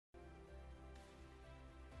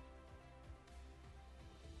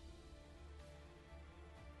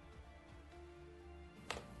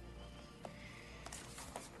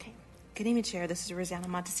Good evening, Chair. This is Rosanna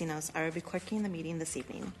Montesinos. I will be clerking the meeting this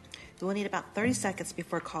evening. We will need about 30 seconds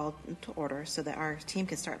before call to order so that our team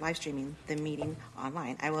can start live streaming the meeting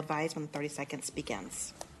online. I will advise when 30 seconds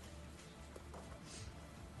begins.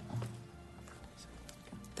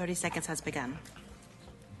 30 seconds has begun.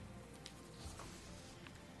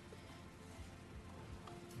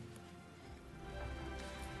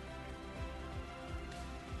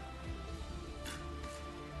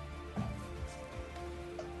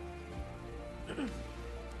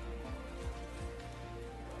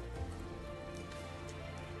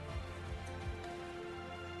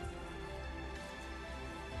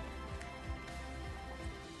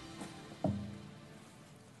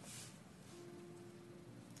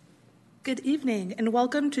 Good evening and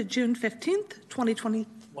welcome to June 15th, 2020.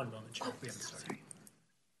 One moment, Chair. We haven't started. Sorry.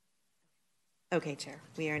 Okay, Chair.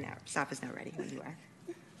 We are now. Staff is now ready when you are.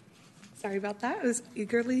 Sorry about that. I was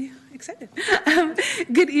eagerly excited.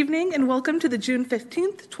 Good evening and welcome to the June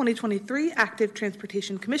 15th, 2023 Active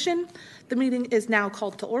Transportation Commission. The meeting is now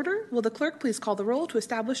called to order. Will the clerk please call the roll to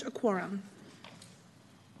establish a quorum?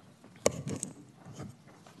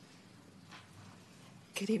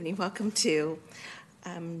 Good evening. Welcome to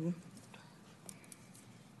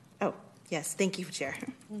yes, thank you, Chair.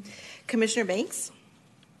 Commissioner Banks?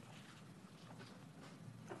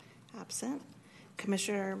 Absent.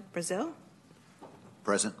 Commissioner Brazil?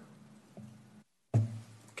 Present.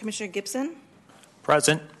 Commissioner Gibson?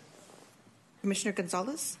 Present. Commissioner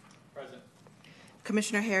Gonzalez? Present.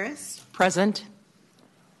 Commissioner Harris? Present.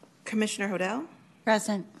 Commissioner Hodel?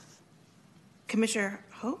 Present. Commissioner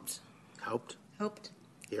Hoped? Hoped.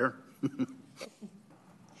 Here.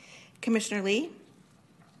 Commissioner Lee?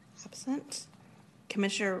 Absent.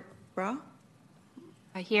 Commissioner Raw?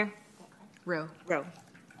 Here. Rowe. Rowe.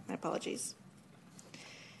 My apologies.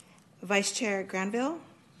 Vice Chair Granville?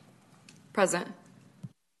 Present.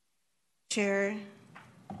 Chair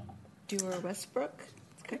Dewar Westbrook?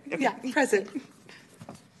 Yeah, present.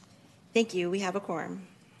 Thank you. We have a quorum.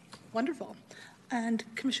 Wonderful. And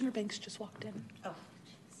Commissioner Banks just walked in.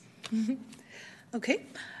 Oh. Okay.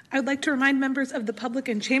 I would like to remind members of the public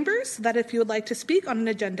and chambers that if you would like to speak on an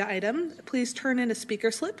agenda item, please turn in a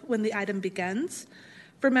speaker slip when the item begins.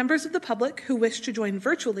 For members of the public who wish to join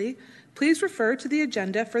virtually, please refer to the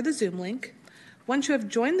agenda for the Zoom link. Once you have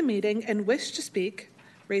joined the meeting and wish to speak,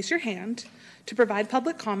 raise your hand to provide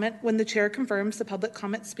public comment when the chair confirms the public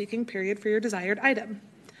comment speaking period for your desired item.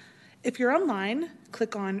 If you're online,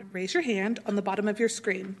 click on Raise Your Hand on the bottom of your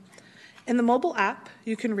screen. In the mobile app,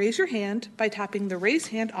 you can raise your hand by tapping the Raise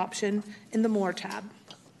Hand option in the More tab.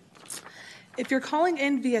 If you're calling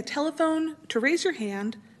in via telephone, to raise your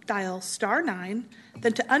hand, dial *9,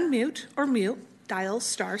 then to unmute or mute, dial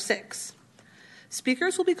 *6.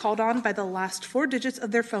 Speakers will be called on by the last 4 digits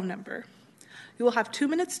of their phone number. You will have 2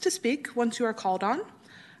 minutes to speak once you are called on.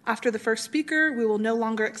 After the first speaker, we will no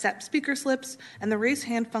longer accept speaker slips, and the raise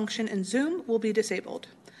hand function in Zoom will be disabled.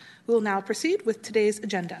 We will now proceed with today's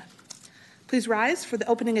agenda. Please rise for the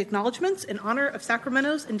opening acknowledgments in honor of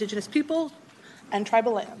Sacramento's Indigenous people and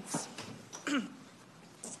tribal lands.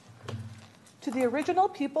 To the original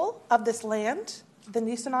people of this land, the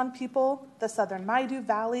Nisenan people, the Southern Maidu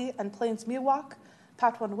Valley and Plains Miwok,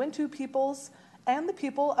 Patwin-Wintu peoples, and the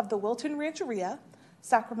people of the Wilton Rancheria,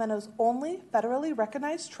 Sacramento's only federally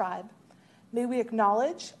recognized tribe, may we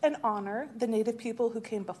acknowledge and honor the Native people who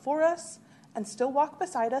came before us and still walk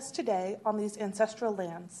beside us today on these ancestral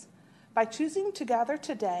lands. By choosing to gather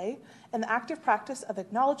today in the active practice of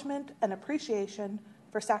acknowledgement and appreciation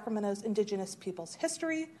for Sacramento's Indigenous peoples'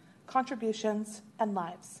 history, contributions, and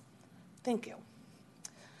lives. Thank you.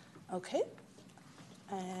 Okay,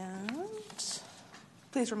 and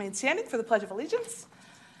please remain standing for the Pledge of Allegiance.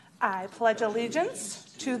 I pledge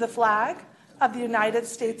allegiance to the flag of the United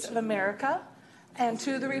States of America and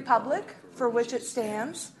to the republic for which it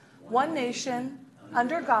stands, one nation,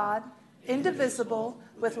 under God, indivisible,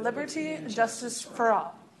 with liberty and justice for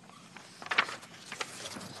all.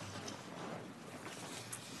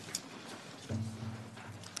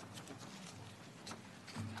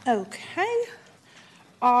 Okay.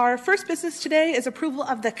 Our first business today is approval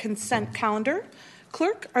of the consent calendar.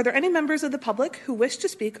 Clerk, are there any members of the public who wish to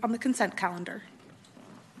speak on the consent calendar?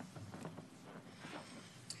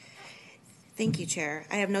 Thank you, Chair.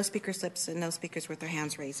 I have no speaker slips and no speakers with their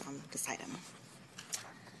hands raised on this item.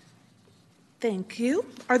 Thank you.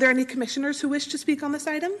 Are there any commissioners who wish to speak on this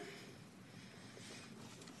item?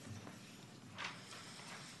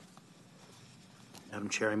 Madam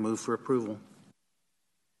Chair, I move for approval.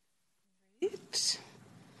 Great.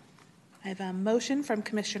 I have a motion from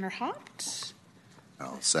Commissioner Hott.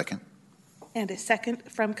 I'll second. And a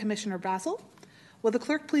second from Commissioner Brazel. Will the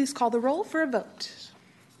clerk please call the roll for a vote?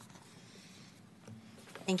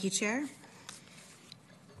 Thank you, Chair.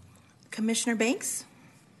 Commissioner Banks?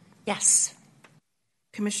 Yes.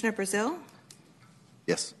 Commissioner Brazil?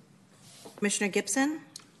 Yes. Commissioner Gibson?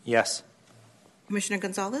 Yes. Commissioner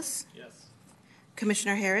Gonzalez? Yes.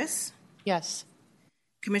 Commissioner Harris? Yes.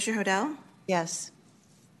 Commissioner Hodel? Yes.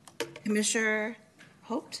 Commissioner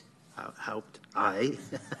Hoped? Haupt, aye.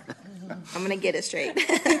 I'm going to get it straight.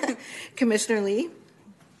 Commissioner Lee?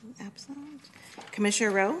 Absent.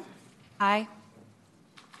 Commissioner Rowe? Aye.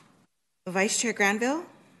 Vice Chair Granville?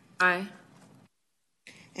 Aye.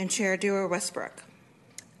 And Chair Dewar Westbrook.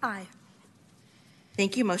 Aye.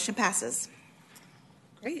 Thank you. Motion passes.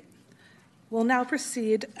 Great. We'll now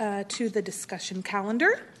proceed to the discussion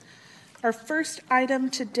calendar. Our first item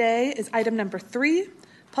today is item number 3,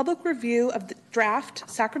 public review of the draft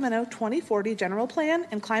Sacramento 2040 General Plan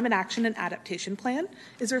and Climate Action and Adaptation Plan.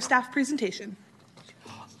 Is there a staff presentation?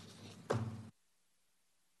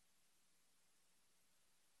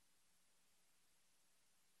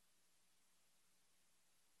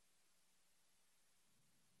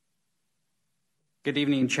 Good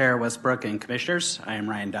evening, Chair Westbrook and Commissioners. I am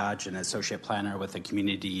Ryan Dodge, an Associate Planner with the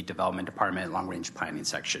Community Development Department Long Range Planning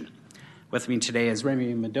Section. With me today is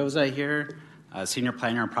Remy Mendoza here, Senior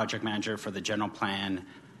Planner and Project Manager for the General Plan,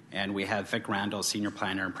 and we have Vic Randall, Senior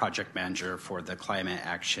Planner and Project Manager for the Climate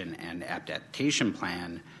Action and Adaptation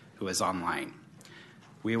Plan, who is online.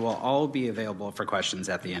 We will all be available for questions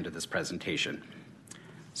at the end of this presentation.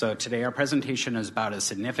 So today our presentation is about a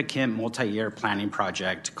significant multi-year planning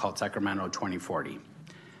project called Sacramento 2040.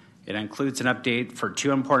 It includes an update for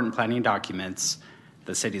 2 important planning documents,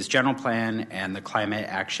 the city's general plan and the Climate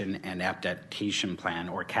Action and Adaptation Plan,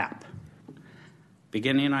 or CAP.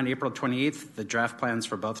 Beginning on April 28th, the draft plans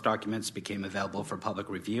for both documents became available for public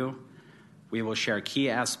review. We will share key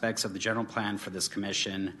aspects of the general plan for this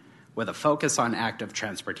commission with a focus on active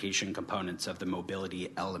transportation components of the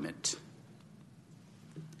mobility element.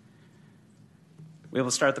 We will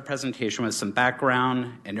start the presentation with some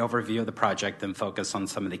background and overview of the project, then focus on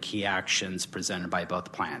some of the key actions presented by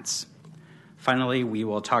both plans. Finally, we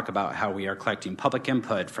will talk about how we are collecting public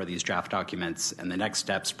input for these draft documents and the next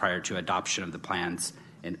steps prior to adoption of the plans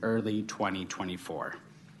in early 2024.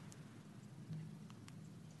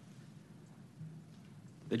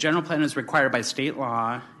 The general plan is required by state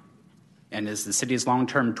law and is the city's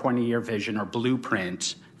long-term 20-year vision or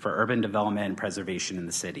blueprint for urban development and preservation in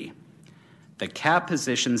the city. The CAP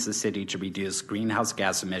positions the city to reduce greenhouse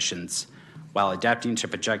gas emissions while adapting to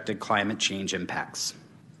projected climate change impacts.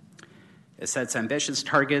 It sets ambitious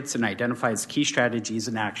targets and identifies key strategies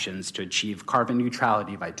and actions to achieve carbon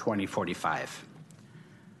neutrality by 2045.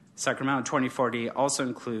 Sacramento 2040 also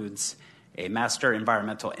includes a Master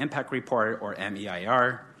Environmental Impact Report, or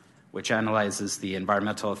MEIR, which analyzes the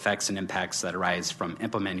environmental effects and impacts that arise from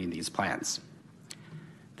implementing these plans.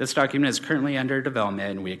 This document is currently under development,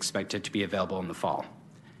 and we expect it to be available in the fall.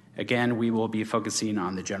 Again, we will be focusing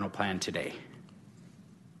on the general plan today.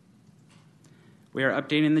 We are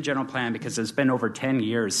updating the general plan because it's been over 10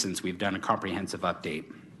 years since we've done a comprehensive update.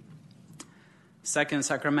 Second,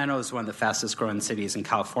 Sacramento is one of the fastest growing cities in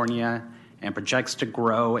California and projects to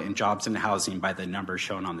grow in jobs and housing by the numbers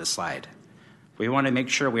shown on this slide. We want to make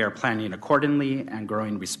sure we are planning accordingly and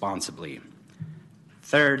growing responsibly.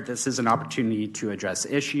 Third, this is an opportunity to address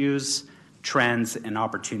issues, trends, and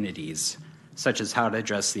opportunities, such as how to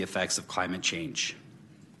address the effects of climate change.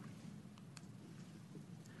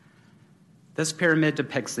 This pyramid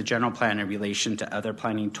depicts the general plan in relation to other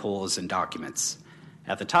planning tools and documents.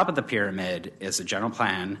 At the top of the pyramid is the general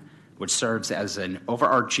plan, which serves as an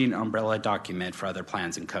overarching umbrella document for other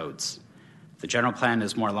plans and codes. The general plan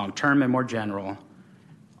is more long-term and more general.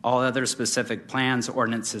 All other specific plans,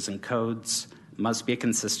 ordinances, and codes must be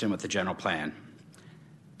consistent with the general plan.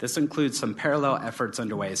 This includes some parallel efforts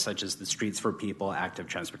underway, such as the Streets for People Active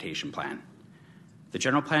Transportation Plan. The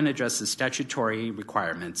general plan addresses statutory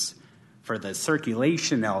requirements for the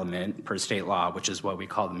circulation element per state law, which is what we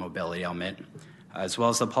call the mobility element, as well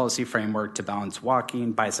as the policy framework to balance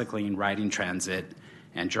walking, bicycling, riding transit,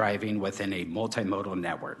 and driving within a multimodal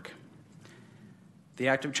network. The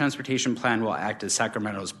Active Transportation Plan will act as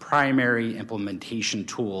Sacramento's primary implementation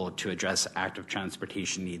tool to address active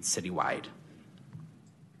transportation needs citywide.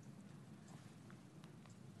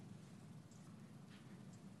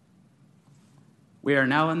 We are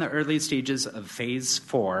now in the early stages of Phase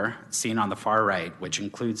 4, seen on the far right, which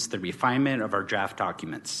includes the refinement of our draft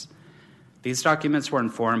documents. These documents were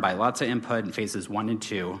informed by lots of input in Phases 1 and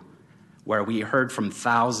 2, where we heard from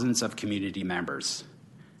thousands of community members.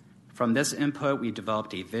 From this input, we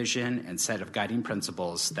developed a vision and set of guiding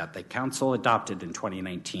principles that the Council adopted in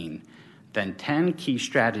 2019, then 10 key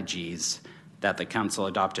strategies that the Council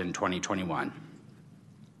adopted in 2021.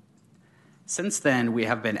 Since then, we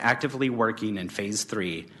have been actively working in Phase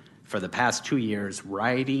 3 for the past 2 years,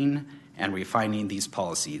 writing and refining these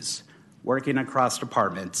policies, working across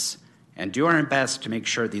departments, and doing our best to make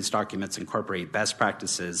sure these documents incorporate best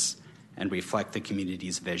practices and reflect the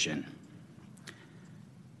community's vision.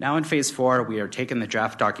 Now in Phase 4, we are taking the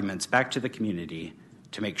draft documents back to the community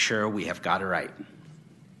to make sure we have got it right.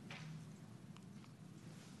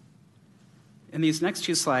 In these next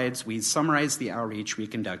 2 slides, we summarize the outreach we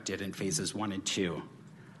conducted in Phases 1 and 2.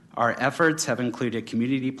 Our efforts have included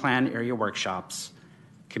community plan area workshops,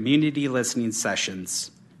 community listening sessions,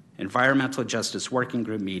 environmental justice working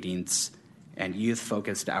group meetings, and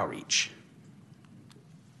youth-focused outreach.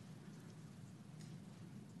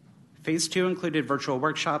 Phase 2 included virtual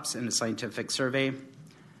workshops and a scientific survey.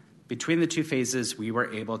 Between the 2 phases, we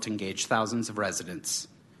were able to engage thousands of residents.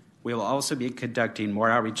 We will also be conducting more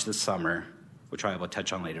outreach this summer, which I will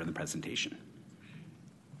touch on later in the presentation.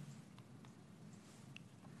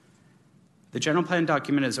 The general plan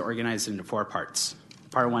document is organized into 4 parts.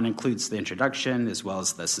 Part 1 includes the introduction as well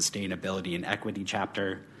as the sustainability and equity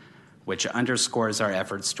chapter, which underscores our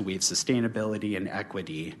efforts to weave sustainability and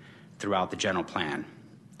equity throughout the general plan.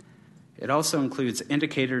 It also includes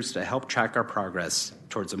indicators to help track our progress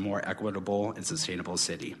towards a more equitable and sustainable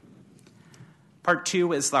city. Part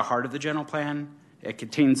 2 is the heart of the general plan. It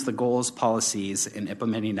contains the goals, policies, and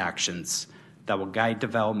implementing actions that will guide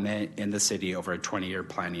development in the city over a 20-year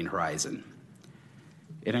planning horizon.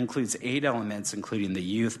 It includes 8 elements, including the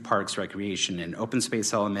youth, parks, recreation, and open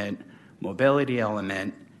space element, mobility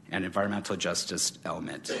element, and environmental justice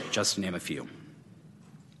element, just to name a few.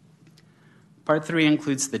 Part 3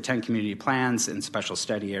 includes the 10 community plans and special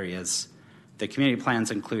study areas. The community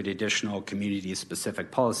plans include additional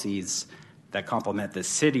community-specific policies that complement the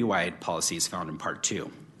citywide policies found in Part 2.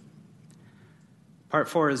 Part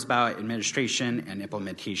 4 is about administration and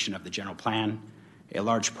implementation of the general plan. A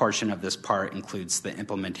large portion of this part includes the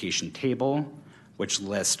implementation table, which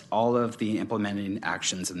lists all of the implementing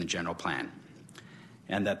actions in the general plan.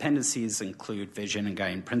 And the appendices include vision and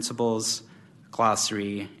guiding principles,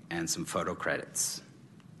 glossary, and some photo credits.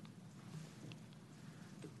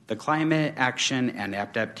 The Climate Action and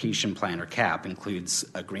Adaptation Plan, or CAP, includes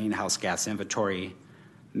a greenhouse gas inventory,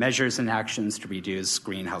 measures and actions to reduce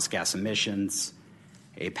greenhouse gas emissions,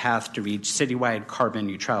 a path to reach citywide carbon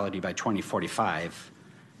neutrality by 2045,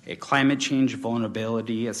 a climate change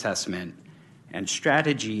vulnerability assessment, and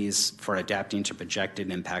strategies for adapting to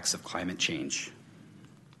projected impacts of climate change.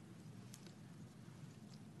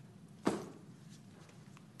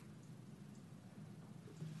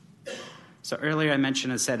 So earlier I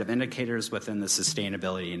mentioned a set of indicators within the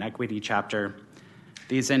sustainability and equity chapter.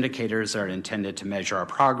 These indicators are intended to measure our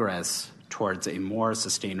progress towards a more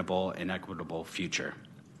sustainable and equitable future,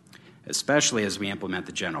 especially as we implement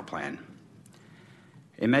the general plan.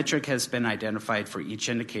 A metric has been identified for each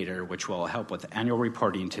indicator, which will help with annual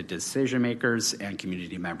reporting to decision makers and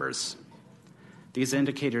community members. These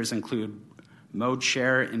indicators include mode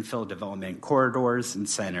share, infill development corridors and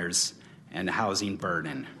centers, and housing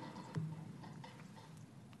burden.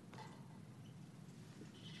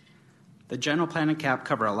 The general plan and CAP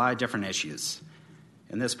cover a lot of different issues.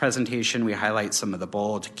 In this presentation, we highlight some of the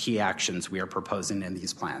bold key actions we are proposing in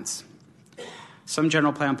these plans. Some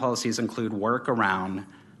general plan policies include work around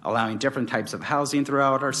allowing different types of housing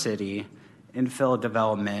throughout our city, infill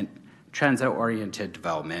development, transit-oriented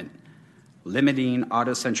development, limiting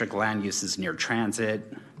auto-centric land uses near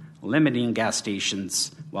transit, limiting gas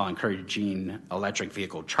stations while encouraging electric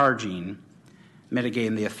vehicle charging,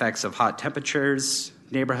 mitigating the effects of hot temperatures,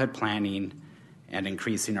 neighborhood planning, and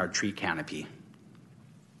increasing our tree canopy.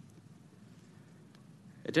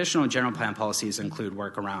 Additional general plan policies include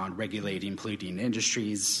work around regulating polluting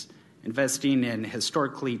industries, investing in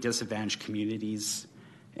historically disadvantaged communities,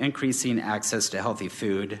 increasing access to healthy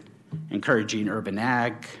food, encouraging urban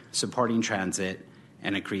ag, supporting transit,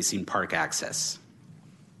 and increasing park access.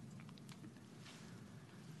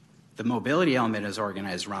 The mobility element is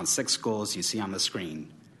organized around 6 goals you see on the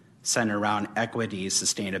screen, centered around equity,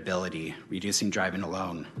 sustainability, reducing driving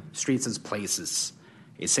alone, streets as places,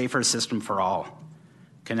 a safer system for all,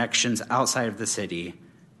 connections outside of the city,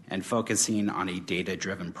 and focusing on a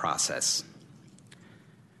data-driven process.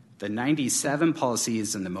 The 97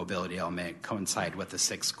 policies in the mobility element coincide with the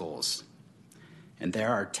 6 goals, and there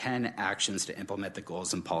are 10 actions to implement the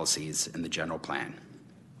goals and policies in the general plan.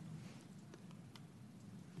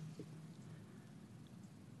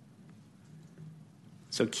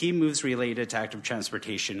 So key moves related to active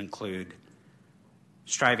transportation include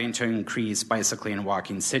striving to increase bicycling and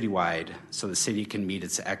walking citywide so the city can meet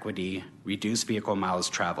its equity, reduce vehicle miles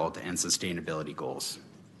traveled, and sustainability goals.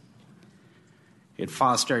 It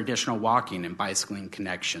foster additional walking and bicycling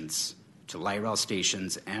connections to light rail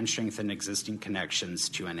stations and strengthen existing connections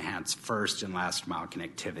to enhance first and last mile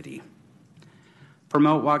connectivity.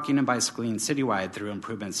 Promote walking and bicycling citywide through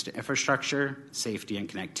improvements to infrastructure, safety, and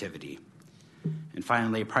connectivity. And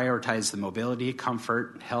finally, prioritize the mobility,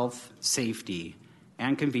 comfort, health, safety,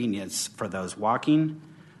 and convenience for those walking,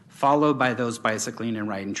 followed by those bicycling and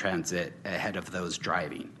riding transit ahead of those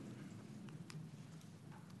driving.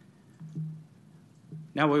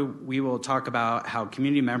 Now we will talk about how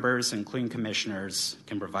community members, including commissioners,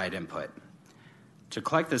 can provide input. To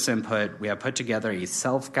collect this input, we have put together a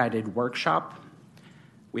self-guided workshop.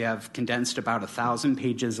 We have condensed about 1,000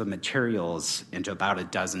 pages of materials into about a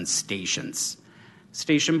dozen stations.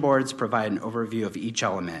 Station boards provide an overview of each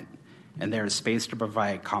element, and there is space to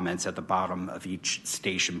provide comments at the bottom of each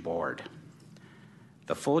station board.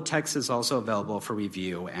 The full text is also available for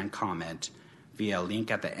review and comment via a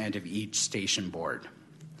link at the end of each station board.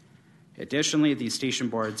 Additionally, these station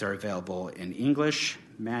boards are available in English,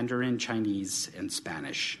 Mandarin, Chinese, and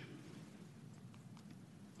Spanish.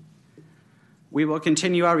 We will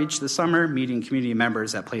continue outreach this summer, meeting community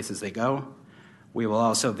members at places they go. We will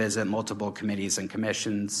also visit multiple committees and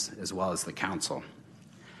commissions, as well as the council.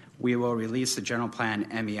 We will release the general plan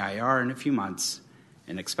MEIR in a few months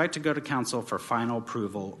and expect to go to council for final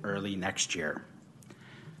approval early next year.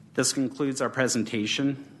 This concludes our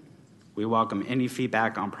presentation. We welcome any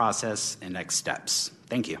feedback on process and next steps.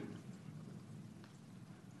 Thank you.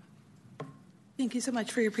 Thank you so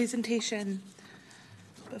much for your presentation.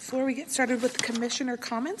 Before we get started with commissioner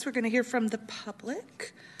comments, we're going to hear from the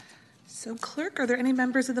public. So, clerk, are there any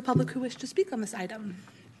members of the public who wish to speak on this item?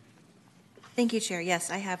 Thank you, Chair.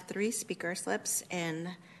 Yes, I have 3 speaker slips and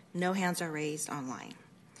no hands are raised online.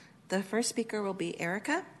 The first speaker will be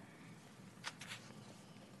Erica.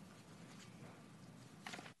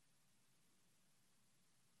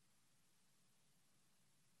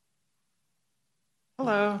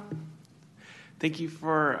 Hello. Thank you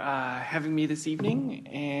for having me this evening,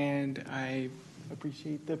 and I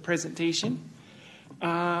appreciate the presentation.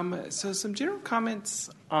 So some general comments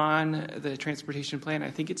on the transportation plan. I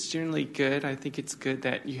think it's generally good. I think it's good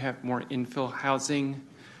that you have more infill housing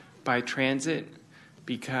by transit,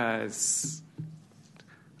 because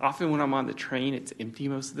often when I'm on the train, it's empty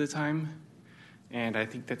most of the time. And I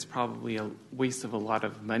think that's probably a waste of a lot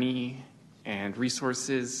of money and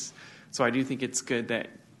resources. So I do think it's good that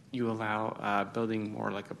you allow building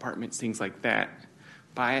more like apartments, things like that,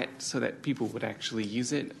 by it so that people would actually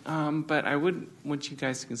use it. But I would want you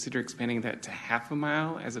guys to consider expanding that to half a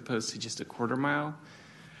mile as opposed to just a quarter mile,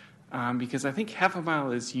 because I think half a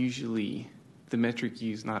mile is usually the metric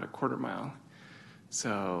used, not a quarter mile.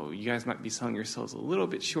 So you guys might be selling yourselves a little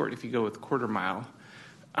bit short if you go with quarter mile.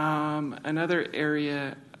 Another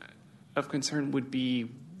area of concern would be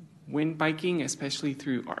wind biking, especially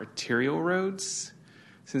through arterial roads,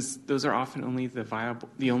 since those are often only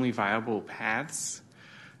the only viable paths.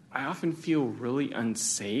 I often feel really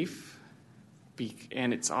unsafe,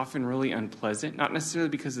 and it's often really unpleasant, not necessarily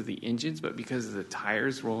because of the engines, but because of the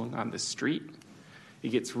tires rolling on the street. It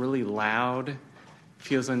gets really loud,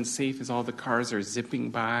 feels unsafe as all the cars are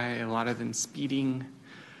zipping by, a lot of them speeding.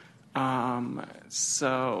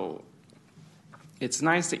 So it's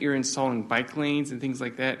nice that you're installing bike lanes and things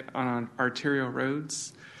like that on arterial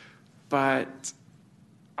roads, but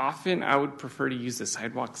often I would prefer to use the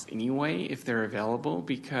sidewalks anyway if they're available,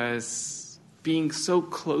 because being so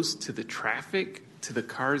close to the traffic, to the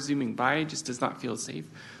cars zooming by, just does not feel safe.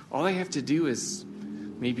 All I have to do is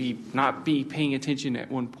maybe not be paying attention at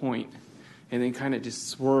one point and then kind of just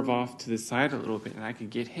swerve off to the side a little bit and I could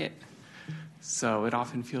get hit. So it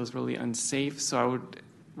often feels really unsafe. So I would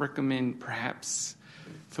recommend perhaps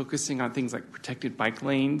focusing on things like protected bike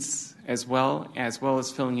lanes as well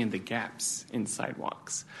as filling in the gaps in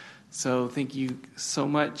sidewalks. So thank you so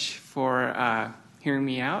much for hearing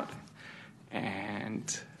me out,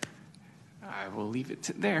 and I will leave it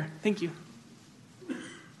there. Thank you.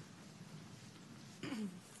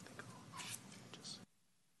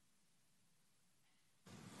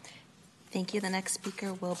 Thank you. The next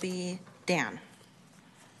speaker will be Dan.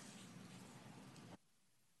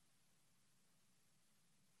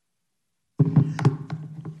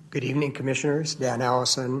 Good evening, Commissioners. Dan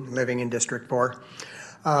Allison, living in District 4.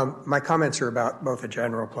 My comments are about both the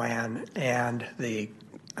general plan and the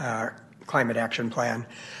climate action plan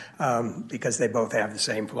because they both have the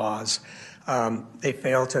same flaws. They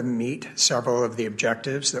fail to meet several of the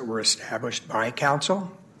objectives that were established by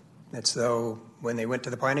council. It's though when they went to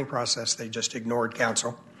the planning process, they just ignored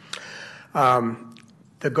council.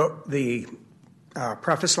 The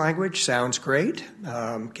preface language sounds great.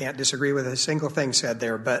 Can't disagree with a single thing said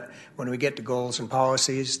there, but when we get to goals and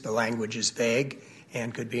policies, the language is vague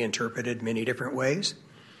and could be interpreted many different ways.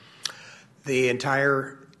 The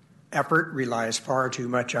entire effort relies far too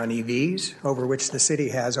much on EVs, over which the city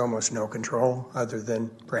has almost no control other than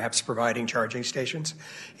perhaps providing charging stations,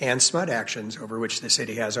 and SMUD actions, over which the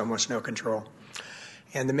city has almost no control.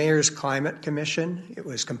 And the Mayor's Climate Commission, it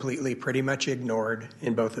was completely pretty much ignored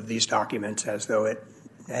in both of these documents as though it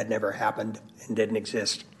had never happened and didn't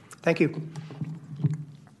exist. Thank you.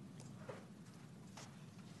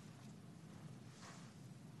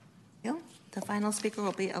 The final speaker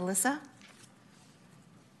will be Alyssa.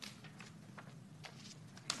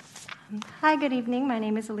 Hi, good evening. My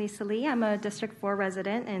name is Elisa Lee. I'm a District 4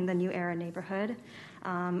 resident in the New Era neighborhood.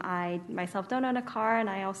 I myself don't own a car, and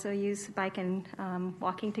I also use bike and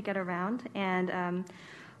walking to get around. And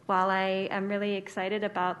while I am really excited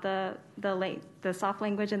about the soft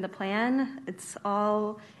language in the plan, it's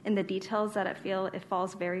all in the details that I feel it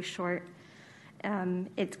falls very short.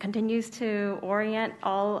 It continues to orient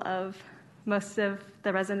most of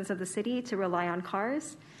the residents of the city to rely on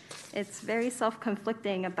cars. It's very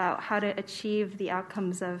self-conflicting about how to achieve the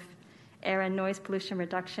outcomes of air and noise pollution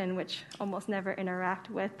reduction, which almost never interact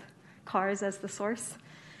with cars as the source.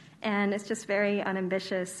 And it's just very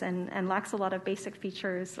unambitious and lacks a lot of basic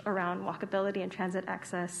features around walkability and transit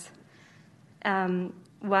access.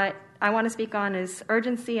 What I want to speak on is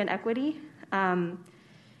urgency and equity.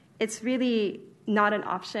 It's really not an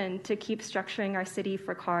option to keep structuring our city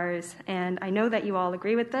for cars. And I know that you all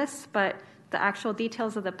agree with this, but the actual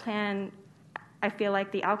details of the plan, I feel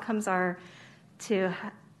like the outcomes are to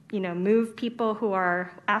move people who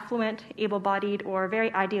are affluent, able-bodied, or very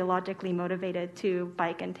ideologically motivated to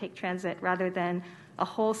bike and take transit rather than a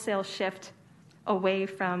wholesale shift away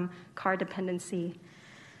from car dependency.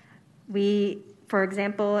 For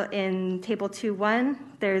example, in Table 2.1,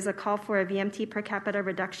 there's a call for a VMT per capita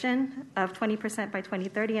reduction of 20% by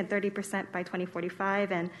 2030 and 30% by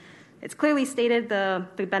 2045. And it's clearly stated the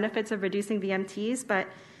benefits of reducing VMTs, but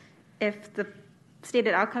if the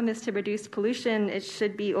stated outcome is to reduce pollution, it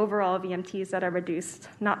should be overall VMTs that are reduced,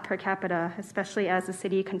 not per capita, especially as the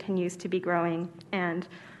city continues to be growing and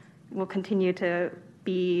will continue to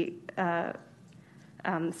be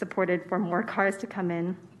supported for more cars to come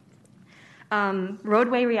in.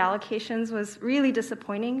 Roadway reallocations was really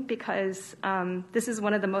disappointing because this is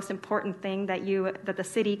one of the most important things that the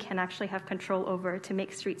city can actually have control over to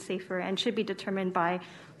make streets safer and should be determined by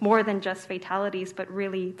more than just fatalities, but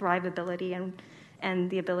really thrivability and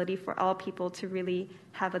the ability for all people to really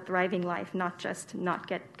have a thriving life, not just not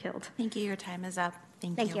get killed. Thank you. Your time is up.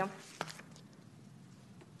 Thank you.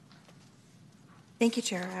 Thank you,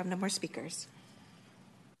 Chair. I have no more speakers.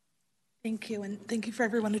 Thank you, and thank you for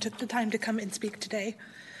everyone who took the time to come and speak today.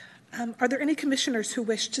 Are there any commissioners who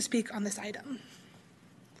wish to speak on this item?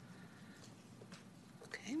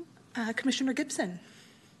 Okay. Commissioner Gibson.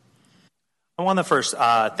 I want to first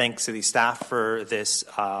thank city staff for this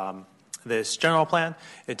general plan.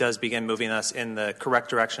 It does begin moving us in the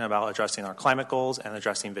correct direction about addressing our climate goals and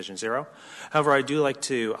addressing Vision Zero. However, I do like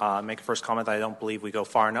to make a first comment that I don't believe we go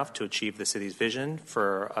far enough to achieve the city's vision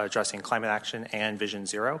for addressing climate action and Vision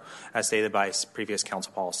Zero, as stated by previous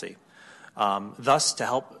council policy. Thus, to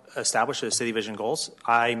help establish the city vision goals,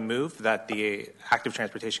 I move that the Active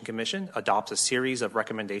Transportation Commission adopts a series of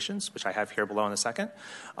recommendations, which I have here below in a second,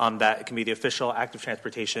 that can be the official active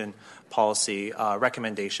transportation policy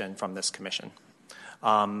recommendation from this commission.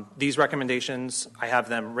 These recommendations, I have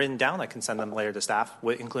them written down. I can send them later to staff,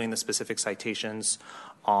 including the specific citations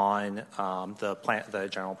on the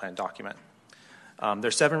general plan document.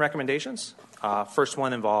 There's 7 recommendations. First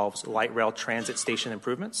one involves light rail transit station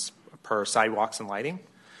improvements per sidewalks and lighting.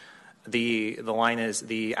 The line is,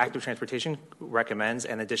 the Active Transportation recommends,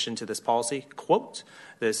 in addition to this policy, quote,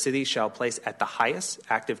 the city shall place at the highest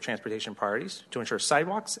active transportation priorities to ensure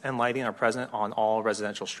sidewalks and lighting are present on all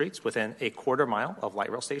residential streets within a quarter mile of light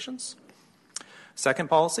rail stations. Second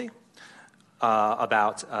policy,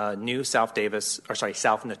 about new South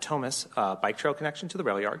Natomas bike trail connection to the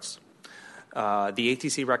rail yards. The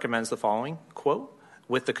ATC recommends the following, quote,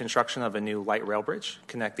 with the construction of a new light rail bridge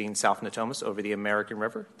connecting South Natomas over the American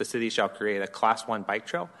River, the city shall create a Class 1 bike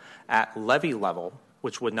trail at levee level,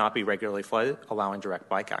 which would not be regularly flooded, allowing direct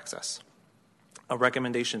bike access.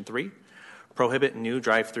 Recommendation 3, prohibit new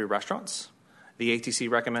drive-through restaurants. The ATC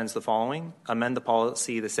recommends the following. Amend the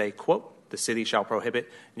policy to say, quote, the city shall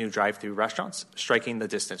prohibit new drive-through restaurants, striking the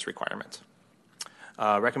distance requirement.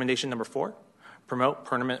 Recommendation number 4, promote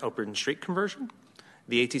permanent open street conversion.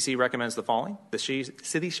 The ATC recommends the following. The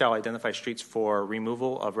city shall identify streets for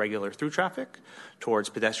removal of regular through traffic towards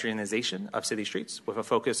pedestrianization of city streets with a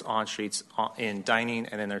focus on streets in dining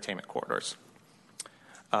and entertainment corridors.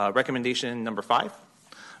 Recommendation number 5,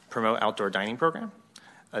 promote outdoor dining program.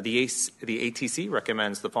 The ATC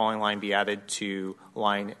recommends the following line be added to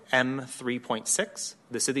line M3.6.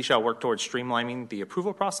 The city shall work towards streamlining the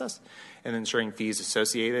approval process and ensuring fees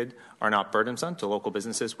associated are not burdensome to local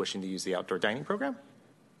businesses wishing to use the outdoor dining program.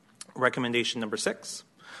 Recommendation number 6,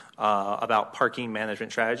 about parking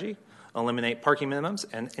management strategy. Eliminate parking minimums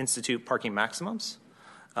and institute parking maximums.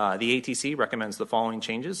 The ATC recommends the following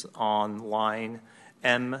changes on line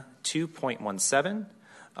M2.17.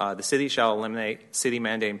 The city shall eliminate city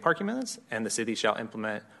mandated parking minutes, and the city shall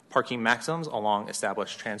implement parking maximums along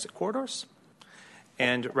established transit corridors.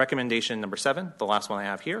 And recommendation number 7, the last one I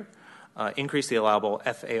have here, increase the allowable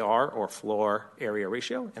FAR or floor area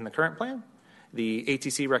ratio in the current plan. The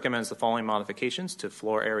ATC recommends the following modifications to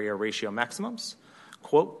floor area ratio maximums.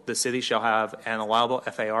 Quote, the city shall have an allowable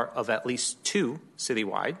FAR of at least 2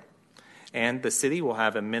 citywide, and the city will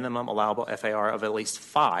have a minimum allowable FAR of at least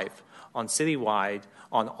 5 on citywide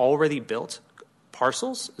on already built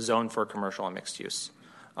parcels zoned for commercial and mixed use.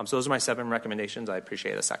 So those are my 7 recommendations. I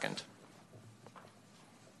appreciate a second.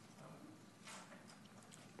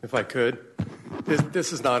 If I could,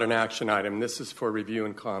 this is not an action item. This is for review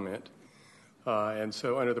and comment. And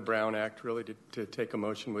so under the Brown Act, really to take a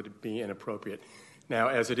motion would be inappropriate. Now,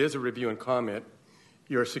 as it is a review and comment,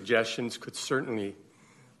 your suggestions could certainly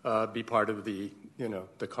be part of the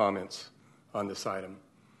comments on this item.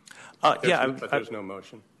 But there's no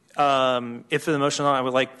motion. If for the motion, I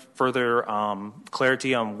would like further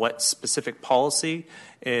clarity on what specific policy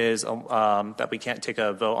is that we can't take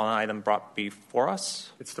a vote on an item brought before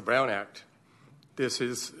us. It's the Brown Act.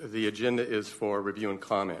 The agenda is for review and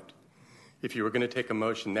comment. If you were going to take a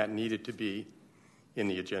motion, that needed to be in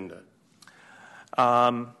the agenda.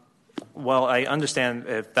 Well, I understand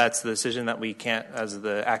if that's the decision that we can't, as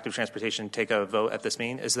the active transportation, take a vote at this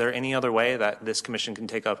meeting. Is there any other way that this commission can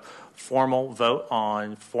take a formal vote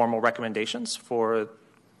on formal recommendations for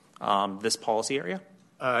this policy area,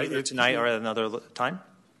 either tonight or at another time?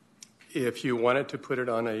 If you wanted to put it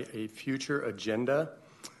on a future agenda,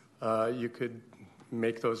 you could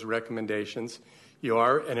make those recommendations. You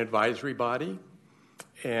are an advisory body,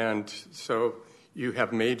 and so you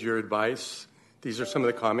have made your advice. These are some of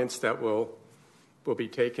the comments that will be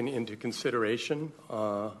taken into consideration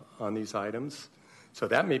on these items. So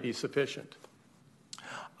that may be sufficient.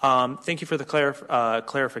 Thank you for the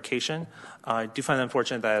clarification. I do find it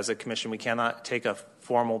unfortunate that as a commission we cannot take a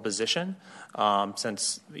formal position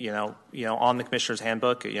since on the commissioner's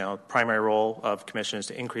handbook, primary role of commission is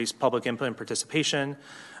to increase public input and participation.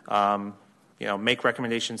 Make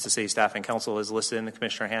recommendations to city staff and council is listed in the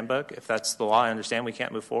commissioner handbook. If that's the law, I understand we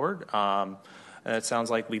can't move forward. And it sounds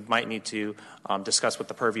like we might need to discuss what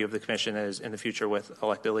the purview of the commission is in the future with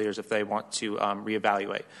elected leaders if they want to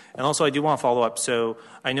reevaluate. And also, I do want to follow up. So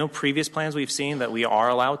I know previous plans we've seen that we are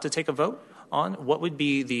allowed to take a vote on. What would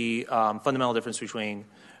be the fundamental difference between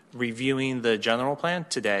reviewing the general plan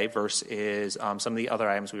today versus some of the other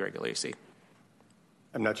items we regularly see?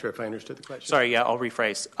 I'm not sure if I understood the question. Sorry, I'll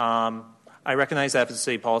rephrase. I recognize that it's a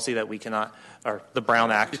city policy that we cannot, or the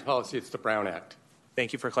Brown Act. City policy, it's the Brown Act.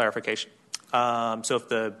 Thank you for clarification. I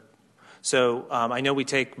know we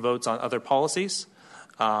take votes on other policies.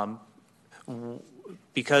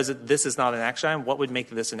 Because this is not an action item, what would make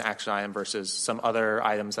this an action item versus some other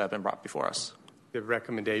items that have been brought before us? The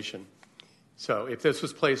recommendation. So if this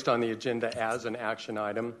was placed on the agenda as an action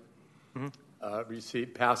item,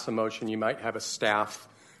 pass the motion, you might have a staff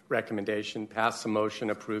recommendation, pass the motion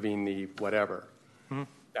approving the whatever.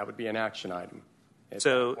 That would be an action item. At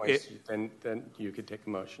so then you could take a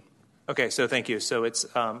motion. Okay, so thank you. So it's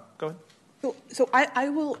go ahead. So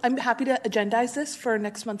I'm happy to agendize this for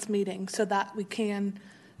next month's meeting so that we can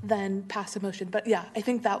then pass a motion. But yeah, I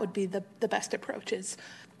think that would be the best approach.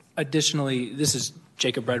 Additionally, this is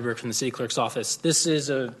Jacob Redberg from the City Clerk's office. This is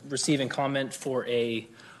a receiving comment for a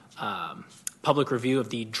public review of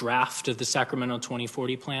the draft of the Sacramento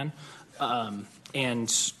 2040 plan.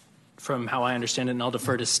 And from how I understand it, and I'll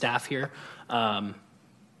defer to staff here,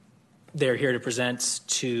 they're here to present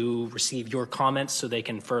to receive your comments so they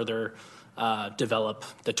can further develop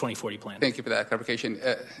the 2040 plan. Thank you for that clarification.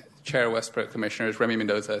 Chair Westbrook, Commissioners, Remy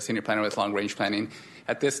Mendoza, Senior Planner with Long Range Planning.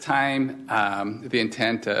 At this time, the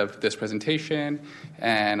intent of this presentation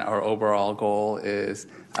and our overall goal is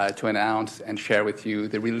to announce and share with you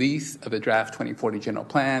the release of the draft 2040 General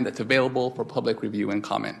Plan that's available for public review and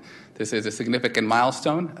comment. This is a significant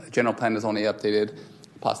milestone. The General Plan is only updated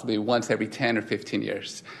possibly once every 10 or 15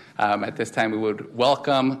 years. At this time, we would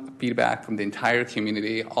welcome feedback from the entire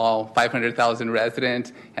community, all 500,000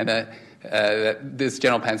 residents, and that this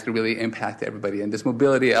general plan is going to really impact everybody. And this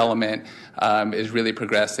mobility element is really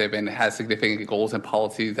progressive and has significant goals and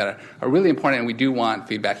policies that are really important, and we do want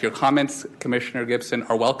feedback. Your comments, Commissioner Gibson,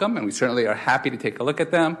 are welcome, and we certainly are happy to take a look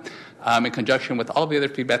at them in conjunction with all the other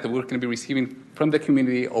feedback that we're going to be receiving from the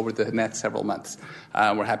community over the next several months.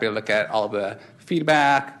 We're happy to look at all the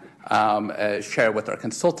feedback, share with our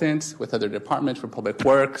consultants, with other departments for public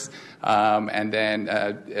works, and then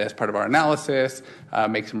as part of our analysis,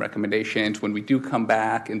 make some recommendations when we do come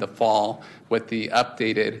back in the fall with the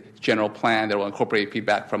updated general plan that will incorporate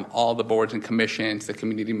feedback from all the boards and commissions, the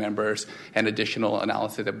community members, and additional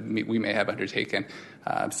analysis that we may have undertaken.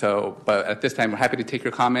 But at this time, we're happy to take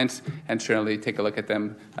your comments and certainly take a look at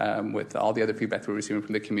them with all the other feedback we're receiving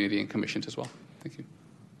from the community and commissions as well. Thank you.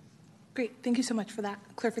 Great. Thank you so much for that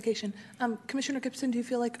clarification. Commissioner Gibson, do you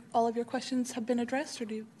feel like all of your questions have been addressed, or is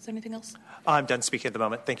there anything else? I'm done speaking at the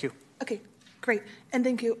moment. Thank you. Okay, great. And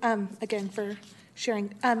thank you again for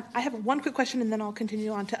sharing. I have one quick question, and then I'll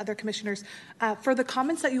continue on to other commissioners. For the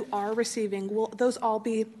comments that you are receiving, will those all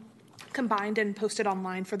be combined and posted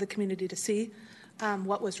online for the community to see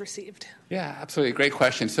what was received? Yeah, absolutely. Great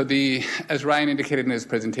question. So as Ryan indicated in his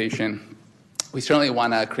presentation, we certainly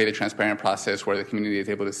want to create a transparent process where the community is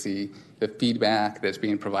able to see the feedback that's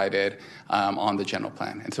being provided on the general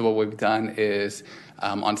plan. And so what we've done is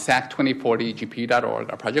on SAC2040gp.org,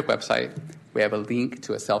 our project website, we have a link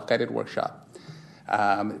to a self-guided workshop.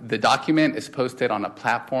 The document is posted on a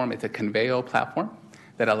platform. It's a Conveo platform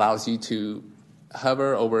that allows you to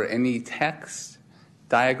hover over any text,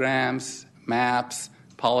 diagrams, maps,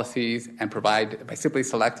 policies, and provide, by simply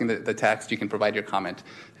selecting the text, you can provide your comment.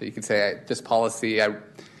 So you can say, this policy, I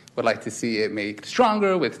would like to see it made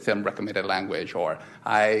stronger with some recommended language, or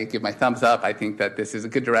I give my thumbs up. I think that this is a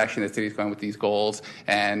good direction the city is going with these goals,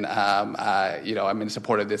 and I'm in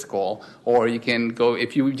support of this goal. Or you can go,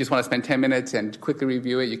 if you just want to spend 10 minutes and quickly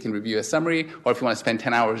review it, you can review a summary. Or if you want to spend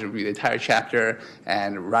 10 hours and review the entire chapter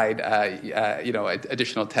and write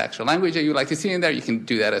additional text or language that you'd like to see in there, you can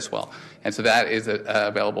do that as well. And so that is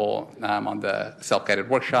available on the self-guided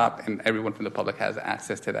workshop, and everyone from the public has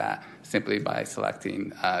access to that simply by selecting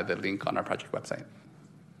the link on our project website.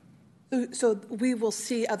 So we will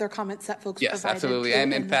see other comments that folks provided. Yes, absolutely.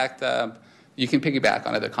 And in fact, you can piggyback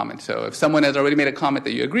on other comments. So if someone has already made a comment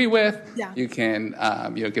that you agree with, you can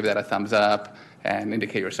give that a thumbs up and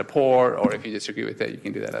indicate your support, or if you disagree with it, you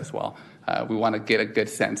can do that as well. We want to get a good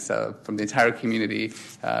sense of, from the entire community,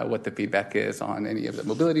 what the feedback is on any of the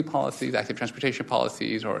mobility policies, active transportation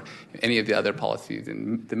policies, or any of the other policies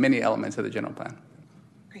and the many elements of the general plan.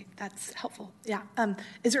 Great, that's helpful. Yeah.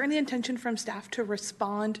 Is there any intention from staff to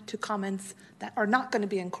respond to comments that are not going to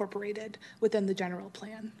be incorporated within the general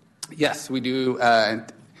plan? Yes, we do.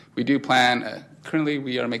 We do plan. Currently,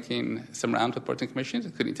 we are making some rounds with boards and commissions,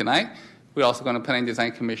 including tonight. We're also going to Planning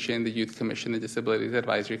Design Commission, the Youth Commission, the Disabilities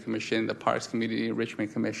Advisory Commission, the Parks Community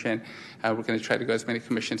Enrichment Commission. We're going to try to go as many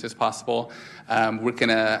commissions as possible. We're going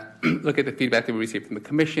to look at the feedback that we received from the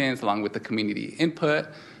commissions, along with the community input,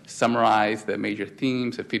 summarize the major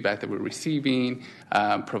themes of feedback that we're receiving,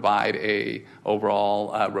 provide a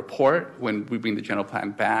overall report when we bring the general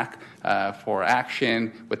plan back for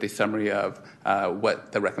action with a summary of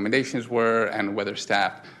what the recommendations were and whether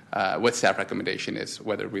what staff recommendation is,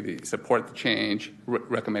 whether we support the change,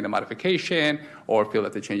 recommend a modification, or feel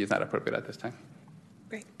that the change is not appropriate at this time.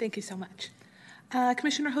 Great. Thank you so much.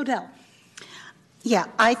 Commissioner Hodel. Yeah,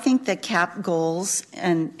 I think the CAP goals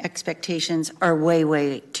and expectations are way,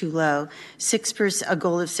 way too low. 6%, a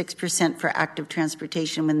goal of 6% for active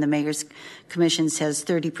transportation when the Mayor's Commission says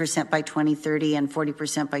 30% by 2030 and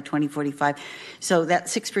 40% by 2045. So that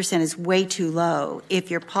 6% is way too low.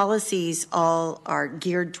 If your policies all are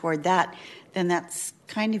geared toward that, then that's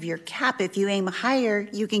kind of your cap. If you aim higher,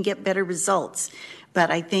 you can get better results.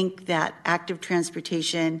 But I think that active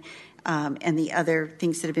transportation and the other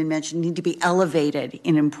things that have been mentioned need to be elevated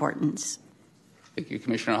in importance. Thank you,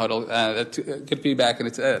 Commissioner Huddle. That's good feedback, and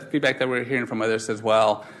it's feedback that we're hearing from others as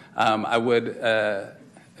well. I would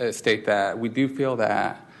state that we do feel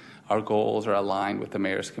that our goals are aligned with the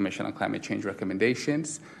Mayor's Commission on Climate Change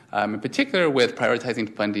recommendations, in particular with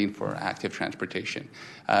prioritizing funding for active transportation.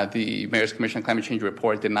 The Mayor's Commission on Climate Change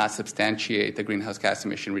report did not substantiate the greenhouse gas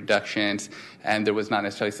emission reductions, and there was not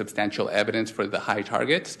necessarily substantial evidence for the high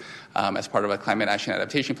targets. As part of a climate action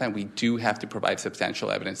adaptation plan, we do have to provide substantial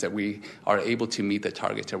evidence that we are able to meet the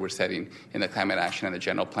targets that we're setting in the climate action and the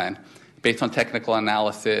general plan. Based on technical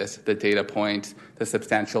analysis, the data points, the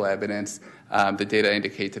substantial evidence, the data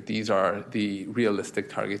indicates that these are the realistic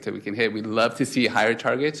targets that we can hit. We'd love to see higher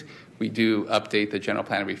targets. We do update the general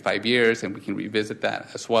plan every 5 years, and we can revisit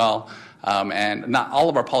that as well. And not all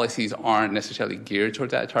of our policies aren't necessarily geared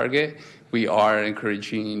towards that target. We are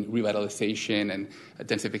encouraging revitalization and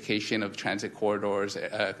densification of transit corridors,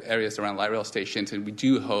 areas around light rail stations, and we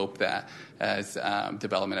do hope that as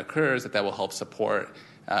development occurs, that will help support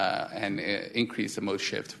and increase the mode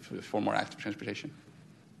shift for more active transportation.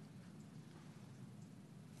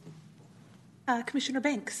 Commissioner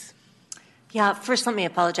Banks. Yeah, first let me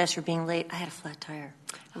apologize for being late. I had a flat tire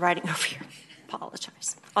riding over here.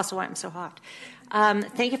 Apologize. Also why I'm so hot.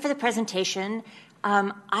 Thank you for the presentation.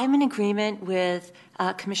 I'm in agreement with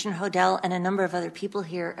Commissioner Hodel and a number of other people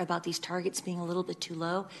here about these targets being a little bit too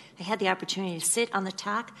low. I had the opportunity to sit on the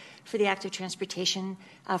TAC for the active transportation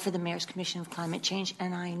for the Mayor's Commission of Climate Change,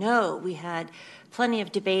 and I know we had plenty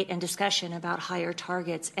of debate and discussion about higher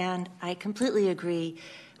targets, and I completely agree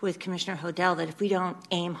with Commissioner Hodel that if we don't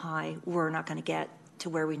aim high, we're not going to get to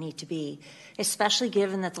where we need to be, especially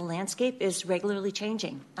given that the landscape is regularly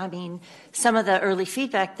changing. I mean, some of the early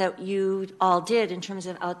feedback that you all did in terms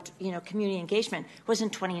of community engagement was in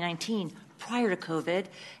 2019, prior to COVID,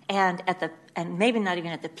 and maybe not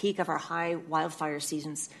even at the peak of our high wildfire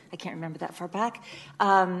seasons. I can't remember that far back,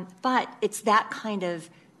 but it's that kind of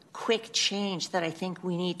quick change that I think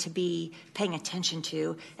we need to be paying attention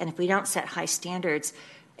to. And if we don't set high standards,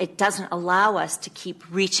 it doesn't allow us to keep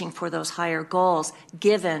reaching for those higher goals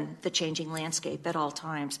given the changing landscape at all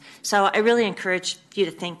times. So I really encourage you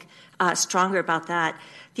to think stronger about that.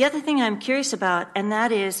 The other thing I'm curious about, and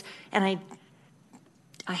that is, and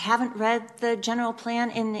I haven't read the general plan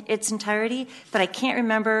in its entirety, but I can't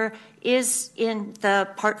remember, is in the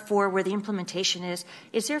part 4 where the implementation is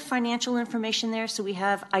there financial information there so we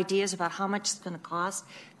have ideas about how much it's going to cost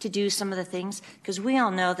to do some of the things? Because we all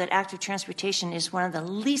know that active transportation is one of the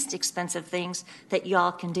least expensive things that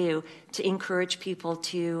y'all can do to encourage people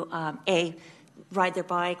to, ride their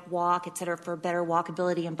bike, walk, et cetera, for better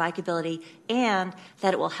walkability and bikeability, and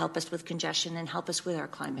that it will help us with congestion and help us with our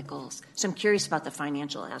climate goals. So I'm curious about the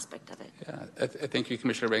financial aspect of it. Yeah, thank you,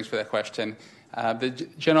 Commissioner Banks, for that question. The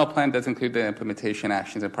general plan does include the implementation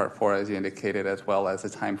actions in Part 4, as you indicated, as well as the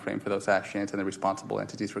time frame for those actions and the responsible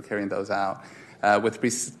entities for carrying those out. With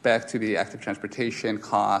respect to the active transportation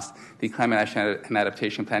cost, the Climate Action and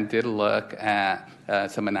Adaptation Plan did look at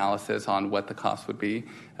some analysis on what the cost would be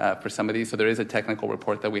for some of these. So there is a technical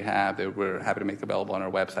report that we have that we're happy to make available on our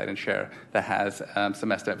website and share that has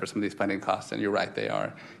some estimate for some of these funding costs. And you're right, they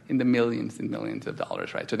are in the millions and millions of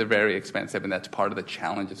dollars, right? So they're very expensive, and that's part of the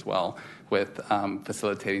challenge as well with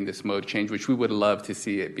facilitating this mode change, which we would love to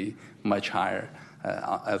see it be much higher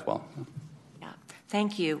as well.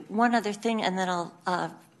 Thank you. One other thing, and then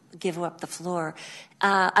I'll give up the floor.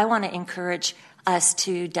 I want to encourage us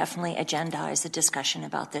to definitely agendize a discussion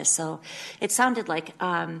about this. So it sounded like,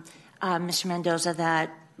 Mr. Mendoza,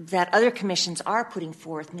 that other commissions are putting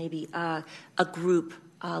forth maybe a group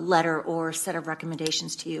letter or set of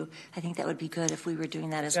recommendations to you. I think that would be good if we were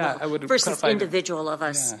doing that as well, versus individual of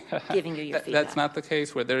us giving you your feedback. That's not the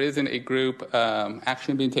case where there isn't a group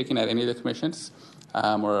action being taken at any of the commissions.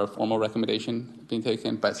 Or a formal recommendation being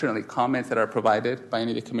taken, but certainly comments that are provided by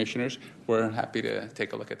any of the commissioners, we're happy to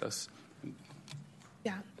take a look at those.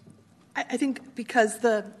 Yeah, I think because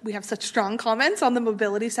we have such strong comments on the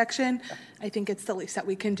mobility section, I think it's the least that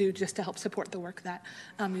we can do just to help support the work that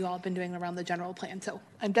you all have been doing around the general plan. So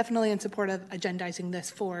I'm definitely in support of agendizing this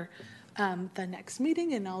for the next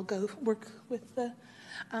meeting, and I'll go work with the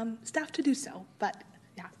staff to do so. But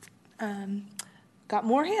yeah. Got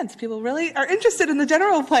more hands. People really are interested in the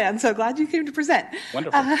general plan, so glad you came to present.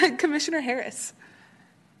 Wonderful. Commissioner Harris.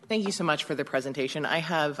 Thank you so much for the presentation. I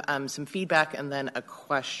have some feedback and then a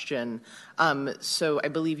question. So I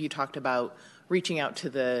believe you talked about reaching out to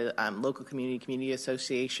the local community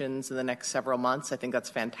associations in the next several months. I think that's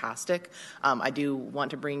fantastic. I do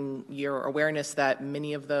want to bring your awareness that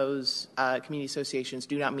many of those community associations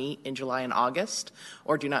do not meet in July and August,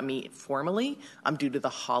 or do not meet formally due to the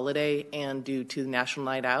holiday and due to the National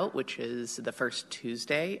Night Out, which is the first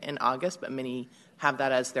Tuesday in August, but many have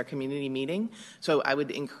that as their community meeting. So I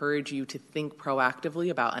would encourage you to think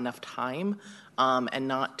proactively about enough time and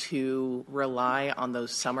not to rely on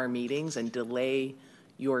those summer meetings and delay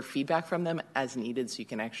your feedback from them as needed so you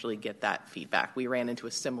can actually get that feedback. We ran into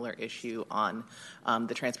a similar issue on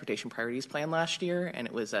the Transportation Priorities Plan last year, and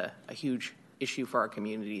it was a huge issue for our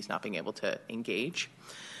communities not being able to engage.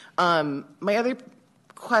 My other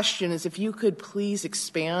question is if you could please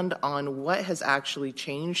expand on what has actually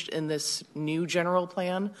changed in this new general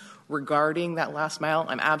plan regarding that last mile.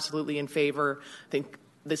 I'm absolutely in favor. I think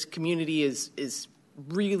this community is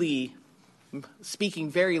really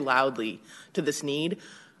speaking very loudly to this need.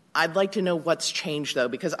 I'd like to know what's changed, though,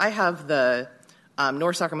 because I have the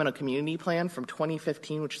North Sacramento Community Plan from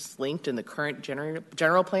 2015, which is linked in the current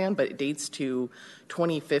general plan, but it dates to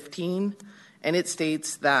 2015, and it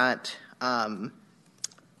states that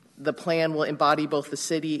the plan will embody both the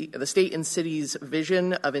state and city's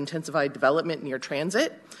vision of intensified development near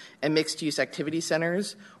transit and mixed-use activity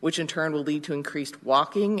centers, which in turn will lead to increased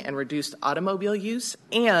walking and reduced automobile use.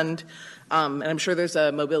 And I'm sure there's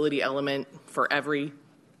a mobility element for every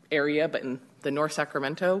area, but in the North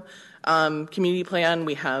Sacramento community plan,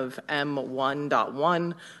 we have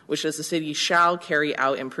M1.1, which says the city shall carry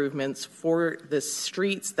out improvements for the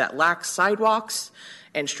streets that lack sidewalks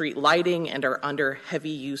and street lighting and are under heavy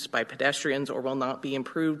use by pedestrians or will not be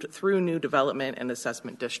improved through new development and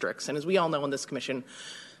assessment districts. And as we all know on this commission,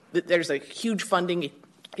 there's a huge funding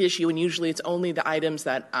issue, and usually it's only the items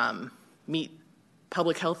that meet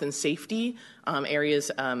public health and safety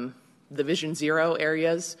areas, the Vision Zero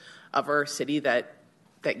areas of our city that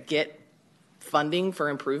get funding for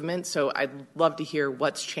improvement. So I'd love to hear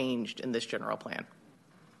what's changed in this general plan.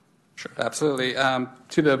 Sure, absolutely.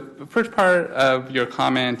 To the first part of your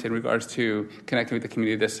comment in regards to connecting with the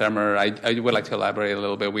community this summer, I would like to elaborate a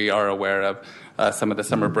little bit. We are aware of some of the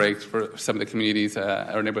summer breaks for some of the communities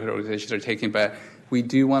our neighborhood organizations are taking, but we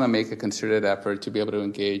do want to make a concerted effort to be able to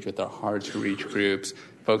engage with our hard-to-reach groups,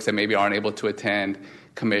 folks that maybe aren't able to attend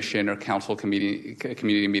commission or council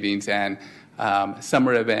community meetings, and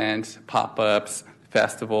summer events, pop-ups,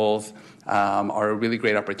 festivals are a really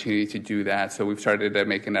great opportunity to do that. So we've started to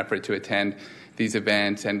make an effort to attend these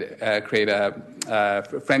events and create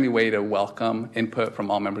a friendly way to welcome input from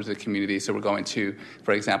all members of the community. So we're going to,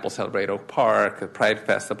 for example, celebrate Oak Park, the Pride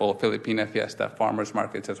Festival, Filipina Fiesta, farmers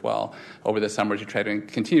markets as well over the summer to try to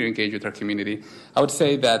continue to engage with our community. I would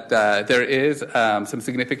say that there is some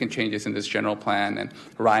significant changes in this general plan, and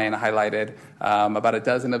Ryan highlighted about a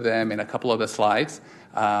dozen of them in a couple of the slides.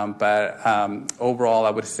 But overall, I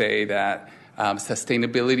would say that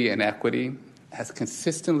sustainability and equity has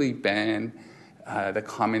consistently been the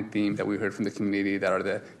common theme that we heard from the community that are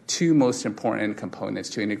the two most important components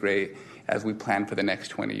to integrate as we plan for the next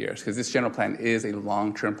 20 years. Because this general plan is a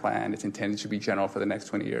long-term plan. It's intended to be general for the next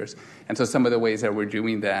 20 years. And so some of the ways that we're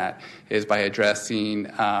doing that is by addressing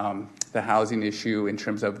the housing issue in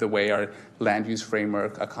terms of the way our land use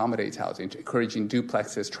framework accommodates housing, encouraging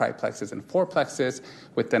duplexes, triplexes, and fourplexes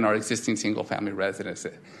within our existing single-family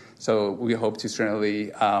residences. So we hope to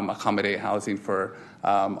certainly accommodate housing for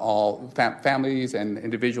all families and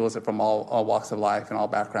individuals from all walks of life and all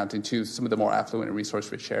backgrounds into some of the more affluent and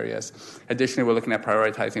resource-rich areas. Additionally, we're looking at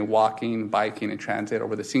prioritizing walking, biking, and transit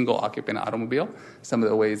over the single-occupant automobile. Some of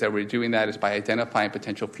the ways that we're doing that is by identifying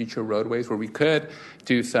potential future roadways where we could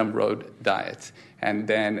do some road diets, and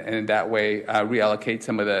then in that way reallocate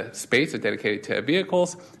some of the space that's dedicated to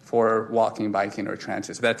vehicles for walking, biking, or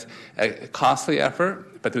transit. So that's a costly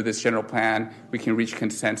effort, but through this general plan, we can reach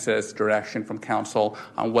consensus direction from council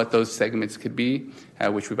on what those segments could be,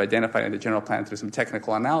 which we've identified in the general plan through some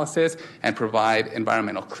technical analysis, and provide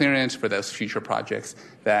environmental clearance for those future projects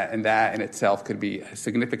that in itself could be a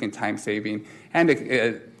significant time saving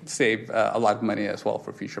and save a lot of money as well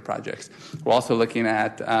for future projects. We're also looking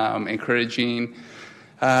at encouraging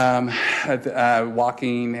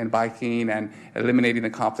walking and biking and eliminating the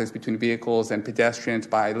conflicts between vehicles and pedestrians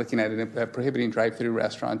by looking at prohibiting drive-through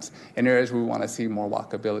restaurants in areas where we want to see more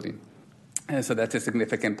walkability. And so that's a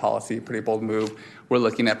significant policy, pretty bold move. We're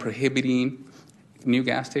looking at prohibiting new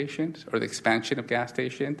gas stations or the expansion of gas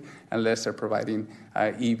stations unless they're providing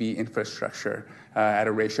EV infrastructure at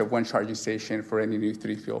a ratio of one charging station for any new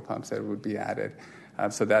 3 fuel pumps that would be added.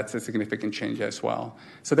 So that's a significant change as well.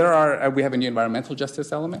 So we have a new environmental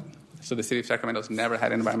justice element. So the city of Sacramento has never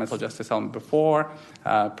had an environmental justice element before.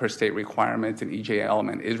 Per state requirements, an EJ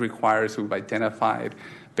element is required. So we've identified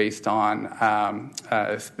based on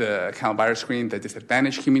the coronavirus screen, the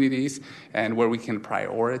disadvantaged communities, and where we can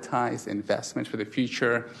prioritize investments for the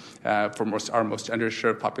future for our most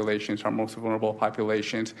underserved populations, our most vulnerable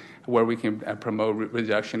populations, where we can promote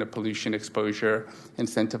reduction of pollution exposure,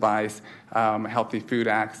 incentivize healthy food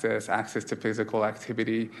access, access to physical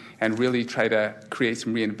activity, and really try to create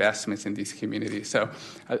some reinvestments in these communities. So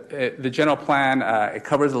the general plan, it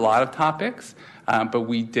covers a lot of topics, but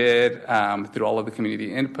we did, through all of the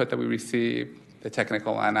community input that we received, the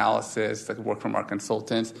technical analysis, the work from our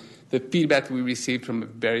consultants, the feedback that we received from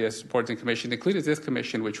various boards and commissions, including this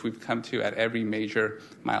commission, which we've come to at every major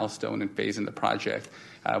milestone and phase in the project.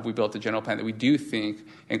 We built a general plan that we do think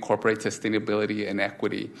incorporates sustainability and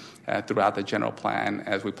equity throughout the general plan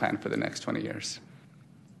as we plan for the next 20 years.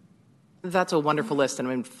 That's a wonderful list, and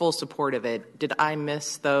I'm in full support of it. Did I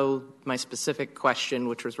miss, though, my specific question,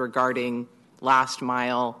 which was regarding last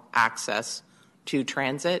mile access to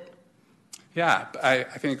transit? Yeah, I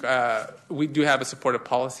think we do have a supportive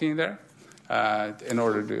policy in there in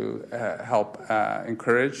order to help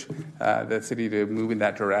encourage the city to move in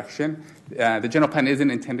that direction. The general plan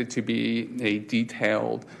isn't intended to be a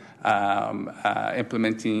detailed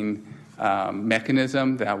implementing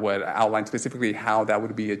mechanism that would outline specifically how that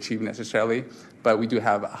would be achieved necessarily, but we do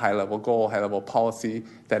have a high-level goal, high-level policy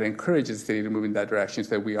that encourages the city to move in that direction so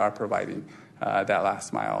that we are providing that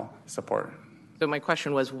last-mile support. So my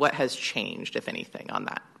question was, what has changed, if anything, on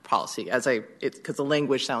that policy? Because the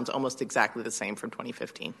language sounds almost exactly the same from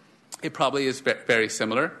 2015. It probably is very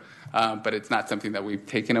similar, but it's not something that we've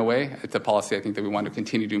taken away. It's a policy I think that we want to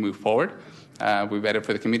continue to move forward. We've vetted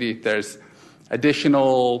for the committee. If there's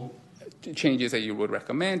additional changes that you would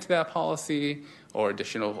recommend to that policy or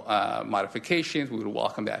additional modifications, we would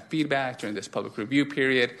welcome that feedback during this public review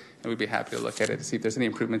period, and we'd be happy to look at it to see if there's any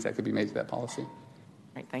improvements that could be made to that policy. All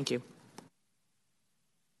right, thank you.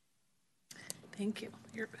 Thank you.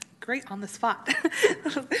 You're great on the spot.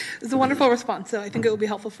 It's a wonderful response, so I think it will be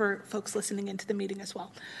helpful for folks listening into the meeting as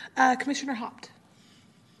well. Commissioner Haupt.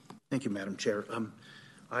 Thank you, Madam Chair.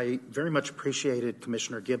 I very much appreciated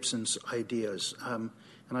Commissioner Gibson's ideas, and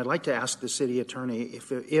I'd like to ask the city attorney if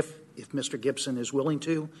Mr. Gibson is willing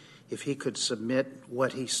to, if he could submit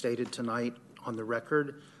what he stated tonight on the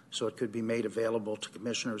record so it could be made available to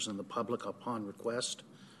commissioners and the public upon request.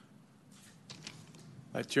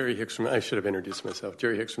 Jerry Hicks I should have introduced myself.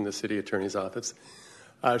 Jerry Hicks from the City Attorney's Office.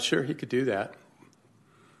 Sure, he could do that.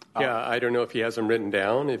 Yeah, I don't know if he has them written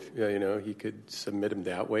down. If he could submit them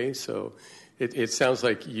that way. So it sounds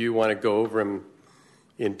like you want to go over them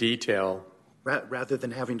in detail. Rather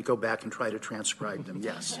than having to go back and try to transcribe them,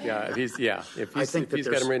 yes. Yeah, if he's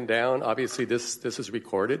got them written down, obviously this is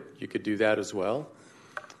recorded. You could do that as well.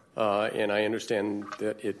 And I understand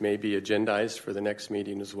that it may be agendized for the next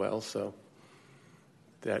meeting as well. So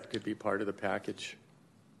that could be part of the package.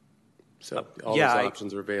 So all those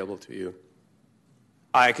options are available to you.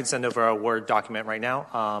 I can send over a Word document right now.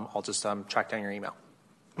 I'll just track down your email.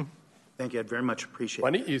 Thank you. I'd very much appreciate it.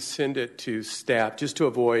 Why don't you send it to staff, just to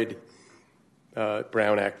avoid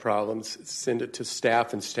Brown Act problems, send it to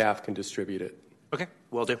staff and staff can distribute it. Okay,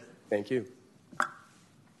 will do. Thank you.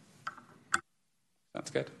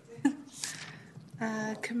 Sounds good.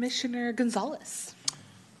 Commissioner Gonzalez.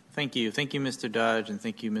 Thank you. Thank you, Mr. Dodge, and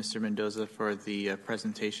thank you, Mr. Mendoza, for the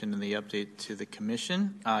presentation and the update to the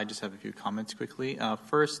Commission. I just have a few comments quickly.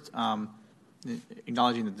 First,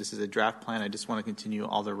 acknowledging that this is a draft plan, I just want to continue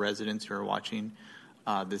all the residents who are watching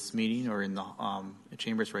this meeting or in the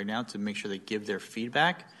chambers right now to make sure they give their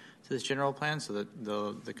feedback to this general plan so that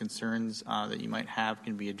the concerns that you might have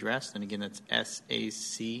can be addressed. And again, that's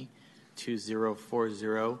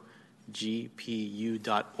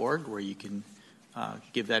SAC2040GPU.org, where you can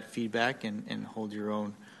give that feedback and hold your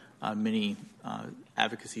own mini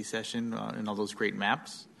advocacy session and all those great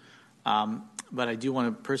maps. But I do want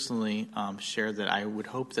to personally share that I would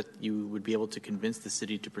hope that you would be able to convince the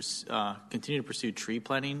city to continue to pursue tree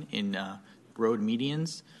planting in road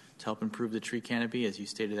medians to help improve the tree canopy, as you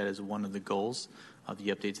stated that as one of the goals of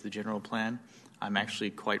the update to the general plan. I'm actually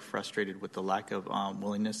quite frustrated with the lack of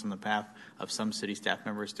willingness on the path of some city staff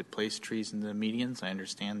members to place trees in the medians. I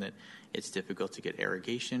understand that it's difficult to get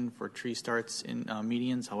irrigation for tree starts in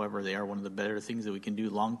medians. However, they are one of the better things that we can do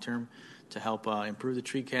long-term to help improve the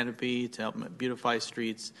tree canopy, to help beautify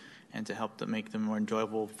streets, and to help make them more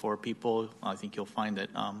enjoyable for people. I think you'll find that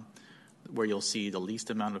where you'll see the least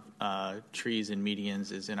amount of trees in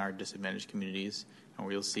medians is in our disadvantaged communities, and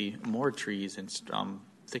where you'll see more trees and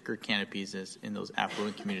thicker canopies is in those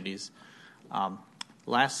affluent communities.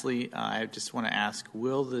 Lastly, I just want to ask,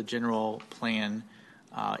 will the general plan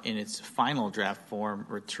in its final draft form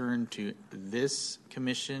returned to this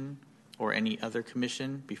commission or any other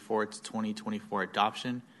commission before its 2024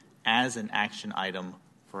 adoption as an action item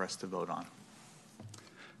for us to vote on.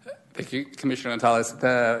 Thank you, Commissioner Gonzalez.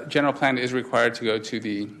 The general plan is required to go to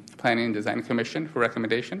the Planning and Design Commission for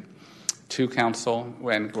recommendation to council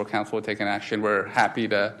where council will take an action. We're happy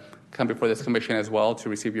to come before this commission as well to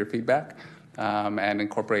receive your feedback and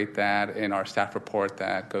incorporate that in our staff report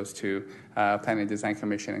that goes to Planning and Design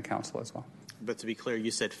Commission and council as well. But to be clear,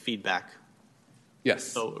 you said feedback. Yes.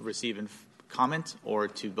 So receive and comment or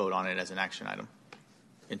to vote on it as an action item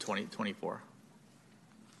in 2024?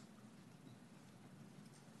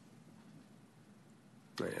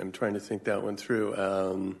 I'm trying to think that one through.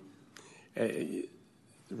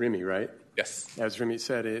 Remy, right? Yes. As Remy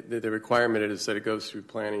said, the requirement is that it goes through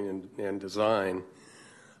planning and design.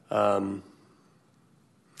 Let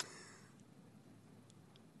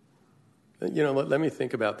me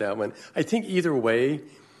think about that one. I think either way,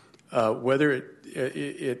 whether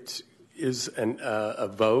it is a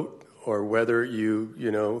vote or whether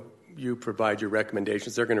you provide your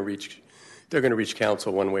recommendations, they're going to reach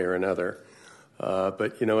council one way or another.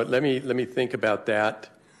 But let me think about that,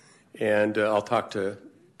 and I'll talk to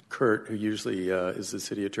Kurt, who usually is the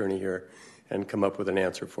city attorney here, and come up with an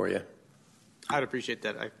answer for you. I'd appreciate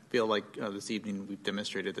that. I feel like this evening we've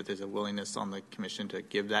demonstrated that there's a willingness on the commission to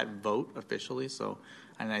give that vote officially.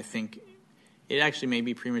 And I think it actually may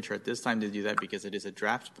be premature at this time to do that because it is a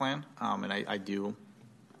draft plan, and I do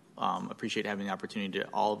appreciate having the opportunity to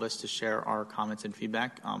all of us to share our comments and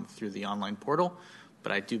feedback through the online portal.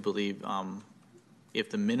 But I do believe if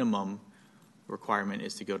the minimum requirement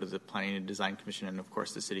is to go to the Planning and Design Commission and, of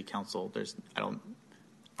course, the City Council,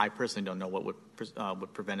 I personally don't know what would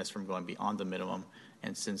prevent us from going beyond the minimum.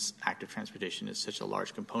 And since active transportation is such a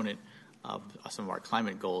large component of some of our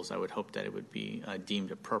climate goals, I would hope that it would be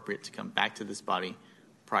deemed appropriate to come back to this body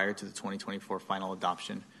prior to the 2024 final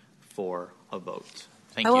adoption for a vote.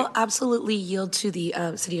 Thank you. I will absolutely yield to the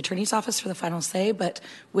City Attorney's Office for the final say, but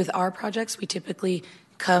with our projects, we typically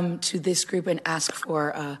come to this group and ask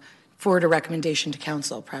for forward a recommendation to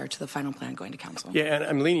council prior to the final plan going to council. Yeah, and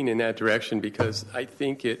I'm leaning in that direction because I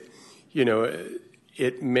think it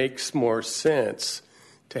makes more sense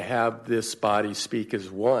to have this body speak as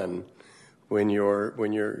one when you're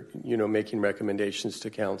making recommendations to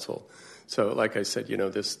council. So, like I said,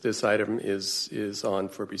 this item is on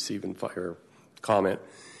for receive and fire comment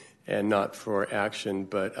and not for action.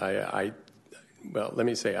 But let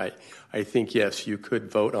me say I think yes, you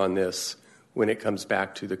could vote on this when it comes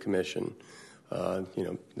back to the commission,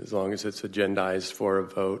 as long as it's agendized for a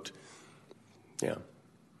vote. Yeah.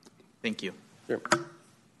 Thank you. Sure.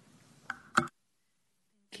 Thank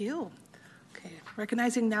you. Okay,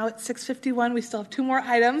 recognizing now it's 6:51, we still have two more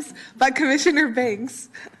items, but Commissioner Banks.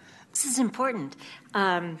 This is important.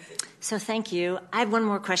 So thank you. I have one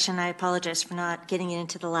more question. I apologize for not getting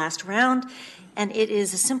into the last round. And it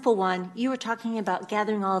is a simple one. You were talking about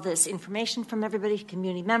gathering all this information from everybody,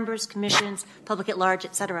 community members, commissions, public at large,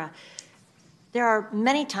 et cetera. There are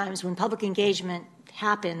many times when public engagement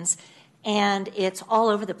happens and it's all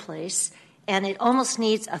over the place and it almost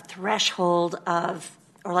needs a threshold of,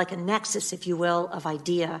 or like a nexus, if you will, of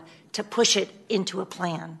idea to push it into a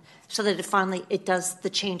plan so that the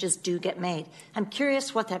changes do get made. I'm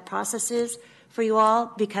curious what that process is for you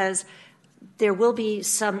all because there will be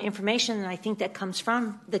some information, I think, that comes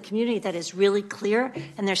from the community that is really clear,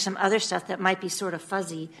 and there's some other stuff that might be sort of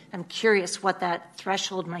fuzzy. I'm curious what that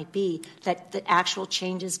threshold might be that the actual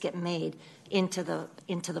changes get made into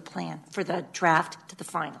the plan for the draft to the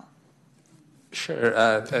final.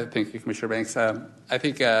 Sure. Thank you, Commissioner Banks. I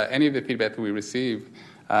think any of the feedback that we receive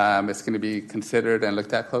is going to be considered and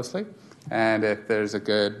looked at closely. And if there's a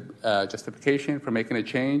good justification for making a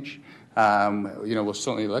change, we'll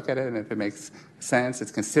certainly look at it, and if it makes sense,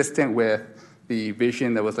 it's consistent with the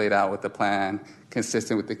vision that was laid out with the plan,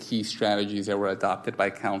 consistent with the key strategies that were adopted by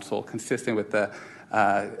council, consistent with the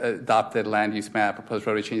adopted land use map, proposed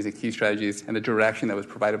roadway changes, and key strategies, and the direction that was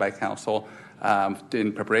provided by council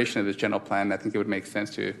in preparation of this general plan. I think it would make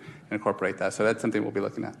sense to incorporate that. So that's something we'll be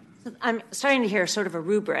looking at. I'm starting to hear sort of a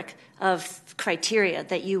rubric of criteria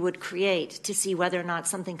that you would create to see whether or not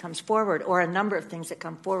something comes forward or a number of things that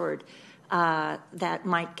come forward that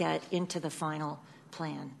might get into the final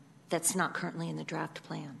plan that's not currently in the draft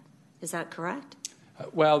plan. Is that correct?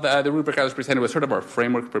 Well, the rubric I was presented was sort of our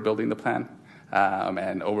framework for building the plan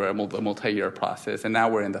and over a multi-year process. And now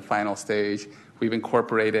we're in the final stage. We've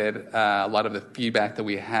incorporated a lot of the feedback that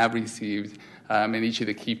we have received in each of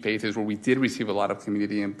the key phases where we did receive a lot of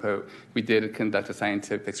community input. We did conduct a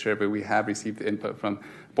scientific survey. We have received input from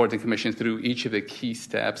boards and commissions through each of the key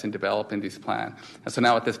steps in developing this plan. And so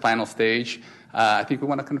now at this final stage, I think we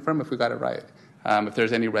want to confirm if we got it right. If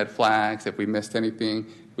there's any red flags, if we missed anything,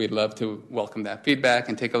 we'd love to welcome that feedback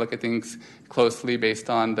and take a look at things closely based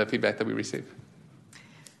on the feedback that we receive.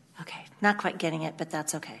 Okay, not quite getting it, but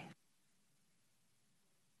that's okay.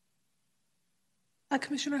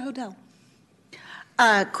 Commissioner Hodel.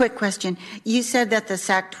 Quick question. You said that the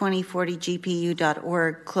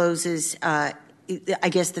SAC2040GPU.org closes, I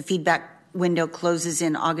guess the feedback window closes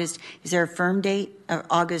in August. Is there a firm date,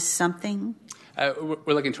 August something? We're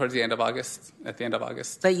looking towards the end of August, at the end of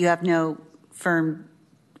August. But you have no firm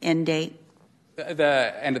end date?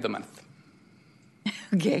 The end of the month.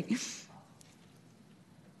 Okay.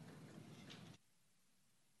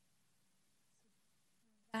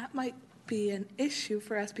 That might be an issue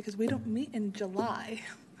for us because we don't meet in July.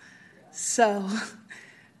 So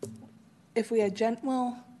if we had so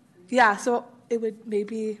it would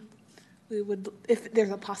maybe, we would, if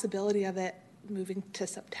there's a possibility of it moving to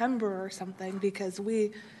September or something, because if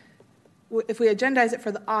we agendize it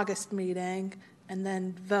for the August meeting and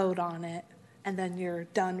then vote on it, and then you're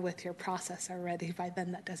done with your process already, by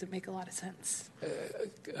then that doesn't make a lot of sense.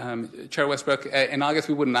 Chair Westbrook, in August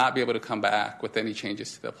we would not be able to come back with any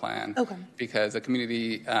changes to the plan because the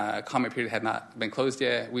community comment period had not been closed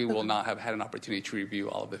yet. We will not have had an opportunity to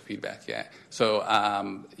review all of the feedback yet. So,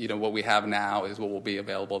 what we have now is what will be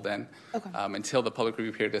available then until the public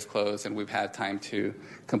review period is closed and we've had time to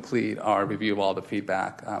complete our review of all the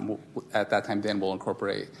feedback. At that time, then we'll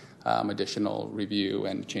incorporate additional review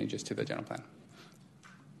and changes to the general plan.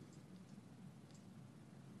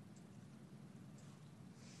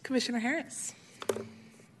 Commissioner Harris.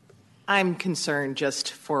 I'm concerned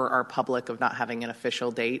just for our public of not having an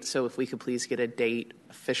official date. So if we could please get a date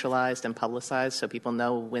officialized and publicized so people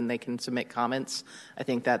know when they can submit comments. I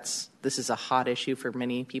think this is a hot issue for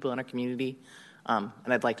many people in our community. And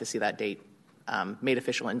I'd like to see that date made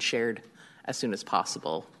official and shared as soon as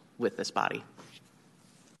possible with this body.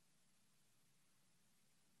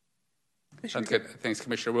 Sounds good. Thanks,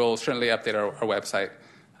 Commissioner. We'll certainly update our website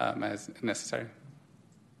as necessary.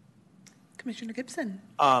 Commissioner Gibson.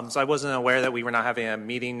 So I wasn't aware that we were not having a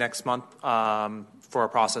meeting next month for a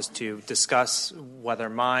process to discuss whether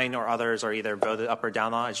mine or others are either voted up or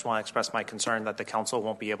down on. I just want to express my concern that the council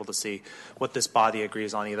won't be able to see what this body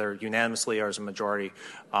agrees on either unanimously or as a majority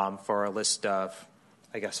for a list of,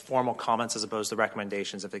 I guess, formal comments as opposed to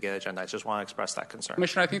recommendations if they get agenda. I just want to express that concern.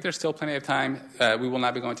 Commissioner, I think there's still plenty of time. We will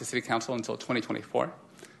not be going to City Council until 2024.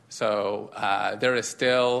 So there is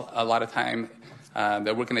still a lot of time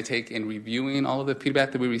that we're going to take in reviewing all of the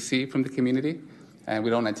feedback that we receive from the community. And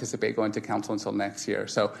we don't anticipate going to Council until next year.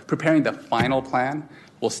 So preparing the final plan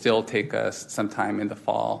will still take us some time in the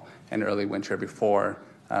fall and early winter before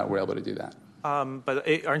we're able to do that. But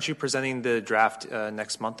aren't you presenting the draft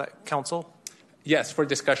next month at Council? Yes, for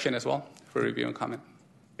discussion as well, for review and comment.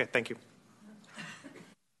 Okay, thank you.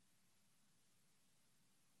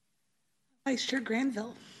 Vice Chair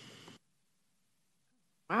Granville.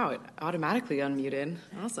 Wow, it automatically unmuted.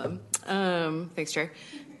 Awesome. Thanks, Chair.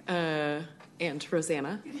 And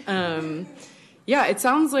Rosanna. Yeah, it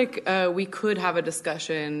sounds like we could have a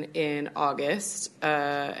discussion in August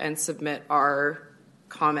and submit our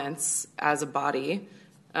comments as a body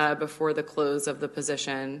before the close of the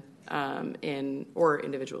position or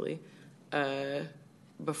individually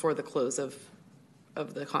before the close of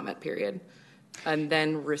the comment period, and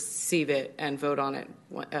then receive it and vote on it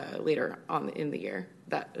later on in the year.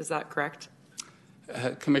 Is that correct?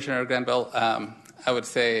 Commissioner Granville, I would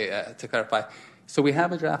say to clarify, so we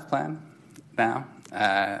have a draft plan now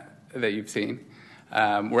that you've seen.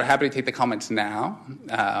 We're happy to take the comments now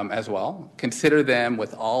as well. Consider them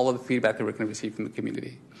with all of the feedback that we're going to receive from the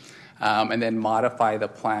community. And then modify the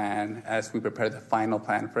plan as we prepare the final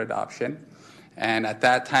plan for adoption. And at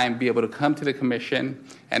that time, be able to come to the commission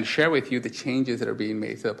and share with you the changes that are being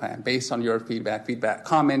made to the plan based on your feedback,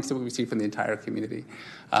 comments that we receive from the entire community.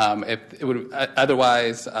 If it would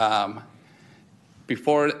otherwise,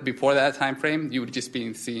 before that time frame, you would just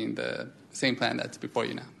be seeing the same plan that's before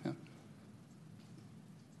you now. Yeah.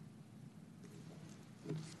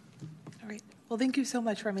 All right. Well, thank you so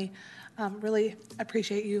much, Remy. Really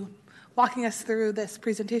appreciate you walking us through this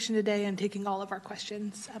presentation today and taking all of our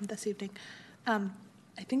questions this evening.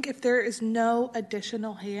 I think if there is no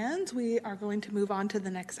additional hands, we are going to move on to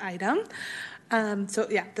the next item. So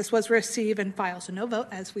yeah, this was receive and file, so no vote,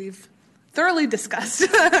 as we've thoroughly discussed,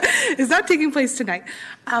 is not taking place tonight.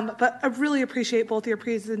 But I really appreciate both your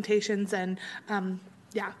presentations, and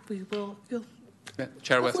yeah,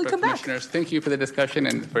 Chair hopefully Westbrook, come back. Commissioners, thank you for the discussion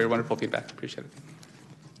and for your wonderful feedback. Appreciate it.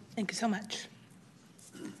 Thank you so much.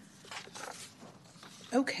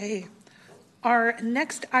 Okay. Our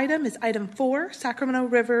next item is item 4, Sacramento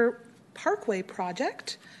River Parkway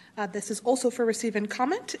Project. This is also for receive and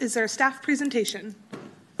comment. Is there a staff presentation?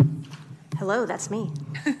 Hello, that's me.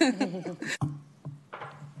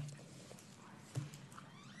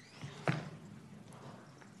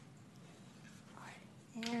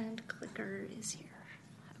 And clicker is here.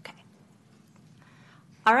 Okay.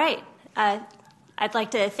 All right. I'd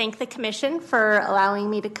like to thank the Commission for allowing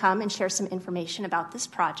me to come and share some information about this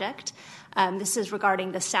project. This is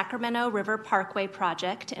regarding the Sacramento River Parkway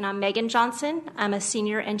Project, and I'm Megan Johnson. I'm a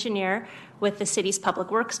senior engineer with the city's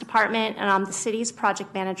Public Works Department, and I'm the city's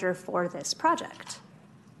project manager for this project.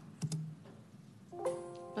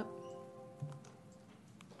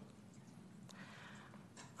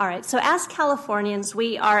 All right, so as Californians,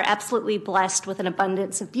 we are absolutely blessed with an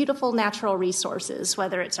abundance of beautiful natural resources,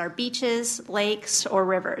 whether it's our beaches, lakes, or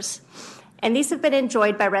rivers. And these have been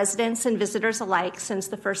enjoyed by residents and visitors alike since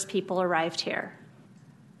the first people arrived here.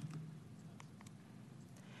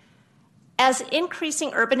 As increasing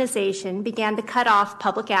urbanization began to cut off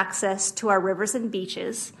public access to our rivers and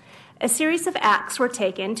beaches, a series of acts were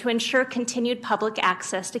taken to ensure continued public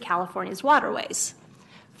access to California's waterways.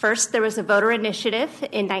 First, there was a voter initiative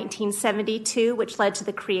in 1972, which led to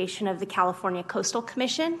the creation of the California Coastal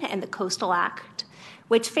Commission and the Coastal Act,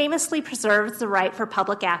 which famously preserves the right for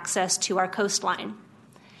public access to our coastline.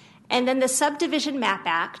 And then the Subdivision Map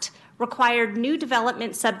Act required new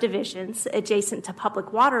development subdivisions adjacent to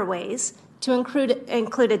public waterways to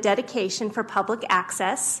include a dedication for public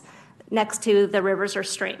access next to the rivers or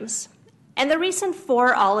streams. And the reason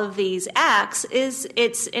for all of these acts is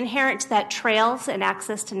it's inherent that trails and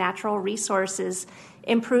access to natural resources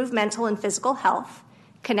improve mental and physical health,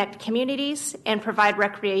 connect communities, and provide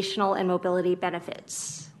recreational and mobility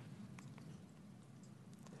benefits.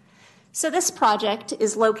 So this project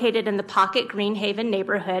is located in the Pocket Greenhaven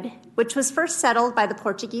neighborhood, which was first settled by the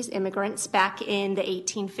Portuguese immigrants back in the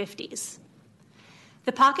 1850s.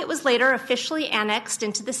 The Pocket was later officially annexed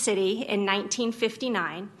into the city in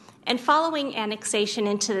 1959, and following annexation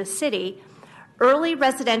into the city, early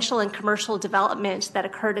residential and commercial development that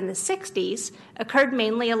occurred in the 60s occurred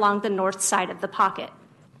mainly along the north side of the Pocket.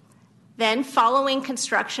 Then, following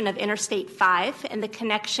construction of Interstate 5 and the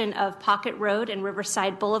connection of Pocket Road and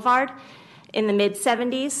Riverside Boulevard in the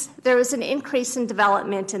mid-70s, there was an increase in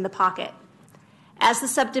development in the Pocket. As the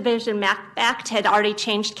Subdivision Map Act had already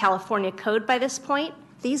changed California code by this point,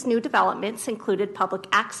 these new developments included public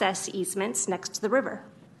access easements next to the river.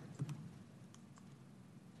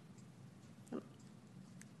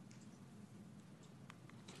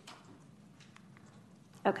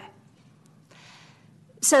 Okay.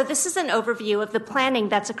 So this is an overview of the planning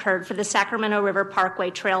that's occurred for the Sacramento River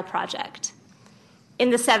Parkway Trail Project.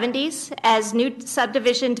 In the 70s, as new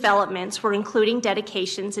subdivision developments were including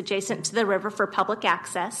dedications adjacent to the river for public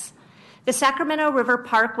access, the Sacramento River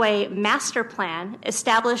Parkway Master Plan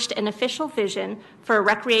established an official vision for a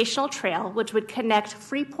recreational trail which would connect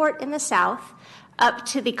Freeport in the south up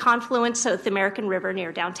to the confluence of the American River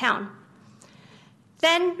near downtown.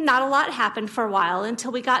 Then, not a lot happened for a while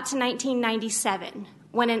until we got to 1997,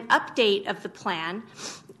 when an update of the plan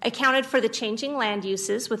accounted for the changing land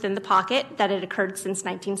uses within the Pocket that had occurred since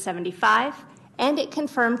 1975, and it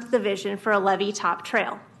confirmed the vision for a levee-top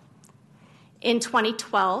trail. In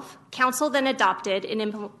 2012, Council then adopted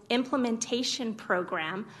an implementation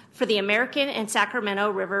program for the American and Sacramento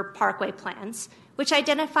River Parkway plans, which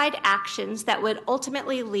identified actions that would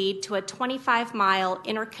ultimately lead to a 25-mile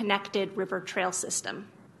interconnected river trail system.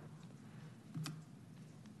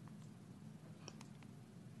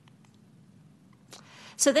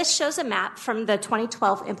 So this shows a map from the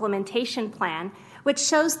 2012 implementation plan, which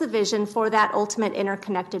shows the vision for that ultimate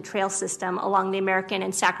interconnected trail system along the American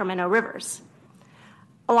and Sacramento rivers.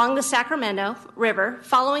 Along the Sacramento River,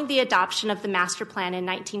 following the adoption of the master plan in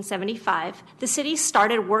 1975, the city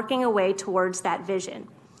started working away towards that vision.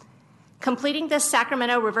 Completing this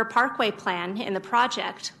Sacramento River Parkway plan in the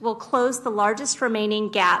project will close the largest remaining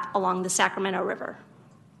gap along the Sacramento River.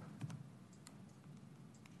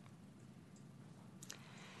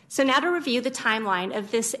 So now to review the timeline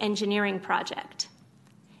of this engineering project.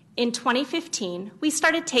 In 2015, we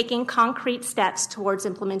started taking concrete steps towards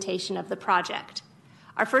implementation of the project.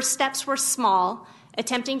 Our first steps were small,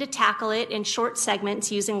 attempting to tackle it in short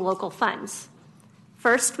segments using local funds.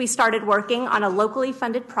 First, we started working on a locally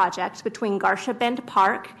funded project between Garcia Bend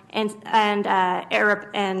Park and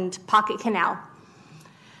Pocket Canal.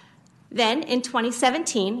 Then, in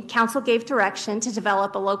 2017, Council gave direction to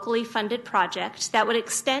develop a locally funded project that would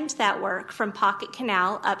extend that work from Pocket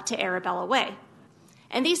Canal up to Arabella Way.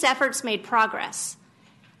 And these efforts made progress.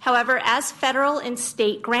 However, as federal and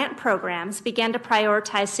state grant programs began to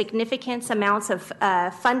prioritize significant amounts of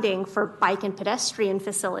funding for bike and pedestrian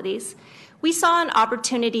facilities, we saw an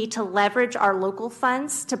opportunity to leverage our local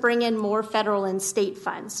funds to bring in more federal and state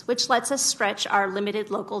funds, which lets us stretch our limited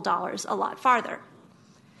local dollars a lot farther.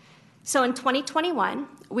 So in 2021,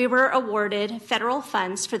 we were awarded federal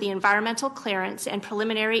funds for the environmental clearance and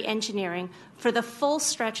preliminary engineering for the full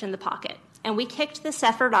stretch in the pocket, and we kicked this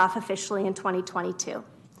effort off officially in 2022.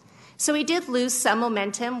 So we did lose some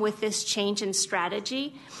momentum with this change in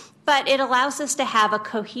strategy, but it allows us to have a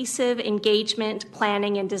cohesive engagement,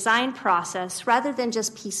 planning, and design process rather than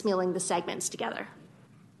just piecemealing the segments together.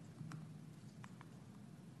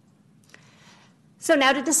 So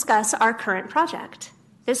now to discuss our current project.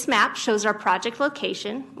 This map shows our project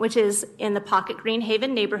location, which is in the Pocket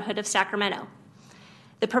Greenhaven neighborhood of Sacramento.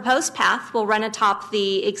 The proposed path will run atop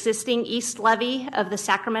the existing east levee of the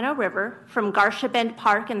Sacramento River from Garcia Bend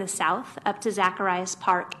Park in the south up to Zacharias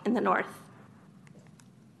Park in the north.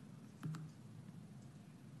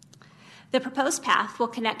 The proposed path will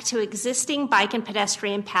connect to existing bike and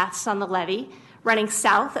pedestrian paths on the levee, running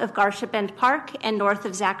south of Garcia Bend Park and north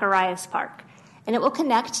of Zacharias Park. And it will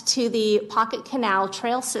connect to the Pocket Canal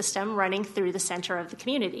trail system running through the center of the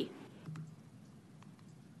community.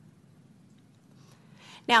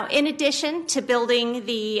 Now, in addition to building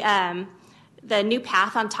the new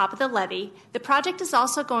path on top of the levee, the project is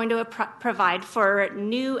also going to provide for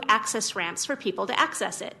new access ramps for people to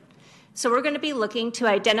access it. So we're going to be looking to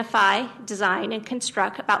identify, design, and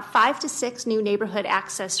construct about 5 to 6 new neighborhood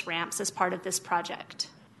access ramps as part of this project.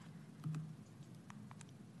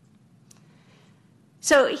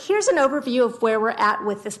 So here's an overview of where we're at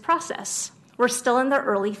with this process. We're still in the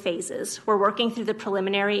early phases. We're working through the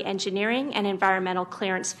preliminary engineering and environmental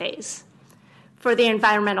clearance phase. For the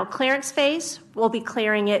environmental clearance phase, we'll be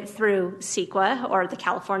clearing it through CEQA, or the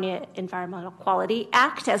California Environmental Quality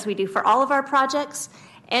Act, as we do for all of our projects.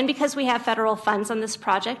 And because we have federal funds on this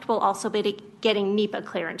project, we'll also be getting NEPA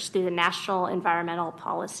clearance through the National Environmental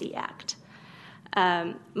Policy Act.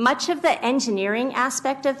 Much of the engineering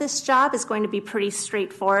aspect of this job is going to be pretty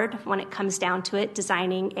straightforward when it comes down to it.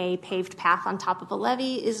 Designing a paved path on top of a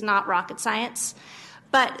levee is not rocket science,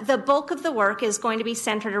 but the bulk of the work is going to be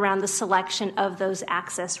centered around the selection of those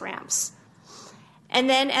access ramps. And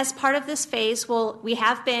then as part of this phase, we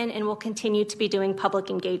have been and will continue to be doing public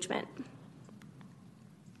engagement.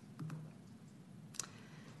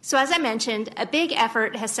 So as I mentioned, a big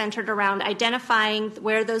effort has centered around identifying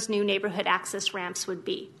where those new neighborhood access ramps would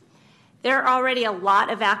be. There are already a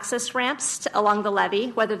lot of access ramps along the levee,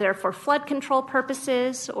 whether they're for flood control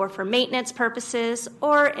purposes or for maintenance purposes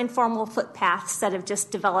or informal footpaths that have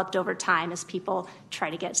just developed over time as people try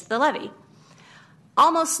to get to the levee.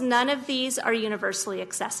 Almost none of these are universally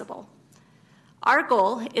accessible. Our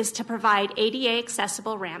goal is to provide ADA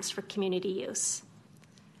accessible ramps for community use.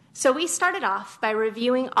 So we started off by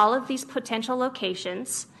reviewing all of these potential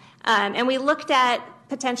locations, and we looked at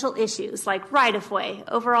potential issues like right-of-way,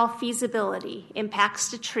 overall feasibility,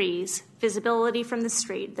 impacts to trees, visibility from the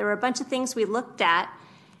street. There were a bunch of things we looked at,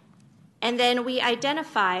 and then we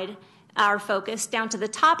identified our focus down to the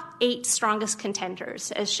top 8 strongest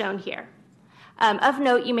contenders, as shown here. Of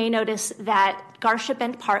note, you may notice that Garcia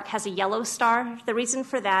Bend Park has a yellow star. The reason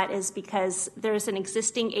for that is because there's an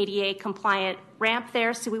existing ADA-compliant ramp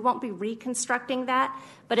there, so we won't be reconstructing that,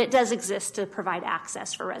 but it does exist to provide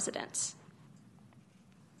access for residents.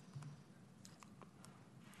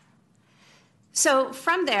 So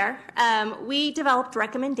from there, we developed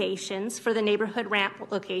recommendations for the neighborhood ramp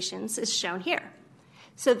locations, as shown here.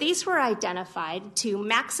 So these were identified to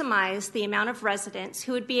maximize the amount of residents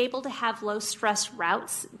who would be able to have low-stress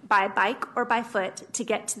routes by bike or by foot to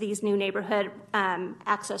get to these new neighborhood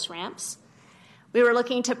access ramps. We were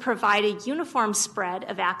looking to provide a uniform spread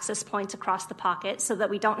of access points across the pocket so that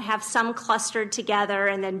we don't have some clustered together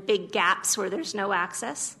and then big gaps where there's no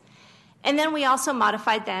access. And then we also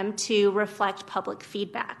modified them to reflect public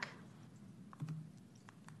feedback.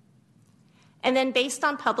 And then based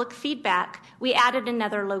on public feedback, we added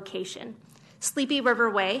another location. Sleepy River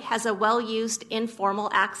Way has a well-used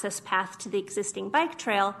informal access path to the existing bike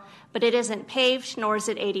trail, but it isn't paved nor is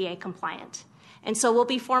it ADA compliant. And so we'll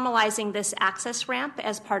be formalizing this access ramp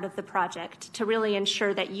as part of the project to really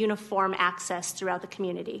ensure that uniform access throughout the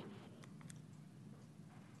community.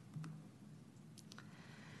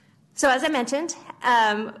 So as I mentioned,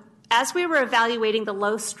 as we were evaluating the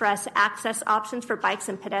low-stress access options for bikes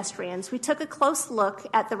and pedestrians, we took a close look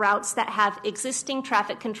at the routes that have existing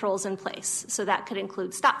traffic controls in place. So that could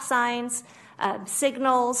include stop signs,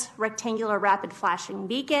 signals, rectangular rapid flashing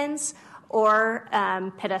beacons, or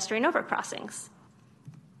pedestrian overcrossings.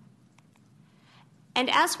 And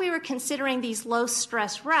as we were considering these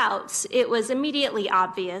low-stress routes, it was immediately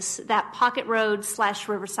obvious that Pocket Road /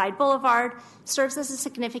 Riverside Boulevard serves as a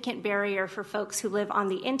significant barrier for folks who live on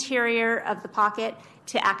the interior of the pocket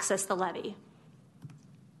to access the levee.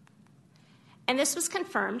 And this was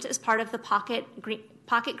confirmed as part of the Pocket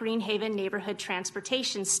Greenhaven Neighborhood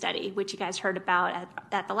Transportation Study, which you guys heard about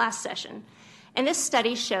at the last session. And this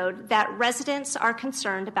study showed that residents are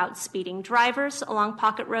concerned about speeding drivers along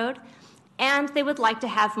Pocket Road, and they would like to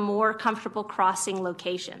have more comfortable crossing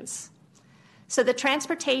locations. So the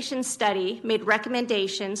transportation study made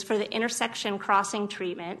recommendations for the intersection crossing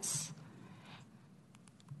treatments,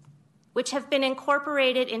 which have been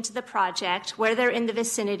incorporated into the project where they're in the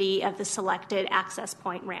vicinity of the selected access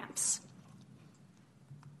point ramps.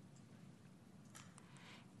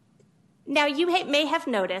 Now, you may have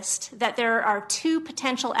noticed that there are two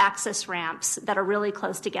potential access ramps that are really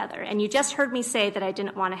close together, and you just heard me say that I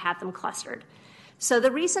didn't want to have them clustered. So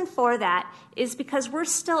the reason for that is because we're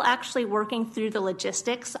still actually working through the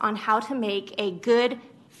logistics on how to make a good,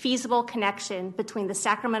 feasible connection between the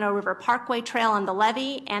Sacramento River Parkway Trail on the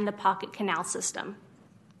levee and the Pocket Canal system.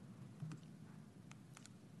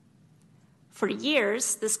 For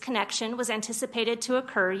years, this connection was anticipated to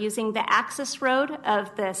occur using the access road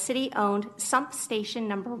of the city-owned Sump Station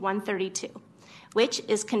number 132, which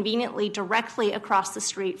is conveniently directly across the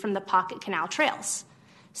street from the Pocket Canal trails.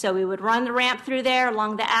 So we would run the ramp through there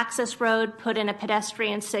along the access road, put in a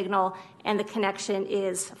pedestrian signal, and the connection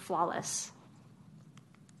is flawless.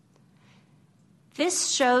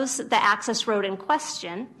 This shows the access road in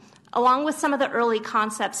question, along with some of the early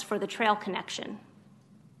concepts for the trail connection.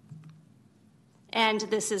 And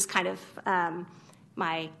this is kind of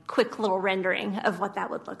my quick little rendering of what that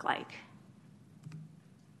would look like.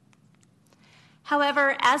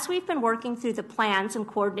 However, as we've been working through the plans and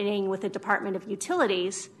coordinating with the Department of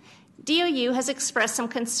Utilities, DOU has expressed some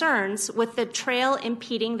concerns with the trail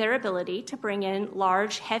impeding their ability to bring in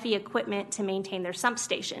large, heavy equipment to maintain their sump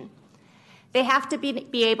station. They have to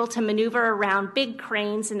be able to maneuver around big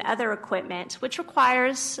cranes and other equipment, which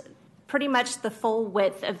requires pretty much the full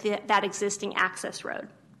width of that existing access road.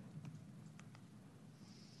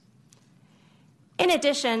 In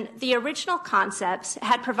addition, the original concepts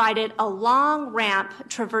had provided a long ramp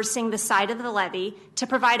traversing the side of the levee to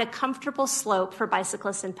provide a comfortable slope for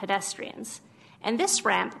bicyclists and pedestrians. And this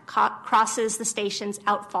ramp crosses the station's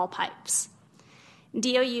outfall pipes.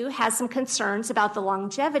 DOU has some concerns about the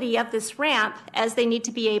longevity of this ramp as they need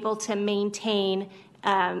to be able to maintain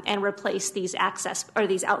and replace these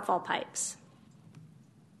outfall pipes.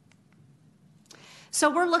 So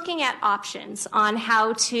we're looking at options on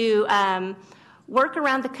how to work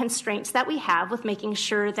around the constraints that we have with making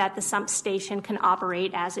sure that the sump station can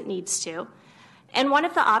operate as it needs to. And one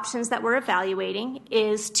of the options that we're evaluating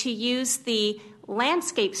is to use the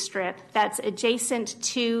landscape strip that's adjacent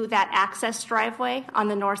to that access driveway on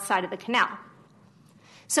the north side of the canal.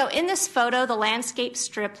 So in this photo, the landscape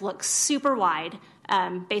strip looks super wide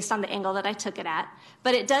based on the angle that I took it at,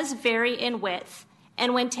 but it does vary in width.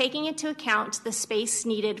 And when taking into account the space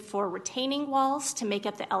needed for retaining walls to make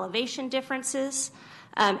up the elevation differences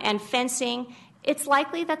and fencing, it's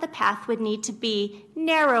likely that the path would need to be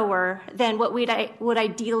narrower than what we would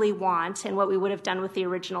ideally want and what we would have done with the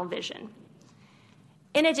original vision.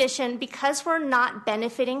 In addition, because we're not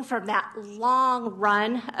benefiting from that long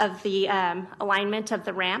run of the alignment of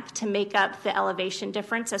the ramp to make up the elevation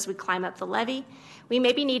difference as we climb up the levee, we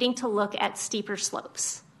may be needing to look at steeper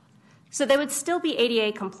slopes. So they would still be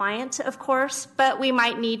ADA compliant, of course, but we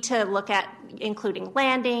might need to look at including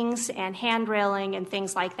landings and handrailing and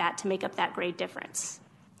things like that to make up that grade difference.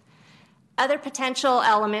 Other potential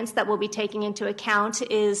elements that we'll be taking into account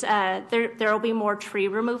is there will be more tree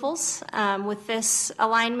removals with this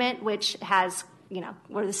alignment, which has,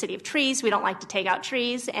 we're the city of trees. We don't like to take out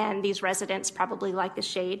trees, and these residents probably like the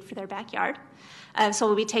shade for their backyard. So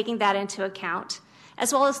we'll be taking that into account,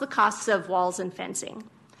 as well as the costs of walls and fencing.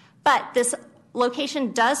 But this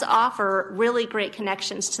location does offer really great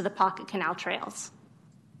connections to the Pocket Canal trails.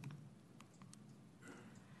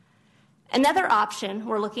 Another option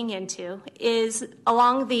we're looking into is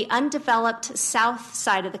along the undeveloped south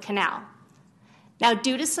side of the canal. Now,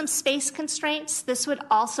 due to some space constraints, this would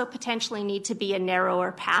also potentially need to be a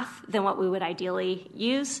narrower path than what we would ideally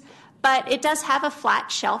use, but it does have a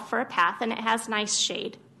flat shelf for a path and it has nice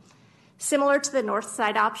shade. Similar to the north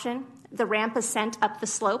side option, the ramp ascent up the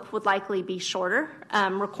slope would likely be shorter,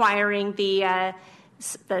 requiring the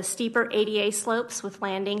steeper ADA slopes with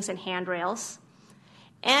landings and handrails.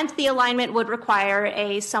 And the alignment would require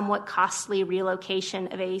a somewhat costly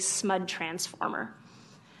relocation of a SMUD transformer.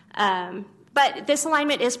 But this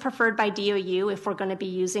alignment is preferred by DOU if we're going to be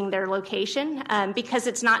using their location because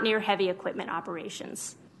it's not near heavy equipment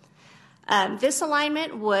operations. This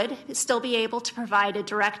alignment would still be able to provide a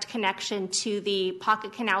direct connection to the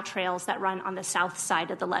pocket canal trails that run on the south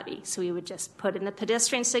side of the levee. So we would just put in the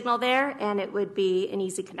pedestrian signal there and it would be an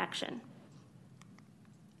easy connection.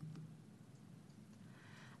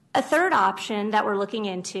 A third option that we're looking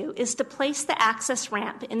into is to place the access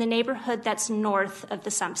ramp in the neighborhood that's north of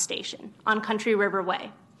the sump station on Country River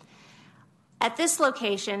Way. At this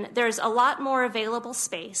location, there's a lot more available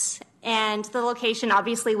space, and the location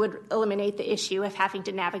obviously would eliminate the issue of having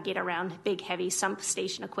to navigate around big, heavy sump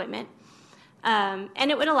station equipment.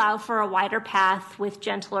 And it would allow for a wider path with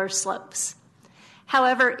gentler slopes.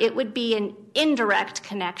 However, it would be an indirect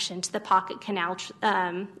connection to the pocket canal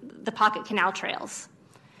trails.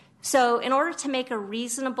 So in order to make a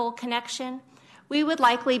reasonable connection, we would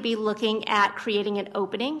likely be looking at creating an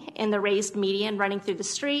opening in the raised median running through the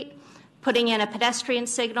street, putting in a pedestrian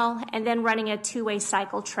signal, and then running a two-way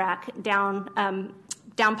cycle track down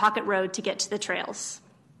Pocket Road to get to the trails.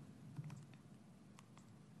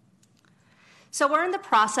 So we're in the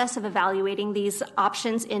process of evaluating these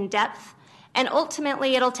options in depth, and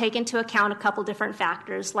ultimately it'll take into account a couple different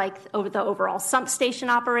factors like the overall sump station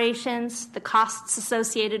operations, the costs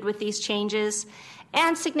associated with these changes,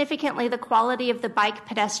 and significantly the quality of the bike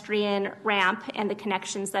pedestrian ramp and the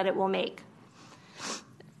connections that it will make.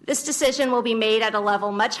 This decision will be made at a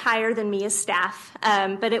level much higher than me as staff,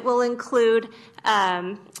 but it will include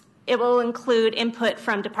input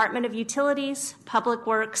from Department of Utilities, Public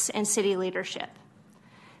Works, and city leadership.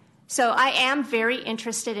 So I am very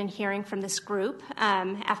interested in hearing from this group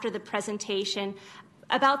after the presentation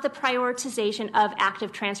about the prioritization of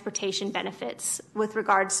active transportation benefits with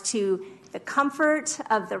regards to the comfort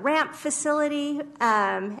of the ramp facility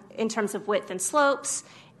in terms of width and slopes,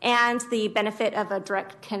 and the benefit of a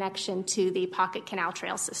direct connection to the Pocket Canal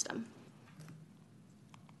Trail system.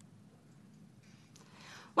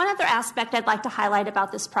 One other aspect I'd like to highlight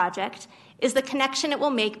about this project is the connection it will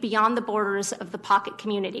make beyond the borders of the Pocket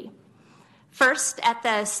community. First, at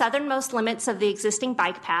the southernmost limits of the existing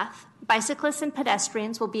bike path, bicyclists and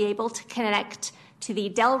pedestrians will be able to connect to the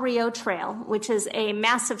Del Rio Trail, which is a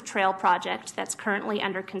massive trail project that's currently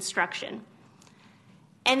under construction.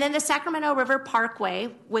 And then the Sacramento River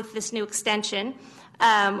Parkway, with this new extension,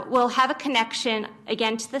 will have a connection,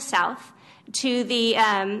 again to the south, to the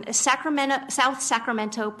South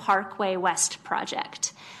Sacramento Parkway West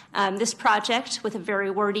project. This project, with a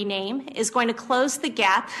very wordy name, is going to close the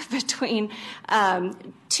gap between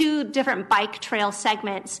two different bike trail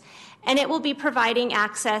segments, and it will be providing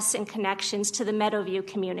access and connections to the Meadowview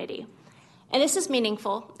community. And this is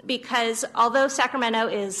meaningful because although Sacramento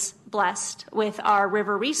is blessed with our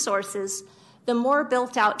river resources, the more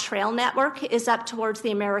built-out trail network is up towards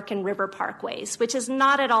the American River Parkways, which is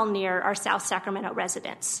not at all near our South Sacramento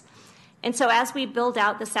residents. And so as we build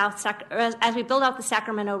out the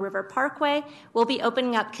Sacramento River Parkway, we'll be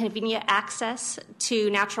opening up convenient access to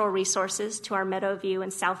natural resources to our Meadowview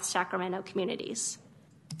and South Sacramento communities.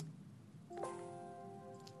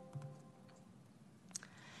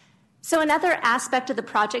 So another aspect of the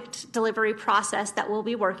project delivery process that we'll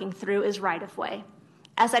be working through is right-of-way.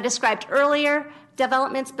 As I described earlier,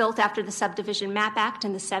 developments built after the Subdivision Map Act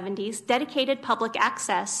in the 70s dedicated public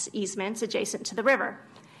access easements adjacent to the river.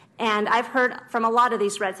 And I've heard from a lot of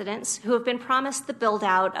these residents who have been promised the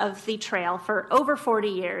build-out of the trail for over 40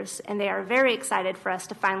 years, and they are very excited for us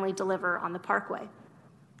to finally deliver on the parkway.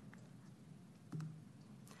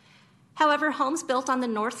 However, homes built on the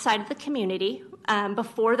north side of the community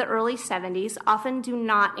before the early 70s often do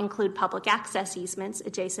not include public access easements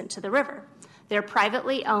adjacent to the river. They're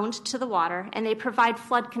privately owned to the water, and they provide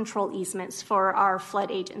flood control easements for our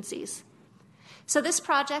flood agencies. So this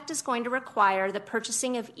project is going to require the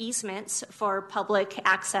purchasing of easements for public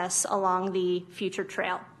access along the future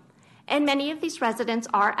trail. And many of these residents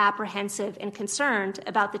are apprehensive and concerned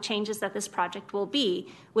about the changes that this project will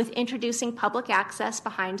be with introducing public access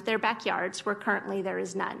behind their backyards where currently there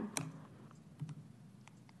is none.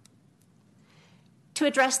 To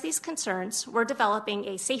address these concerns, we're developing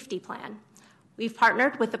a safety plan. We've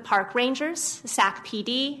partnered with the park rangers, SAC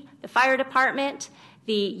PD, the fire department,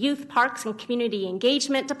 the Youth Parks and Community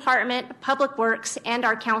Engagement Department, Public Works, and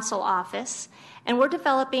our council office. And we're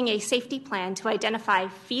developing a safety plan to identify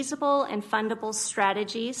feasible and fundable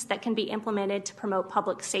strategies that can be implemented to promote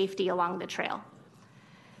public safety along the trail.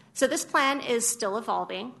 So this plan is still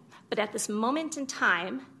evolving, but at this moment in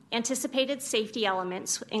time, anticipated safety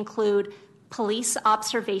elements include police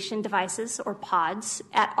observation devices, or PODs,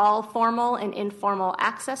 at all formal and informal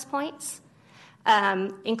access points,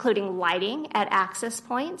 including lighting at access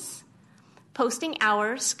points, posting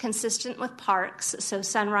hours consistent with parks, so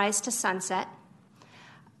sunrise to sunset,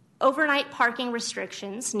 overnight parking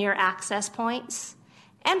restrictions near access points,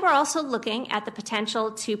 and we're also looking at the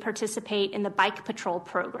potential to participate in the Bike Patrol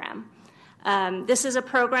program. This is a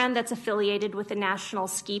program that's affiliated with the National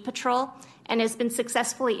Ski Patrol and has been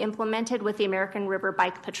successfully implemented with the American River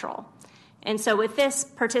Bike Patrol. And so with this,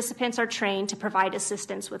 participants are trained to provide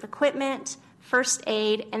assistance with equipment, first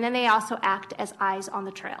aid, and then they also act as eyes on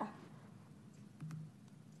the trail.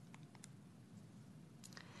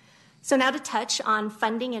 So now to touch on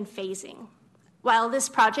funding and phasing. While this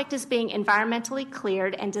project is being environmentally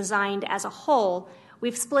cleared and designed as a whole,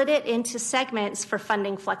 we've split it into segments for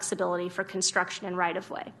funding flexibility for construction and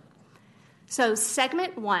right-of-way. So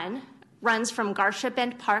segment 1 runs from Garcia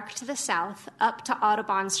Bend Park to the south up to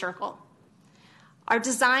Audubon Circle. Our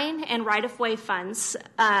design and right-of-way funds,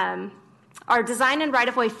 our design and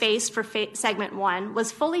right-of-way phase for segment 1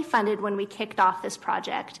 was fully funded when we kicked off this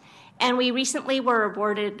project, and we recently were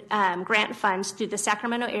awarded grant funds through the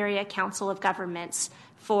Sacramento Area Council of Governments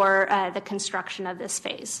for the construction of this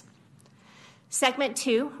phase. Segment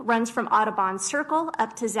 2 runs from Audubon Circle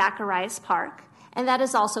up to Zacharias Park, and that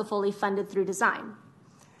is also fully funded through design.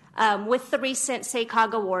 With the recent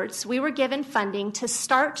SACOG awards, we were given funding to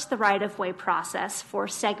start the right-of-way process for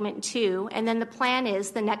Segment 2, and then the plan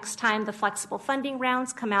is the next time the flexible funding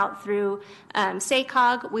rounds come out through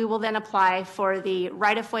SACOG, we will then apply for the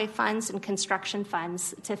right-of-way funds and construction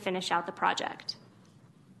funds to finish out the project.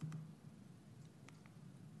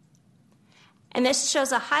 And this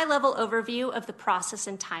shows a high-level overview of the process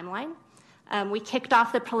and timeline. We kicked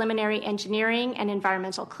off the preliminary engineering and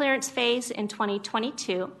environmental clearance phase in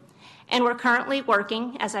 2022, and we're currently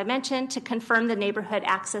working, as I mentioned, to confirm the neighborhood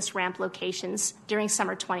access ramp locations during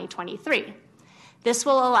summer 2023. This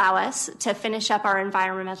will allow us to finish up our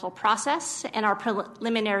environmental process and our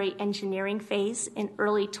preliminary engineering phase in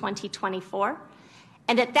early 2024.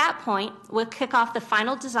 And at that point, we'll kick off the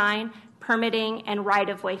final design, permitting, and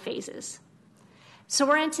right-of-way phases. So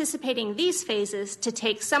we're anticipating these phases to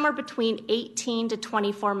take somewhere between 18 to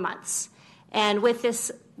 24 months. And with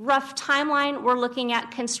this rough timeline, we're looking at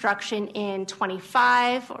construction in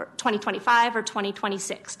 2025 or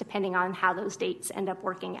 2026, depending on how those dates end up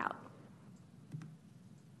working out.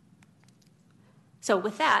 So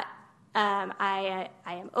with that, I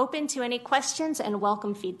am open to any questions and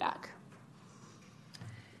welcome feedback.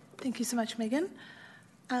 Thank you so much, Megan.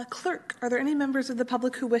 Clerk, are there any members of the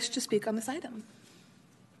public who wish to speak on this item?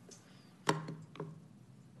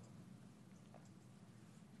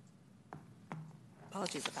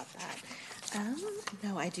 Apologies about that.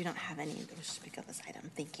 No, I do not have any that wish to speak on this item.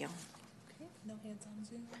 Thank you. Okay, no hands on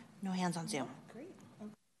Zoom? No hands on Zoom. Great.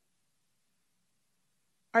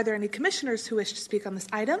 Are there any commissioners who wish to speak on this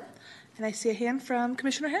item? And I see a hand from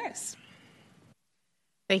Commissioner Harris.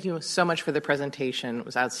 Thank you so much for the presentation. It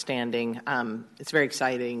was outstanding. It's very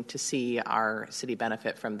exciting to see our city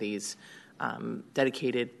benefit from these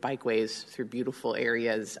dedicated bikeways through beautiful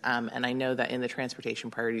areas. And I know that in the Transportation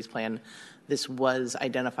Priorities Plan, this was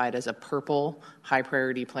identified as a purple high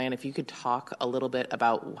priority plan. If you could talk a little bit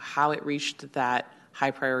about how it reached that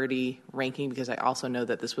high priority ranking, because I also know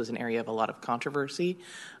that this was an area of a lot of controversy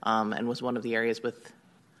and was one of the areas with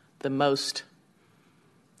the most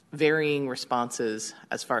varying responses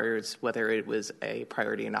as far as whether it was a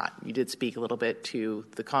priority or not. You did speak a little bit to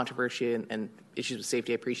the controversy and issues with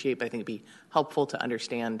safety, I appreciate, but I think it'd be helpful to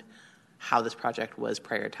understand how this project was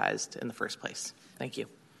prioritized in the first place. Thank you.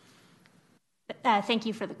 Thank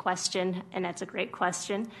you for the question, and that's a great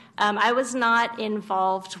question. I was not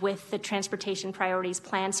involved with the Transportation Priorities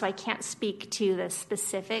Plan, so I can't speak to the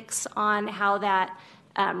specifics on how that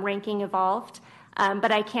ranking evolved.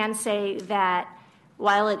 But I can say that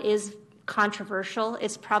while it is controversial,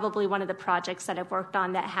 it's probably one of the projects that I've worked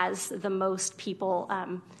on that has the most people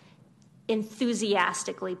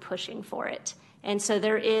enthusiastically pushing for it. And so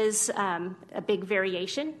there is a big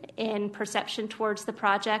variation in perception towards the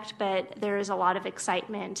project, but there is a lot of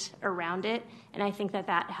excitement around it. And I think that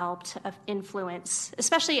that helped influence,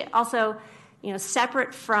 especially also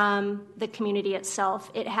separate from the community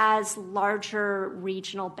itself, it has larger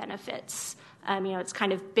regional benefits. It's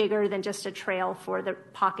kind of bigger than just a trail for the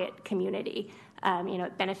Pocket community.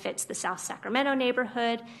 It benefits the South Sacramento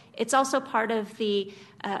neighborhood. It's also part of the,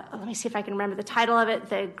 let me see if I can remember the title of it,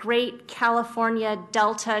 the Great California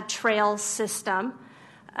Delta Trail System.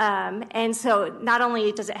 And so not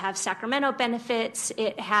only does it have Sacramento benefits,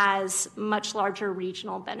 it has much larger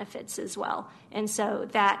regional benefits as well. And so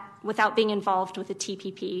that, without being involved with the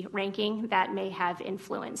TPP ranking, that may have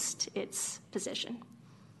influenced its position.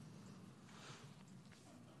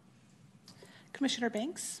 Commissioner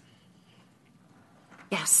Banks?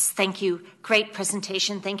 Yes, thank you. Great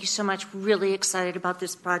presentation. Thank you so much. Really excited about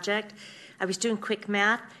this project. I was doing quick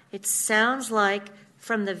math. It sounds like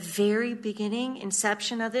from the very beginning,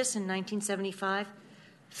 inception of this in 1975,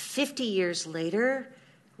 50 years later,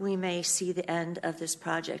 we may see the end of this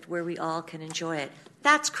project where we all can enjoy it.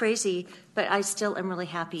 That's crazy, but I still am really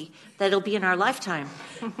happy that it'll be in our lifetime.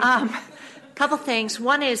 Couple things.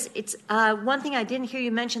 One is, it's one thing I didn't hear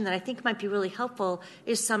you mention that I think might be really helpful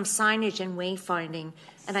is some signage and wayfinding.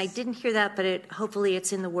 And I didn't hear that, but hopefully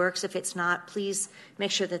it's in the works. If it's not, please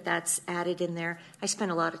make sure that that's added in there. I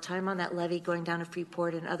spent a lot of time on that levee going down to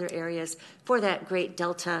Freeport and other areas for that Great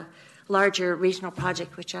Delta larger regional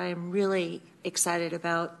project, which I am really excited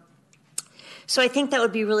about. So I think that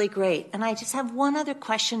would be really great. And I just have one other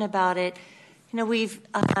question about it. We've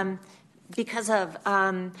because of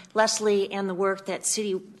Leslie and the work that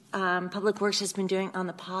City Public Works has been doing on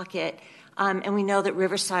the Pocket, and we know that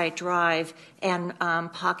Riverside Drive and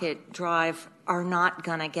Pocket Drive are not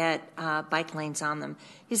going to get bike lanes on them.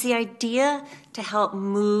 Is the idea to help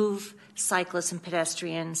move cyclists and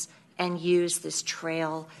pedestrians and use this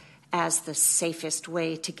trail as the safest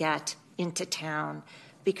way to get into town?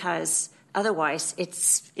 Because otherwise,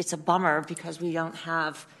 it's a bummer because we don't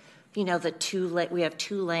have, we have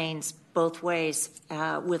 2 lanes both ways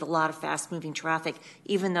with a lot of fast-moving traffic,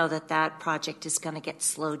 even though that project is going to get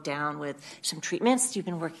slowed down with some treatments. You've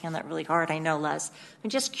been working on that really hard, I know, Les. I'm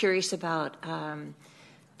just curious about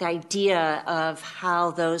the idea of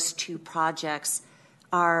how those 2 projects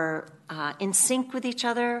are in sync with each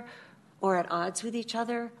other or at odds with each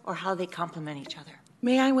other, or how they complement each other.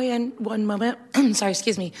 May I weigh in one moment? Sorry,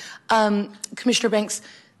 excuse me. Commissioner Banks,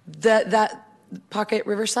 that Pocket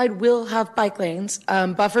Riverside will have bike lanes,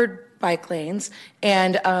 buffered bike lanes,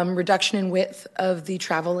 and reduction in width of the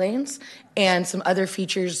travel lanes, and some other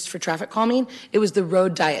features for traffic calming. It was the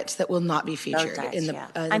road diets that will not be featured in the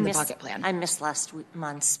Pocket plan. I missed last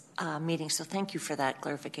month's meeting, so thank you for that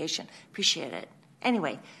clarification. Appreciate it.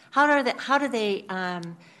 Anyway, how do they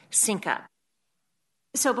sync up?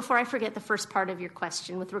 So before I forget the first part of your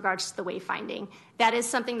question with regards to the wayfinding, that is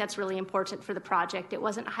something that's really important for the project. It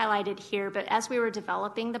wasn't highlighted here, but as we were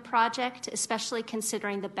developing the project, especially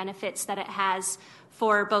considering the benefits that it has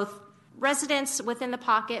for both residents within the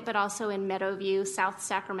Pocket, but also in Meadowview, South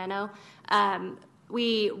Sacramento,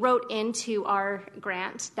 we wrote into our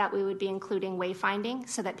grant that we would be including wayfinding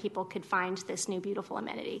so that people could find this new beautiful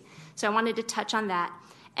amenity. So I wanted to touch on that.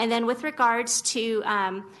 And then with regards to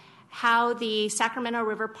how the Sacramento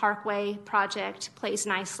River Parkway project plays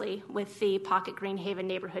nicely with the Pocket Greenhaven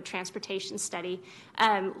Neighborhood Transportation Study.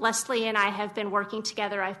 Leslie and I have been working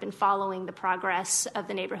together. I've been following the progress of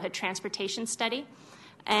the Neighborhood Transportation Study.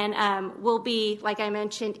 And we'll be, like I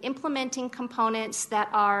mentioned, implementing components that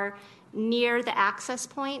are near the access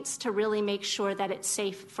points to really make sure that it's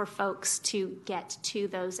safe for folks to get to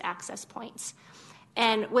those access points.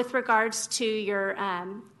 And with regards to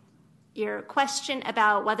your question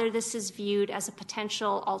about whether this is viewed as a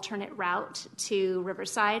potential alternate route to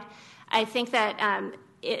Riverside, I think that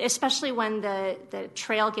especially when the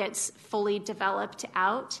trail gets fully developed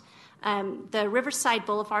out, the Riverside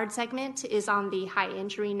Boulevard segment is on the high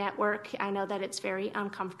injury network. I know that it's very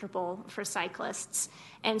uncomfortable for cyclists,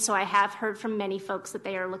 and so I have heard from many folks that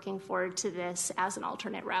they are looking forward to this as an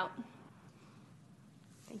alternate route.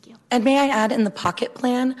 Thank you. And may I add, in the Pocket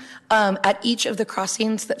plan, at each of the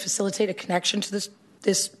crossings that facilitate a connection to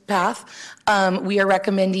this path, we are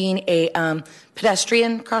recommending a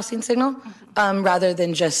pedestrian crossing signal rather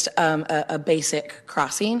than just a basic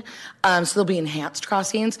crossing. So there'll be enhanced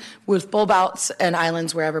crossings with bulb outs and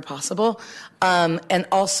islands wherever possible. And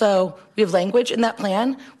also, we have language in that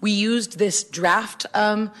plan. We used this draft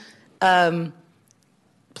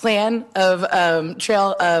plan of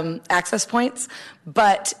trail access points,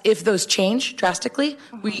 but if those change drastically,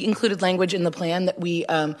 we included language in the plan that we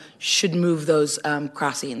should move those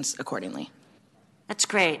crossings accordingly. That's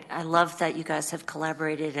great. I love that you guys have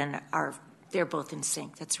collaborated and they're both in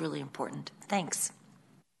sync. That's really important. Thanks.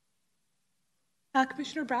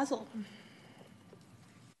 Commissioner Brazel.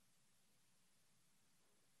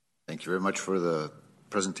 Thank you very much for the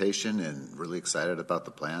presentation and really excited about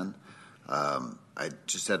the plan. I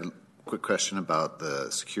just had a quick question about the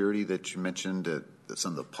security that you mentioned at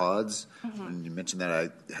some of the pods. Mm-hmm. When you mentioned that,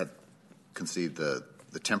 I had conceived the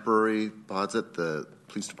temporary pods that the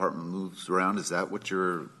police department moves around. Is that what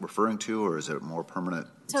you're referring to, or is it more permanent?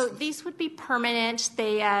 So these would be permanent.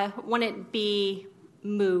 They wouldn't be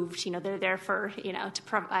moved. They're there for, to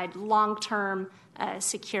provide long-term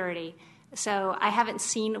security. So I haven't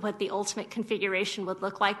seen what the ultimate configuration would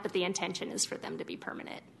look like, but the intention is for them to be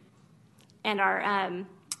permanent. And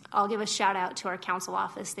I'll give a shout out to our council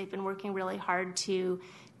office. They've been working really hard to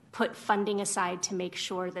put funding aside to make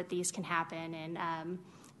sure that these can happen and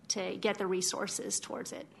to get the resources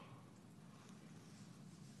towards it.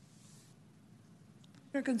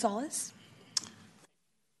 Mayor Gonzalez.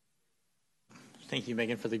 Thank you,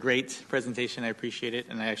 Megan, for the great presentation. I appreciate it.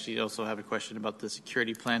 And I actually also have a question about the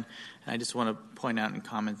security plan. And I just want to point out in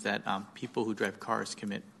comments that people who drive cars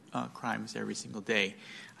commit crimes every single day.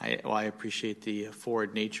 I appreciate the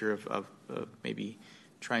forward nature of maybe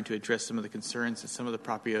trying to address some of the concerns that some of the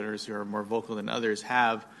property owners who are more vocal than others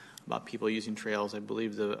have about people using trails. I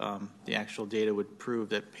believe the actual data would prove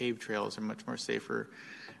that paved trails are much more safer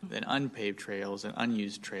than unpaved trails and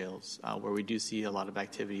unused trails, where we do see a lot of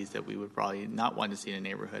activities that we would probably not want to see in a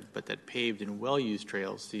neighborhood, but that paved and well-used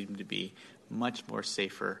trails seem to be much more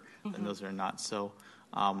safer than those that are not. So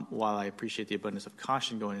while I appreciate the abundance of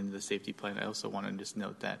caution going into the safety plan, I also want to just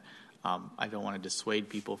note that I don't want to dissuade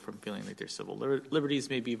people from feeling like their civil liberties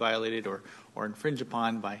may be violated or infringed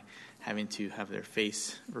upon by having to have their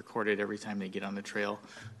face recorded every time they get on the trail.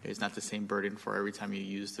 It's not the same burden for every time you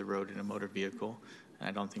use the road in a motor vehicle. And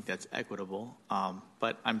I don't think that's equitable.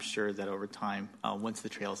 But I'm sure that over time, once the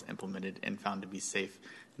trail is implemented and found to be safe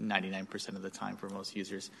 99% of the time for most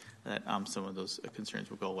users, that some of those concerns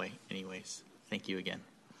will go away anyways. Thank you again.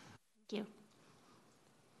 Thank you.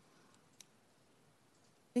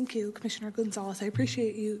 Thank you, Commissioner Gonzalez. I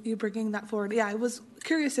appreciate you bringing that forward. Yeah, I was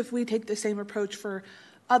curious if we take the same approach for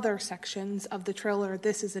other sections of the trail, or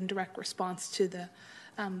this is in direct response to the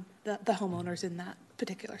homeowners in that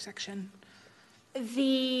particular section.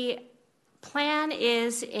 The plan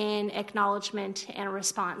is in acknowledgement and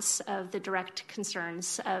response of the direct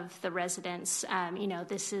concerns of the residents.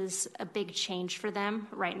 This is a big change for them.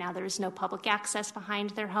 Right now, there is no public access behind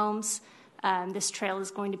their homes. This trail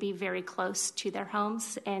is going to be very close to their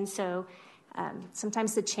homes. And so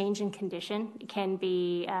sometimes the change in condition can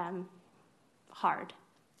be hard.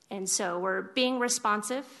 And so we're being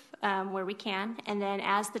responsive where we can. And then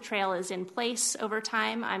as the trail is in place over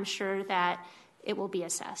time, I'm sure that it will be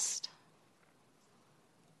assessed.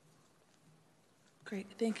 Great,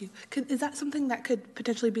 thank you. Is that something that could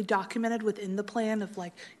potentially be documented within the plan of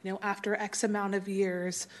after X amount of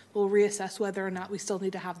years, we'll reassess whether or not we still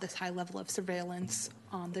need to have this high level of surveillance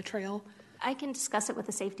on the trail? I can discuss it with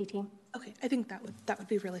the safety team. Okay, I think that would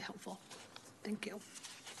be really helpful. Thank you.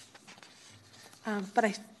 But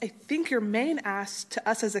I think your main ask to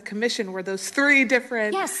us as a commission were those three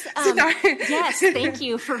different scenarios. Yes, thank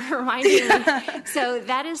you for reminding me. So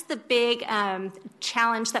that is the big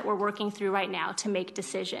challenge that we're working through right now to make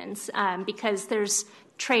decisions because there's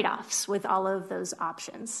trade-offs with all of those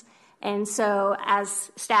options. And so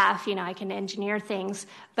as staff, I can engineer things,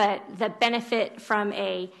 but the benefit from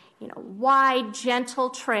a wide, gentle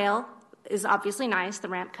trail is obviously nice, the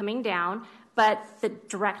ramp coming down, but the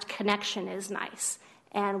direct connection is nice.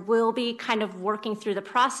 And we'll be kind of working through the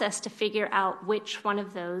process to figure out which one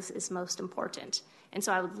of those is most important. And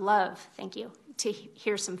so I would love, thank you, to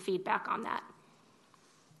hear some feedback on that.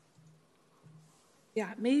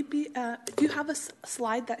 Yeah, maybe, do you have a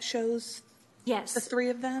slide that shows the three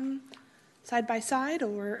of them side by side?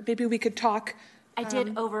 Or maybe we could talk. I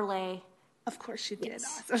did overlay. Of course you did.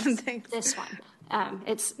 Yes. Awesome, thanks. This one.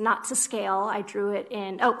 It's not to scale. I drew it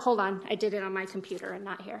in. Oh, hold on. I did it on my computer and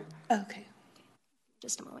not here. Okay.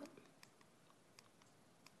 Just a moment.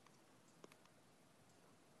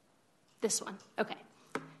 This one. Okay.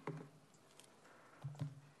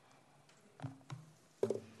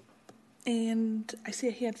 And I see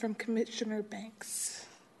a hand from Commissioner Banks.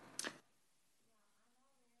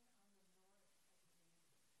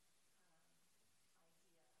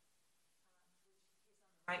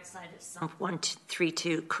 Right side of sump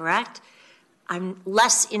 132, correct? I'm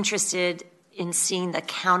less interested in seeing the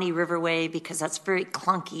county riverway because that's very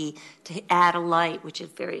clunky to add a light, which is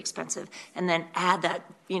very expensive, and then add that,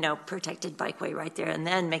 protected bikeway right there, and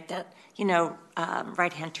then make that,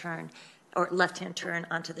 right-hand turn or left-hand turn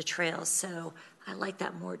onto the trail. So I like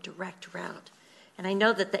that more direct route. And I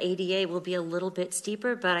know that the ADA will be a little bit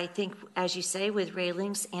steeper, but I think, as you say, with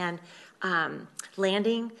railings, and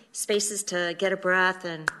landing spaces to get a breath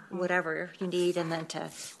and whatever you need, and then to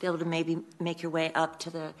be able to maybe make your way up to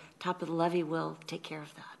the top of the levee will take care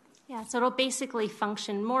of that. Yeah, so it'll basically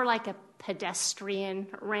function more like a pedestrian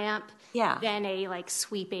ramp than a like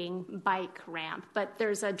sweeping bike ramp, but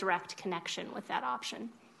there's a direct connection with that option.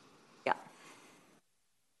 Yeah.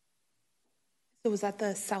 So was that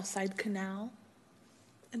the South Side Canal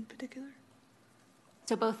in particular?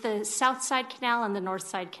 So both the South Side Canal and the North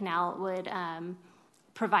Side Canal would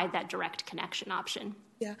provide that direct connection option.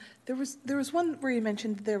 Yeah, there was one where you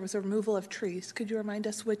mentioned there was a removal of trees. Could you remind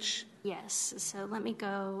us which? Yes, so let me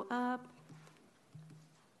go up.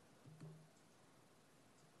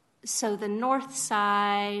 So the north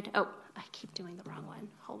side, oh, I keep doing the wrong one.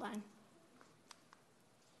 Hold on.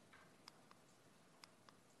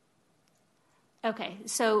 Okay,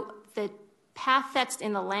 so the path that's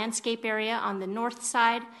in the landscape area on the north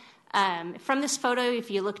side, from this photo,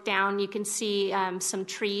 if you look down, you can see some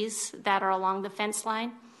trees that are along the fence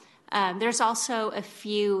line. There's also a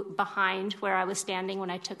few behind where I was standing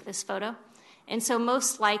when I took this photo. And so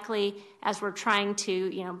most likely, as we're trying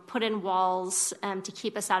to put in walls to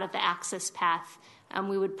keep us out of the access path,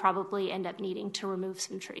 we would probably end up needing to remove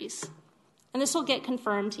some trees. And this will get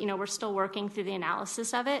confirmed. We're still working through the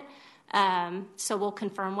analysis of it. So we'll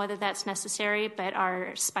confirm whether that's necessary, but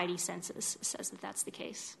our spidey senses says that that's the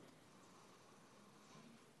case.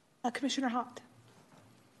 Commissioner Haupt.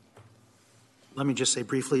 Let me just say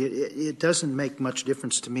briefly, it doesn't make much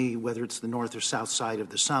difference to me whether it's the north or south side of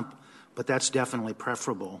the sump, but that's definitely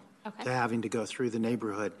preferable to having to go through the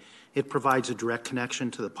neighborhood. It provides a direct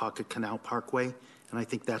connection to the Pocket Canal Parkway, and I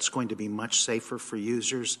think that's going to be much safer for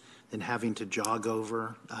users than having to jog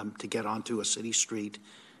over to get onto a city street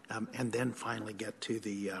and then finally get to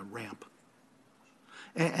the ramp.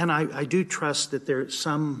 And I do trust that there's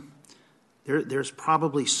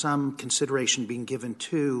probably some consideration being given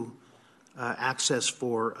to access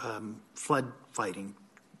for flood fighting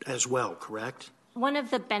as well, correct? One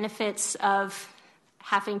of the benefits of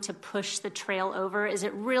having to push the trail over is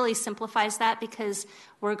it really simplifies that, because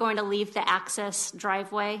we're going to leave the access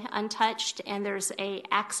driveway untouched, and there's a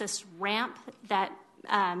access ramp that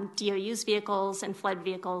DOU's vehicles and flood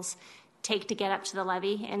vehicles take to get up to the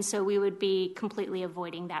levee, and so we would be completely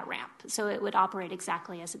avoiding that ramp. So it would operate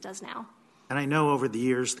exactly as it does now. And I know over the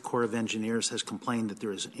years the Corps of Engineers has complained that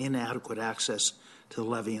there is inadequate access to the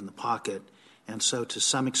levee in the pocket, and so to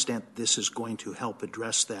some extent this is going to help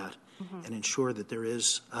address that and ensure that there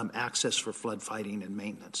is access for flood fighting and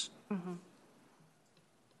maintenance.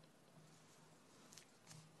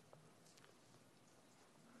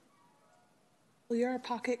 Well, you're a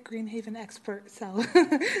Pocket Greenhaven expert, so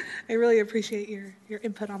I really appreciate your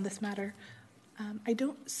input on this matter. I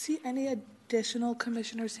don't see any additional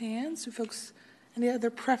commissioners' hands. Do folks, any other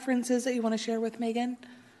preferences that you want to share with Megan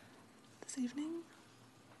this evening?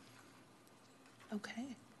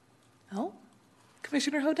 Okay. Oh,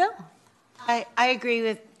 Commissioner Hodel. I agree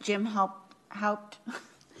with Jim Haupt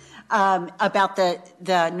about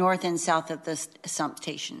the north and south of the sump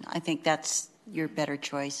station. I think that's your better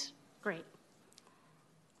choice. Great.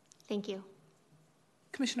 Thank you.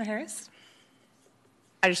 Commissioner Harris.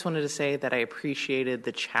 I just wanted to say that I appreciated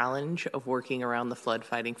the challenge of working around the flood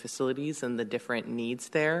fighting facilities and the different needs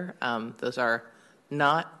there. Those are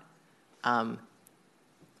not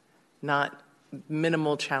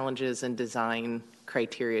minimal challenges and design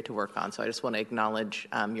criteria to work on. So I just want to acknowledge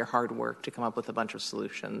your hard work to come up with a bunch of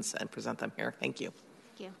solutions and present them here. Thank you.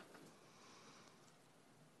 Thank you.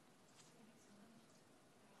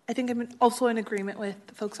 I think I'm also in agreement with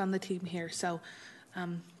the folks on the team here. So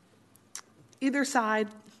either side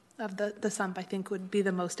of the sump, I think, would be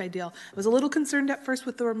the most ideal. I was a little concerned at first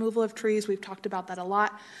with the removal of trees. We've talked about that a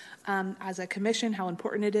lot as a commission, how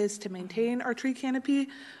important it is to maintain our tree canopy.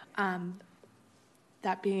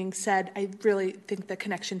 That being said, I really think the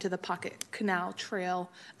connection to the Pocket Canal Trail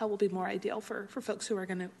will be more ideal for folks who are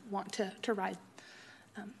going to want to ride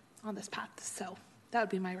on this path. So that would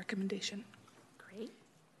be my recommendation. Great.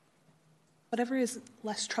 Whatever is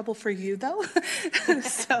less trouble for you, though.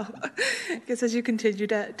 So I guess as you continue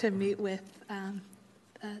to meet with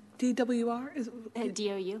DWR?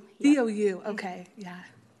 DOU. DOU, okay, yeah.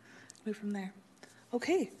 Move from there.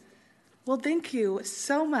 Okay. Well, thank you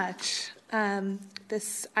so much.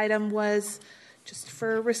 This item was just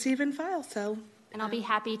for receive and file, so. And I'll be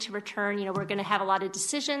happy to return. We're going to have a lot of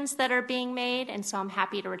decisions that are being made, and so I'm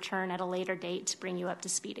happy to return at a later date to bring you up to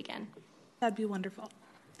speed again. That'd be wonderful.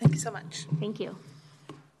 Thank you so much. Thank you.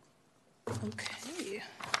 Okay.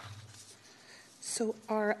 So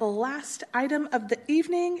our last item of the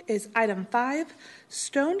evening is item 5,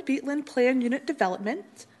 Stone Beetland Plan Unit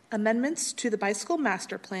Development, amendments to the bicycle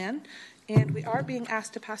master plan, and we are being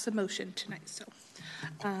asked to pass a motion tonight. So,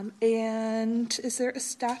 and is there a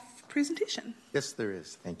staff presentation? Yes, there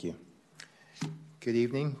is. Thank you. Good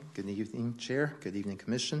evening. Good evening, Chair. Good evening,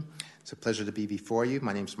 Commission. It's a pleasure to be before you.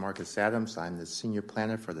 My name is Marcus Adams. I'm the Senior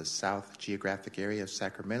Planner for the South Geographic Area of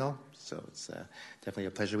Sacramento. So it's definitely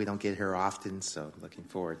a pleasure. We don't get here often, so looking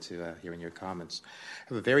forward to hearing your comments. I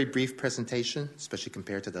have a very brief presentation, especially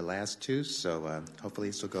compared to the last two, so hopefully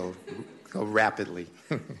this will go rapidly.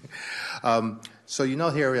 So you know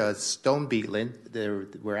here, Stone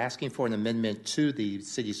Beetland, we're asking for an amendment to the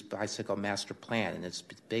city's bicycle master plan, and it's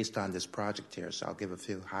based on this project here, so I'll give a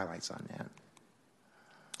few highlights on that.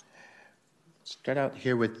 Start out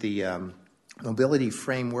here with the mobility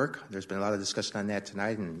framework. There's been a lot of discussion on that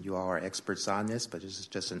tonight, and you all are experts on this, but this is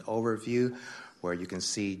just an overview where you can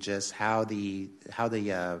see just how the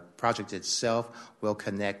project itself will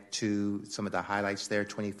connect to some of the highlights there.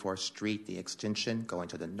 24th Street, the extension going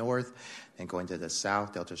to the north, and going to the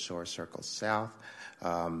south, Delta Shore Circle South,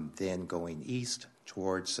 then going east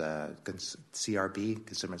towards CRB,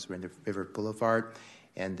 Consumer River Boulevard,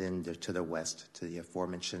 and then to the west, to the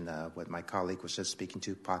aforementioned, what my colleague was just speaking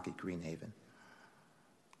to, Pocket Greenhaven.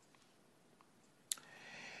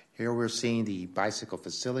 Here we're seeing the bicycle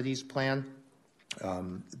facilities plan.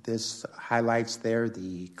 This highlights there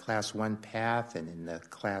the Class 1 path and in the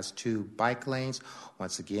Class 2 bike lanes.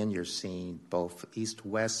 Once again, you're seeing both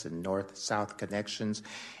east-west and north-south connections.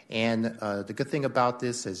 And the good thing about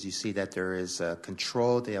this is you see that there is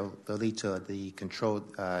control. They'll lead to the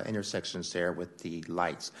controlled intersections there with the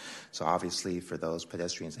lights. So obviously for those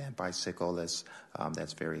pedestrians and bicyclists,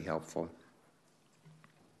 that's very helpful.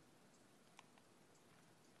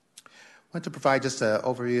 I want to provide just an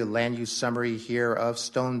overview, land use summary here of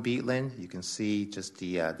Stone Beetland. You can see just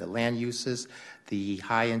the land uses. The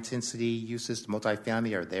high-intensity uses, the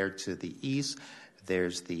multifamily, are there to the east.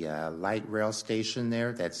 There's the light rail station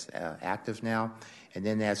there that's active now. And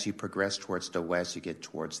then as you progress towards the west, you get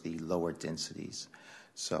towards the lower densities.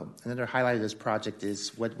 So another highlight of this project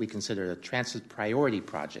is what we consider a transit priority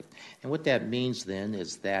project. And what that means then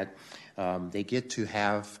is that they get to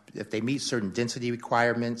have, if they meet certain density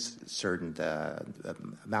requirements, certain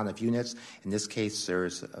amount of units. In this case,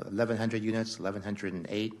 there's 1,100 units,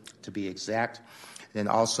 1,108 to be exact. And then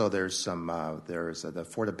also there's the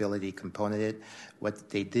affordability component. What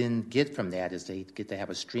they then get from that is they get to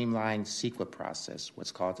have a streamlined CEQA process,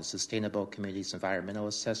 what's called the Sustainable Communities Environmental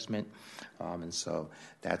Assessment. And so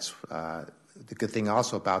that's the good thing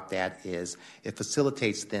also about that is it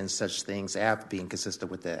facilitates then such things as being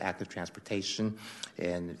consistent with the active transportation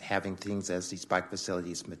and having things as these bike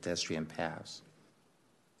facilities, pedestrian paths.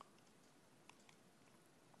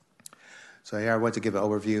 So here I want to give an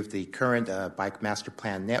overview of the current bike master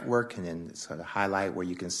plan network and then sort of highlight where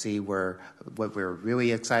you can see what we're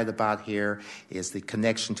really excited about here is the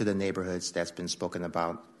connection to the neighborhoods that's been spoken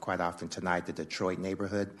about quite often tonight, the Detroit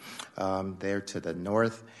neighborhood there to the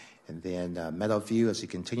north. And then Meadowview, as you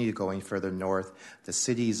continue going further north, the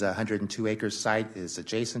city's 102-acre site is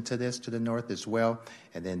adjacent to this to the north as well,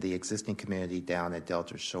 and then the existing community down at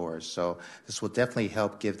Delta Shores. So this will definitely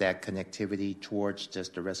help give that connectivity towards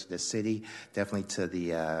just the rest of the city, definitely to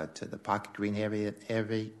the Pocket Green area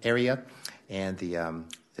and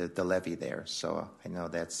the levee there. So I know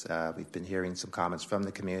that's we've been hearing some comments from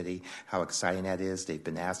the community how exciting that is. They've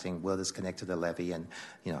been asking, will this connect to the levee? And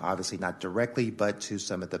obviously not directly, but to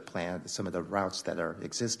some of the routes that are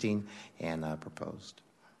existing and proposed.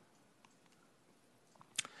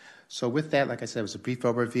 So with that, like I said, it was a brief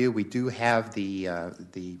overview. We do have the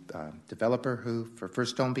developer for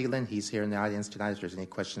First Stone Beetland. He's here in the audience tonight. If there's any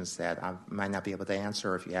questions that I might not be able to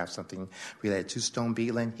answer, or if you have something related to Stone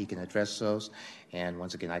Beetland, he can address those. And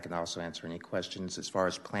once again, I can also answer any questions as far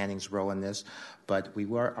as planning's role in this. But we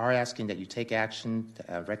are asking that you take action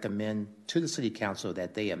to recommend to the City Council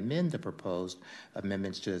that they amend the proposed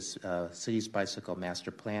amendments to the city's bicycle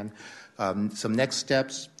master plan. Some next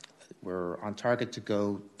steps. We're on target to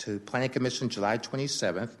go to Planning Commission July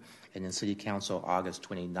 27th and then City Council August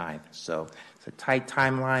 29th. So it's a tight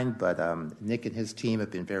timeline, but Nick and his team have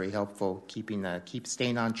been very helpful keep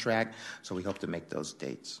staying on track, so we hope to make those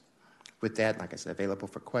dates. With that, like I said, available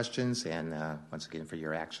for questions and once again for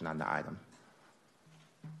your action on the item.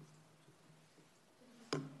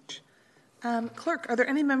 Clerk, are there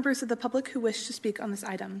any members of the public who wish to speak on this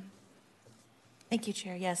item? Thank you,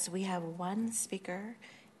 Chair. Yes, we have one speaker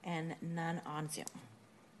and none on Zoom.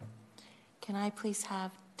 Can I please have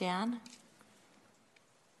Dan?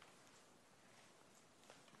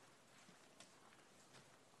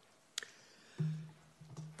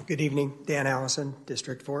 Good evening, Dan Allison,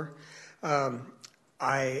 District 4.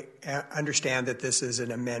 I understand that this is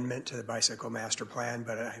an amendment to the bicycle master plan,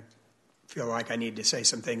 but I feel like I need to say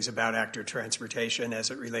some things about active transportation as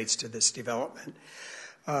it relates to this development.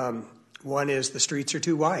 One is the streets are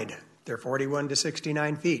too wide. They're 41 to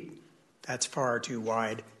 69 feet. That's far too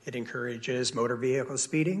wide. It encourages motor vehicle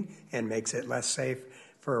speeding and makes it less safe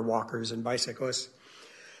for walkers and bicyclists.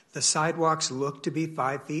 The sidewalks look to be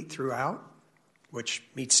 5 feet throughout, which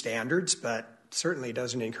meets standards, but certainly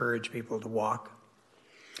doesn't encourage people to walk.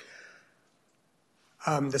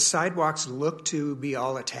 The sidewalks look to be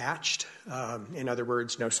all attached. In other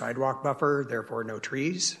words, no sidewalk buffer, therefore no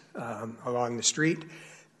trees along the street.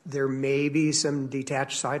 There may be some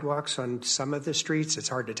detached sidewalks on some of the streets. It's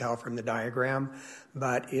hard to tell from the diagram,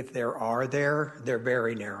 but if there are they're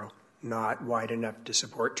very narrow, not wide enough to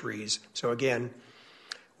support trees. So again,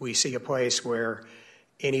 we see a place where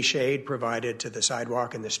any shade provided to the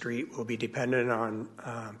sidewalk and the street will be dependent on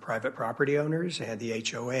private property owners and the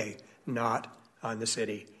HOA, not on the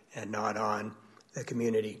city and not on the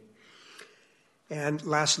community. And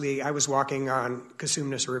lastly, I was walking on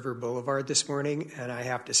Cosumnes River Boulevard this morning, and I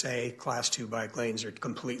have to say, Class 2 bike lanes are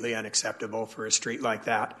completely unacceptable for a street like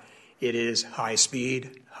that. It is high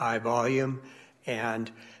speed, high volume,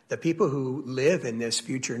 and the people who live in this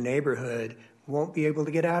future neighborhood won't be able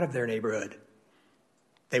to get out of their neighborhood.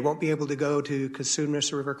 They won't be able to go to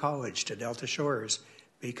Cosumnes River College, to Delta Shores,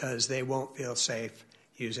 because they won't feel safe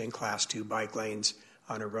using Class 2 bike lanes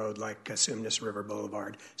on a road like Cosumnes River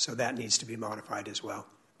Boulevard. So that needs to be modified as well.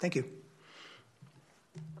 Thank you.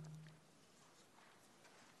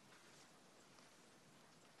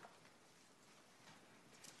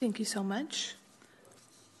 Thank you so much.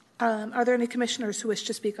 Are there any commissioners who wish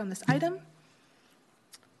to speak on this item?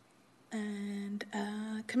 And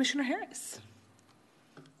Commissioner Harris.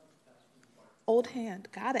 Old hand,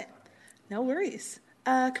 got it. No worries.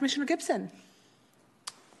 Commissioner Gibson.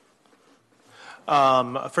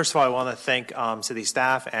 First of all, I want to thank city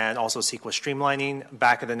staff and also CEQA Streamlining.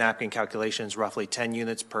 Back of the napkin calculations, roughly 10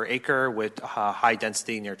 units per acre with high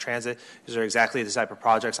density near transit. These are exactly the type of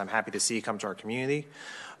projects I'm happy to see come to our community.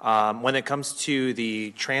 When it comes to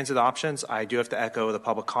the transit options, I do have to echo the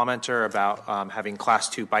public commenter about having Class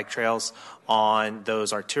 2 bike trails on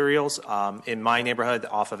those arterials. In my neighborhood,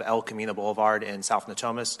 off of El Camino Boulevard in South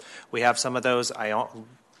Natomas, we have some of those. I don't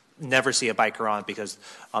never see a biker on because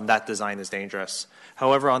that design is dangerous.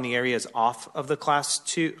 However, on the areas off of the Class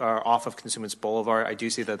 2 or off of Cosumnes Boulevard, I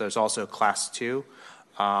do see that there's also Class 2.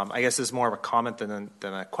 I guess this is more of a comment than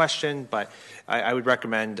a question, but I would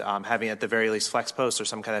recommend having at the very least flex posts or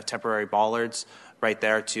some kind of temporary bollards right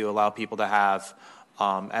there to allow people to have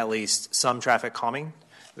at least some traffic calming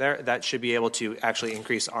there. That should be able to actually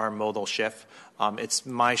increase our modal shift. It's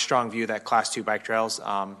my strong view that Class 2 bike trails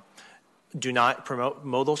do not promote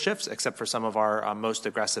modal shifts except for some of our most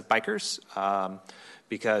aggressive bikers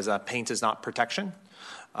because paint is not protection.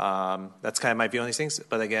 That's kind of my view on these things.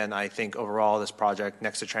 But again, I think overall this project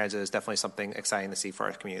next to transit is definitely something exciting to see for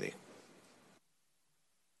our community.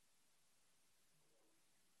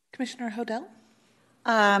 Commissioner Hodel?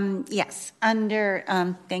 Yes.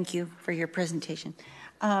 Thank you for your presentation.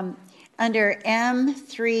 Under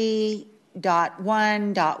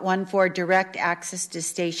M3.1.14, direct access to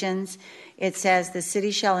stations, it says the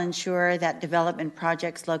city shall ensure that development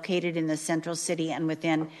projects located in the central city and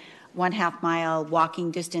within 1/2 mile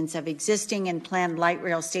walking distance of existing and planned light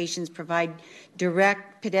rail stations provide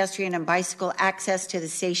direct pedestrian and bicycle access to the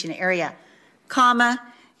station area, comma,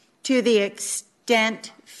 to the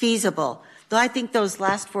extent feasible. Though I think those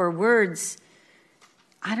last 4 words,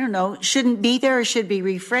 I don't know, shouldn't be there or should be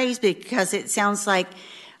rephrased because it sounds like,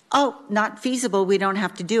 oh, not feasible, we don't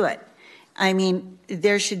have to do it. I mean,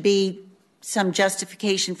 there should be some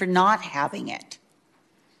justification for not having it.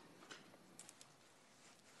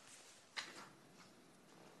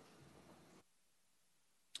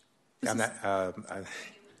 I'm not,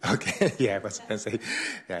 okay, yeah, I was going to say,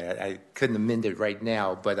 I couldn't amend it right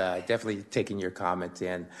now, but definitely taking your comment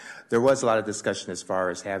in. There was a lot of discussion as far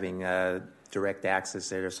as having direct access.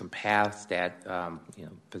 There are some paths that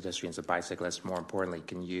pedestrians and bicyclists, more importantly,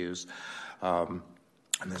 can use. I'm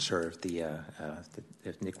not sure if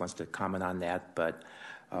if Nick wants to comment on that, but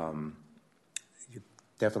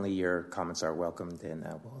definitely your comments are welcomed, and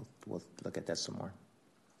we'll look at that some more.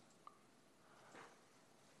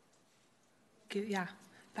 Yeah,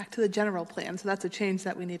 back to the general plan. So that's a change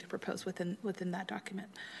that we need to propose within that document.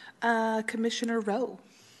 Commissioner Rowe.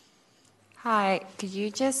 Hi, could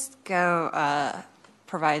you just go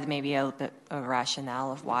provide maybe a little bit of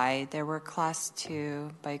rationale of why there were Class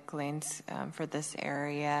 2 bike lanes for this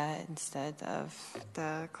area instead of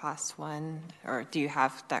the Class 1? Or do you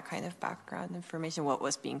have that kind of background information, what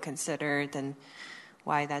was being considered and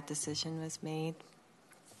why that decision was made?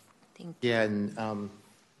 Thank you. Yeah, and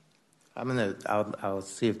I'll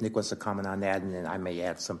see if Nick wants to comment on that, and then I may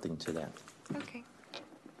add something to that. Okay.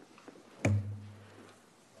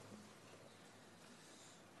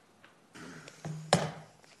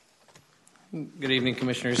 Good evening,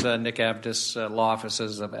 Commissioners. Nick Abdus, Law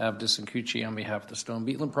Offices of Abdus and Cucci on behalf of the Stone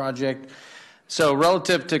Beetland Project. So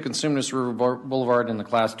relative to Consumnes River Boulevard and the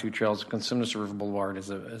Class 2 trails, Consumnes River Boulevard is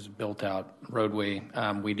a built-out roadway.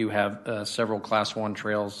 We do have several Class 1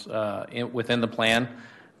 trails within the plan,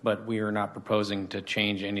 but we are not proposing to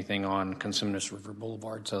change anything on Consumnes River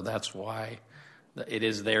Boulevard, so that's why it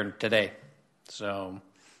is there today. So,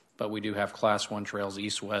 but we do have Class 1 trails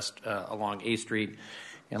east-west along A Street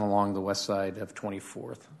and along the west side of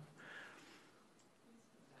 24th.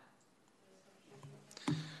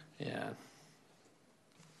 Yeah.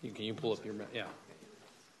 Can you pull up your, yeah.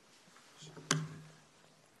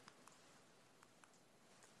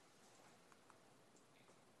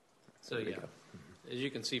 So yeah, as you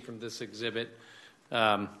can see from this exhibit,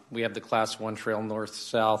 we have the Class 1 trail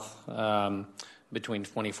north-south between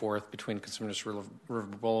 24th, between Consumnes River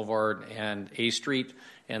Boulevard and A Street,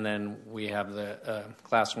 and then we have the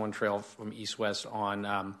Class 1 trail from east-west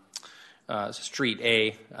on Street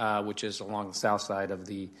A, which is along the south side of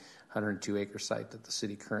the 102-acre site that the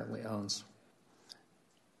city currently owns.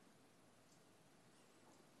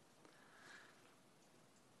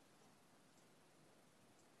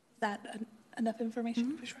 Is that enough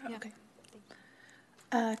information? Mm-hmm.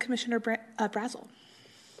 Okay. Commissioner Brazel.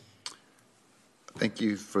 Thank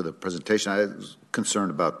you for the presentation. I was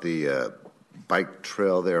concerned about the bike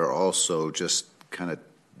trail there also just kind of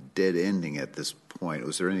dead ending at this point.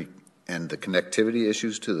 Was there any, and the connectivity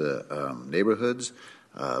issues to the neighborhoods?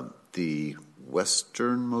 The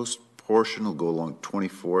westernmost portion will go along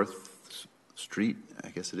 24th Street,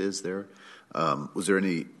 I guess it is there. Was there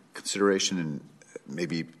any consideration in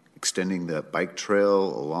maybe extending the bike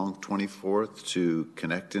trail along 24th to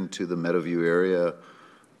connect into the Meadowview area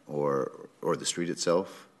or the street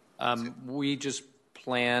itself? We just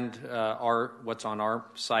planned what's on our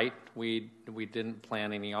site. We didn't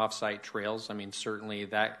plan any off-site trails. I mean, certainly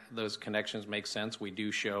those connections make sense. We do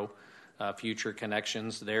show future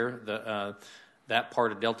connections there. That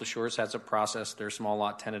part of Delta Shores has a process, their small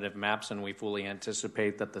lot tentative maps, and we fully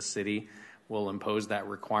anticipate that the city will impose that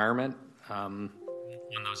requirement when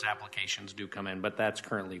those applications do come in, but that's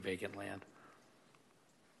currently vacant land.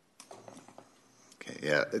 Okay,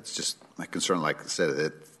 yeah, it's just my concern, like I said,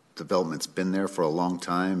 that development's been there for a long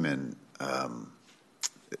time, and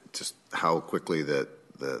just how quickly the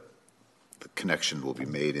connection will be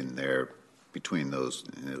made in there between those,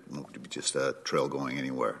 and it won't be just a trail going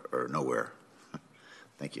anywhere or nowhere.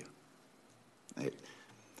 Thank you. It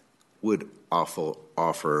would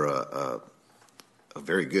offer a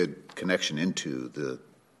very good connection into the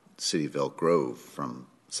city of Elk Grove from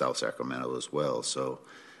South Sacramento as well. So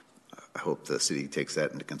I hope the city takes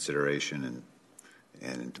that into consideration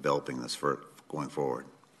and in developing this for going forward.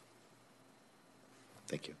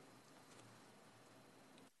 Thank you.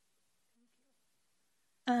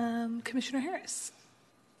 Commissioner Harris.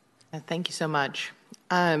 Thank you so much.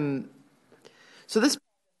 So this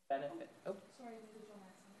benefit. Oh, sorry.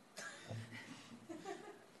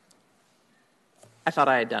 I thought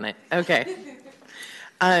I had done it. Okay.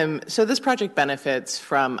 So this project benefits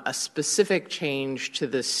from a specific change to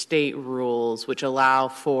the state rules, which allow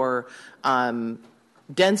for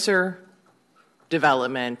denser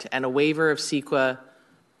development and a waiver of CEQA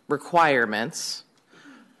requirements,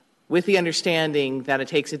 with the understanding that it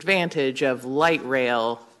takes advantage of light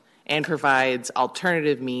rail and provides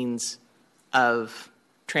alternative means of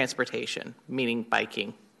transportation, meaning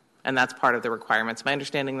biking. And that's part of the requirements. Am I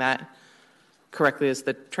understanding that correctly as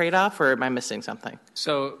the trade-off, or am I missing something?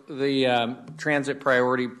 So the transit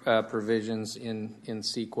priority provisions in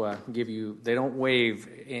CEQA they don't waive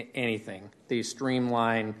anything. They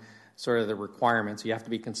streamline sort of the requirements. You have to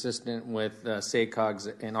be consistent with SACOG's,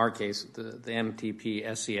 in our case, the MTP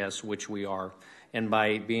SCS, which we are. And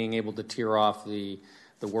by being able to tier off the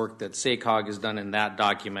work that SACOG has done in that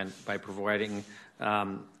document by providing,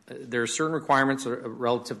 there are certain requirements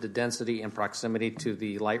relative to density and proximity to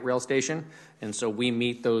the light rail station. And so we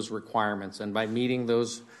meet those requirements. And by meeting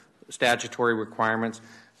those statutory requirements,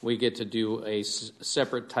 we get to do a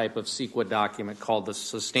separate type of CEQA document called the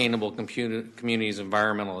Sustainable Communities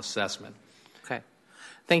Environmental Assessment. Okay.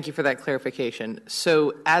 Thank you for that clarification.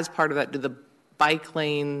 So as part of that, do the bike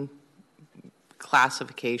lane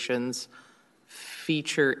classifications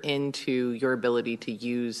feature into your ability to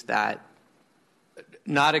use that?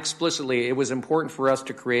 Not explicitly. It was important for us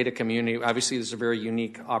to create a community. Obviously, this is a very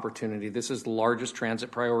unique opportunity. This is the largest transit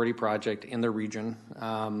priority project in the region.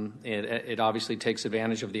 It obviously takes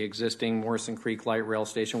advantage of the existing Morrison Creek Light Rail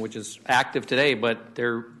Station, which is active today, but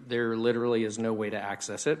there literally is no way to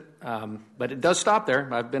access it. But it does stop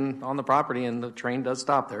there. I've been on the property, and the train does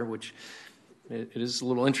stop there, which it is a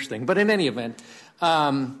little interesting. But in any event,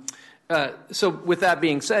 so with that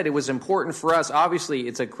being said, it was important for us. Obviously,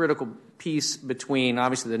 it's a critical piece between,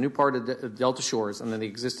 obviously, the new part of the Delta Shores and then the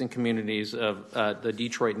existing communities of the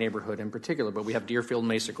Detroit neighborhood in particular. But we have Deerfield,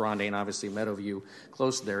 Mesa Grande, and obviously Meadowview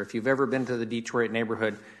close there. If you've ever been to the Detroit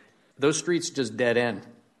neighborhood, those streets just dead end.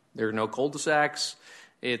 There are no cul-de-sacs.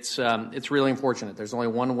 It's really unfortunate. There's only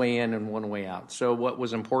one way in and one way out. So what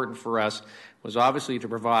was important for us was obviously to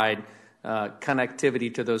provide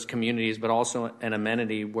connectivity to those communities, but also an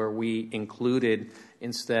amenity where we included,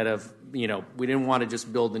 instead of, we didn't want to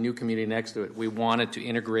just build the new community next to it. We wanted to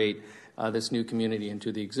integrate this new community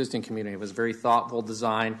into the existing community. It was very thoughtful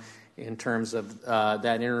design in terms of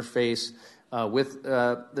that interface with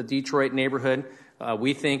the Detroit neighborhood.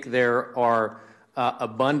 We think there are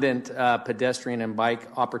abundant pedestrian and bike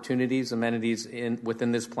opportunities, amenities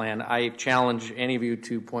within this plan. I challenge any of you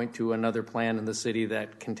to point to another plan in the city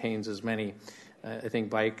that contains as many, I think,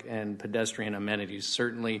 bike and pedestrian amenities.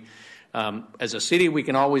 Certainly, as a city, we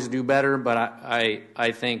can always do better, but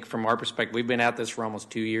I think from our perspective, we've been at this for almost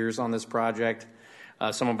 2 years on this project.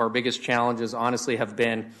 Some of our biggest challenges, honestly, have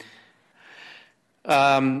been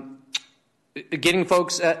getting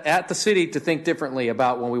folks at the city to think differently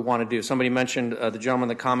about what we want to do. Somebody mentioned the gentleman,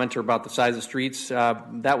 the commenter, about the size of streets.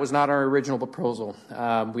 That was not our original proposal.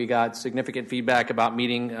 We got significant feedback about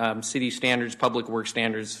meeting city standards, public work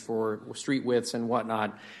standards for street widths and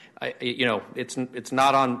whatnot. It's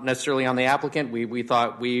not necessarily on the applicant. We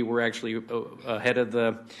thought we were actually ahead of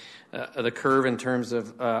the curve in terms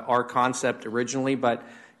of our concept originally, but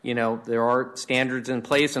there are standards in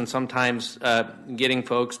place, and sometimes getting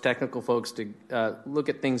technical folks to look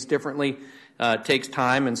at things differently takes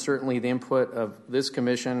time, and certainly the input of this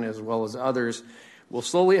commission as well as others will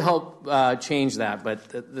slowly help change that,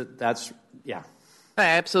 but that's. I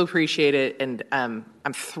absolutely appreciate it, and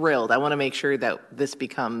I'm thrilled. I want to make sure that this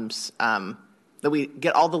becomes, that we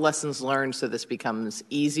get all the lessons learned so this becomes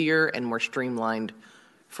easier and more streamlined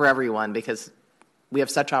for everyone, because we have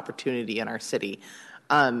such opportunity in our city.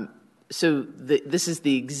 So this is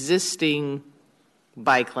the existing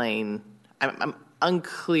bike lane. I'm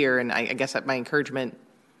unclear, and I guess my encouragement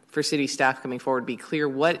for city staff coming forward, be clear,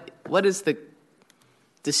 what is the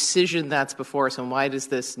decision that's before us, and why does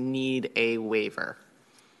this need a waiver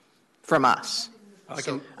from us?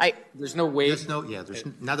 There's no waiver. There's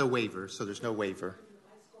not a waiver, so there's no waiver.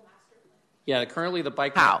 Yeah, currently the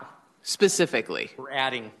bike. How? Specifically? We're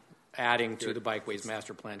adding to the Bikeways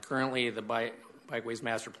Master Plan. Currently, the Bikeways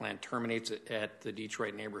Master Plan terminates at the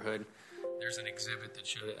Detroit neighborhood. There's an exhibit that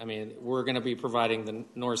showed it. I mean, we're going to be providing the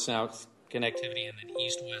north-south connectivity and then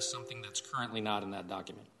east-west, something that's currently not in that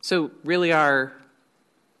document. So really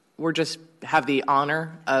we're just have the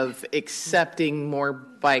honor of accepting more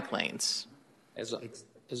bike lanes.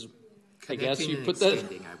 I guess you put that.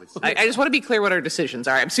 I just want to be clear what our decisions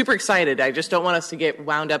are. I'm super excited. I just don't want us to get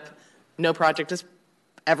wound up. No project is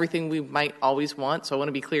everything we might always want. So I want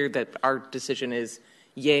to be clear that our decision is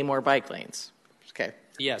yay, more bike lanes. Okay.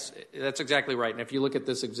 Yes, that's exactly right. And if you look at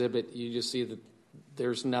this exhibit, you just see that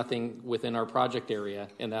there's nothing within our project area,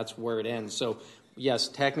 and that's where it ends. So yes,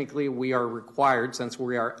 technically we are required, since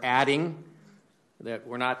we are adding, that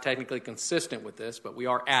we're not technically consistent with this, but we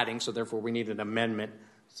are adding, so therefore we need an amendment.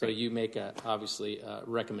 So you make obviously a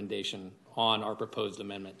recommendation on our proposed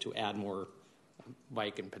amendment to add more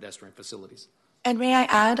bike and pedestrian facilities. And may I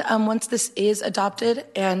add, once this is adopted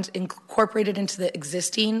and incorporated into the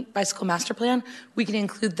existing bicycle master plan, we can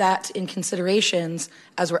include that in considerations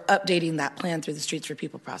as we're updating that plan through the Streets for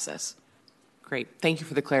People process. Great. Thank you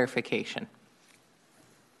for the clarification.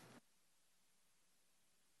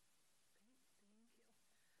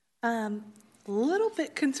 Little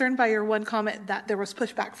bit concerned by your one comment that there was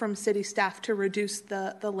pushback from city staff to reduce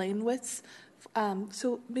the lane widths.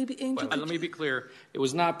 So maybe Angel. Let me be clear. It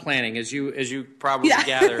was not planning, as you probably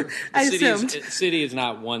gather. The city is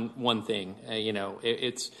not one thing.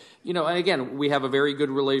 It's and again, we have a very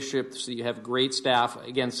good relationship. So you have great staff.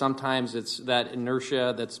 Again, sometimes it's that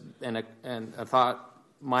inertia that's and a thought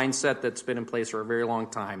mindset that's been in place for a very long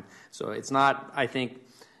time. So it's not, I think,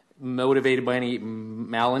 motivated by any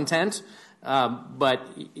malintent. But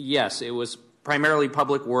yes, it was primarily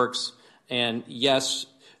public works And yes,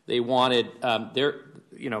 they wanted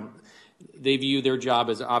they view their job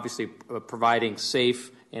as obviously providing safe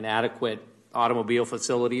and adequate automobile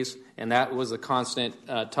facilities, and that was a constant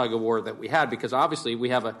tug of war that we had, because obviously we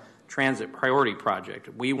have a transit priority project.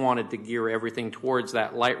 We wanted to gear everything towards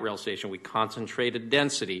that light rail station. We concentrated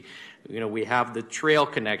density. We have the trail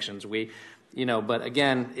connections. But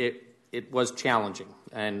again, it was challenging,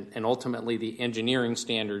 and ultimately the engineering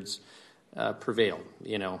standards prevailed.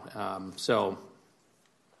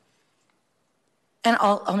 And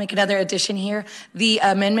I'll make another addition here. The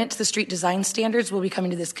amendment to the street design standards will be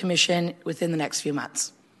coming to this commission within the next few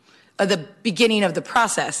months. The beginning of the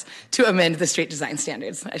process to amend the street design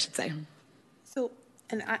standards, I should say. So,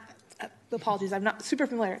 and apologies, I'm not super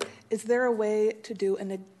familiar. Is there a way to do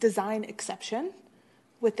a design exception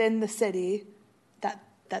within the city that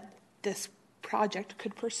this project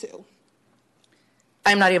could pursue?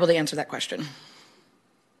 I'm not able to answer that question.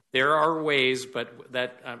 There are ways, but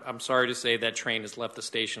I'm sorry to say that train has left the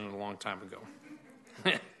station a long time ago.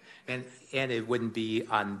 And it wouldn't be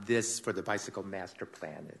on this for the bicycle master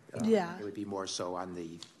plan. It would be more so on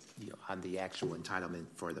the actual entitlement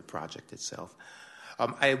for the project itself.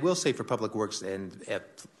 I will say for Public Works and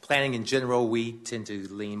planning in general, we tend to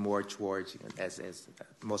lean more towards, as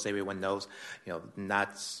most everyone knows,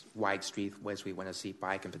 not wide streetways. We want to see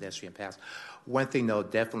bike and pedestrian paths. One thing, though,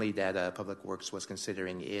 definitely that Public Works was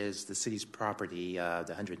considering is the city's property,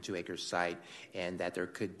 the 102-acre site, and that there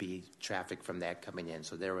could be traffic from that coming in.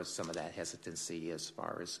 So there was some of that hesitancy as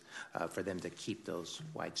far as for them to keep those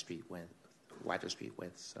wider street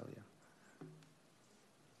widths. So yeah.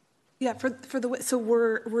 Yeah, so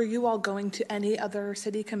were you all going to any other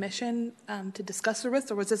city commission to discuss the risks,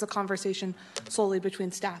 or was this a conversation solely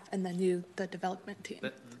between staff and then you, the development team?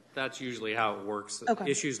 That's usually how it works. Okay.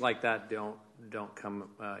 Issues like that don't come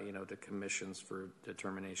to commissions for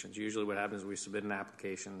determinations. Usually, what happens is we submit an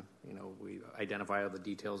application. We identify all the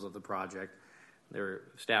details of the project. Their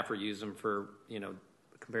staff reviews them for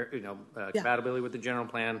compatibility with the general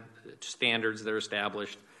plan standards that are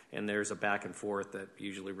established. And there's a back and forth that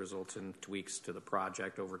usually results in tweaks to the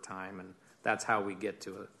project over time, and that's how we get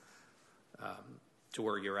to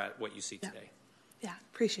where you're at, what you see today. Yeah,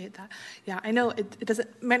 appreciate that. Yeah, I know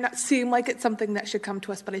it might not seem like it's something that should come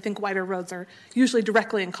to us, but I think wider roads are usually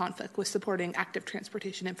directly in conflict with supporting active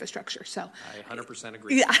transportation infrastructure. So I 100%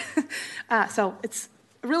 agree. Yeah, so it's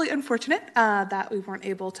really unfortunate that we weren't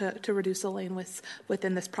able to reduce the lane widths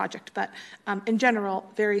within this project. But in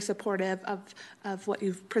general, very supportive of what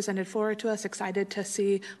you've presented forward to us. Excited to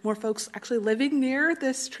see more folks actually living near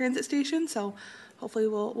this transit station. So hopefully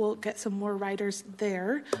we'll get some more riders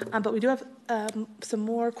there. But we do have some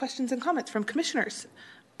more questions and comments from commissioners.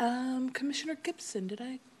 Commissioner Gibson, did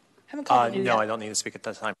I haven't called you yet? No, I don't need to speak at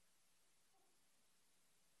that time.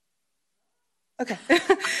 Okay.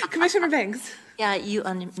 Commissioner Banks. Yeah, you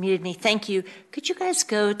unmuted me. Thank you. Could you guys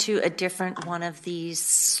go to a different one of these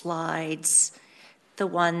slides? The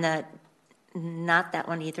one that, not that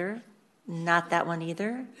one either, not that one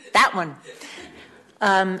either, that one.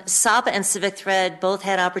 Saba and Civic Thread both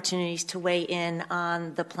had opportunities to weigh in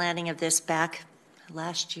on the planning of this back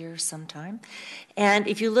last year sometime. And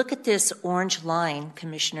if you look at this orange line,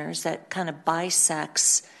 commissioners, that kind of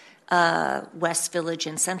bisects West Village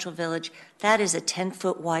and Central Village, that is a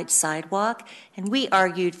 10-foot wide sidewalk, and we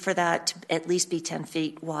argued for that to at least be 10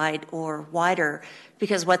 feet wide or wider,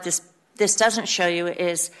 because what this doesn't show you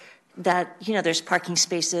is that, there's parking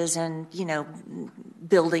spaces and,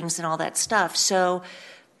 buildings and all that stuff. So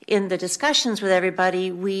in the discussions with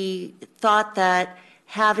everybody, we thought that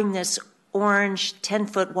having this orange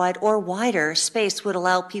 10-foot wide or wider space would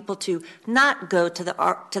allow people to not go to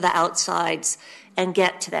the outsides and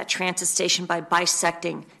get to that transit station by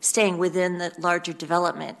bisecting, staying within the larger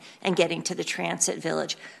development and getting to the transit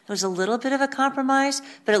village. It was a little bit of a compromise,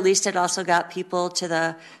 but at least it also got people to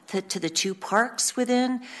the two parks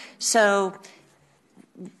within. So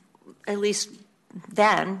at least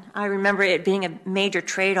then, I remember it being a major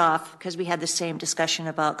trade-off, because we had the same discussion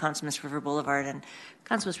about Consumnes River Boulevard, and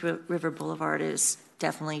Consumnes River Boulevard is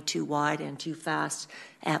definitely too wide and too fast,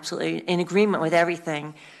 absolutely in agreement with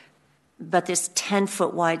everything. But this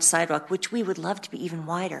 10-foot wide sidewalk, which we would love to be even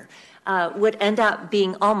wider, would end up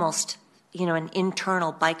being almost, an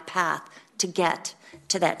internal bike path to get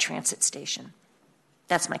to that transit station.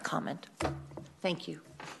 That's my comment. Thank you.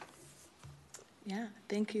 Yeah,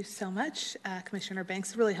 thank you so much, Commissioner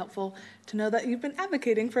Banks. Really helpful to know that you've been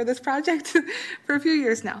advocating for this project for a few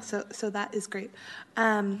years now. So that is great.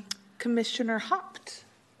 Commissioner Haupt.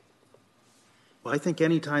 Well, I think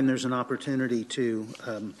anytime there's an opportunity to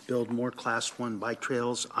build more Class 1 bike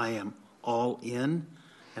trails, I am all in.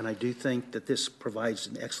 and I do think that this provides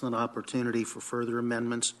an excellent opportunity for further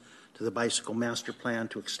amendments to the bicycle master plan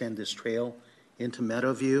to extend this trail into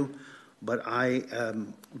Meadowview. But I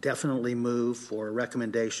definitely move for a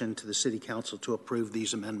recommendation to the City Council to approve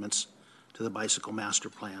these amendments to the bicycle master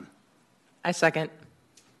plan. I second.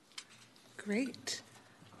 Great.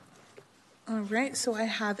 All right, so I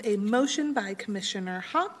have a motion by Commissioner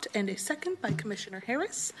Hopt and a second by Commissioner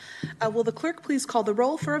Harris. Will the clerk please call the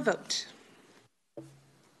roll for a vote?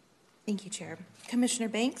 Thank you, Chair. Commissioner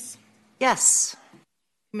Banks? Yes.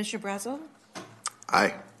 Commissioner Brazel?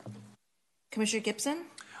 Aye. Commissioner Gibson?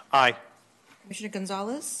 Aye. Commissioner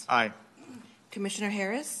Gonzalez? Aye. Commissioner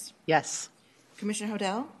Harris? Yes. Commissioner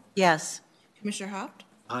Hodel? Yes. Commissioner Hopt?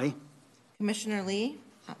 Aye. Commissioner Lee?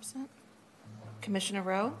 Absent. Commissioner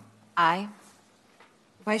Rowe? Aye.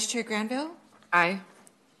 Vice Chair Granville? Aye.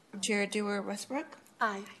 Chair Dewar Westbrook?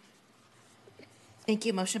 Aye. Thank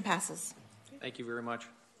you. Motion passes. Thank you very much.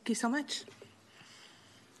 Thank you so much.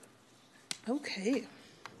 Okay.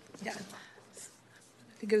 Yeah.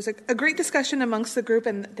 I think it was a great discussion amongst the group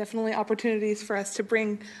and definitely opportunities for us to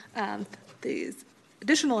bring these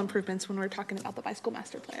additional improvements when we're talking about the bicycle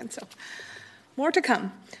master plan. So more to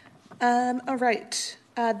come. All right.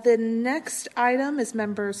 The next item is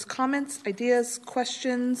members' comments, ideas,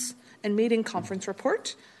 questions, and meeting conference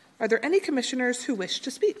report. Are there any commissioners who wish to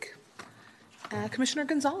speak? Commissioner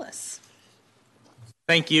Gonzalez.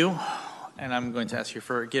 Thank you. And I'm going to ask your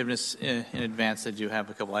forgiveness in advance. I do have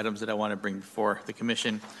a couple items that I want to bring before the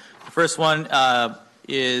commission. The first one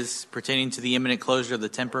is pertaining to the imminent closure of the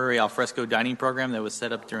temporary alfresco dining program that was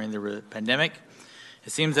set up during the pandemic.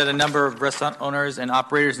 It seems that a number of restaurant owners and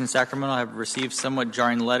operators in Sacramento have received somewhat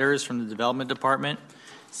jarring letters from the development department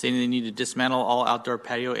stating they need to dismantle all outdoor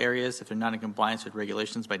patio areas if they're not in compliance with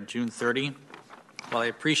regulations by June 30. While I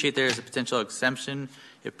appreciate there is a potential exemption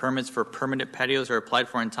if permits for permanent patios are applied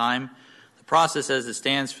for in time, the process as it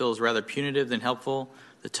stands feels rather punitive than helpful.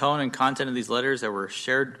 The tone and content of these letters that were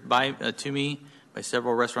shared to me by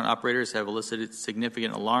several restaurant operators have elicited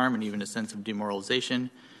significant alarm and even a sense of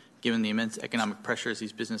demoralization. Given the immense economic pressures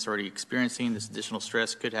these businesses are already experiencing, this additional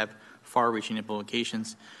stress could have far-reaching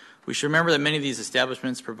implications. We should remember that many of these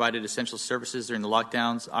establishments provided essential services during the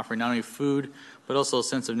lockdowns, offering not only food, but also a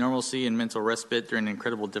sense of normalcy and mental respite during an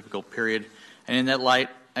incredibly difficult period. And in that light,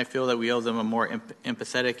 I feel that we owe them a more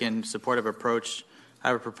empathetic and supportive approach.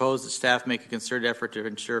 I would propose that staff make a concerted effort to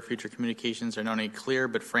ensure future communications are not only clear,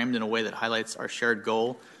 but framed in a way that highlights our shared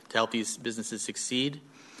goal to help these businesses succeed.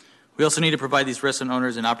 We also need to provide these restaurant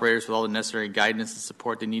owners and operators with all the necessary guidance and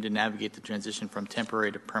support they need to navigate the transition from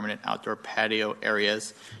temporary to permanent outdoor patio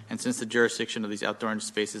areas. And since the jurisdiction of these outdoor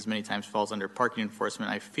spaces many times falls under parking enforcement,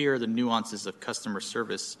 I fear the nuances of customer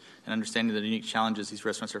service and understanding the unique challenges these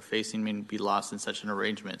restaurants are facing may be lost in such an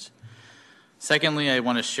arrangement. Secondly, I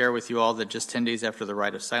want to share with you all that just 10 days after the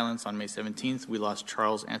Rite of Silence on May 17th, we lost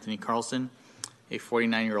Charles Anthony Carlson, a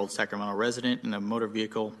 49-year-old Sacramento resident in a motor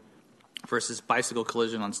vehicle versus bicycle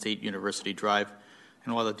collision on State University Drive.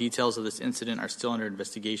 And while the details of this incident are still under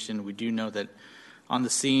investigation, we do know that on the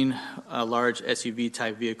scene, a large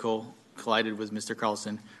SUV-type vehicle collided with Mr.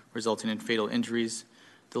 Carlson, resulting in fatal injuries.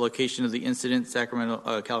 The location of the incident,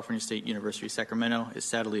 Sacramento, California State University, Sacramento, is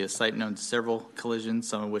sadly a site known to several collisions,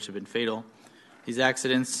 some of which have been fatal. These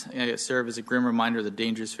accidents serve as a grim reminder of the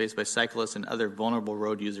dangers faced by cyclists and other vulnerable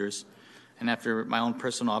road users. And after my own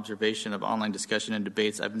personal observation of online discussion and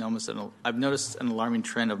debates, I've noticed an alarming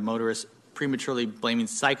trend of motorists prematurely blaming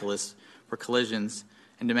cyclists for collisions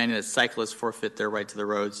and demanding that cyclists forfeit their right to the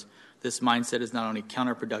roads. This mindset is not only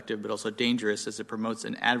counterproductive, but also dangerous as it promotes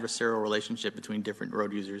an adversarial relationship between different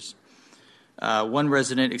road users. One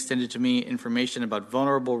resident extended to me information about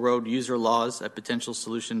vulnerable road user laws, a potential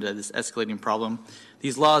solution to this escalating problem.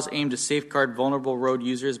 These laws aim to safeguard vulnerable road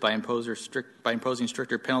users by imposing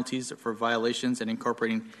stricter penalties for violations and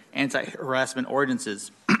incorporating anti-harassment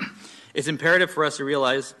ordinances. It's imperative for us to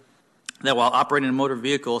realize that while operating a motor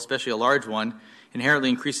vehicle, especially a large one, inherently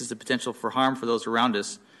increases the potential for harm for those around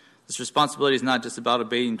us, this responsibility is not just about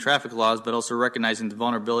obeying traffic laws, but also recognizing the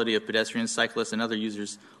vulnerability of pedestrians, cyclists, and other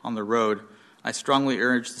users on the road. I strongly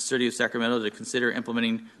urge the City of Sacramento to consider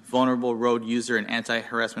implementing vulnerable road user and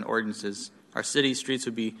anti-harassment ordinances. Our city streets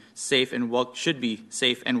should be safe and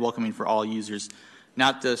welcoming for all users,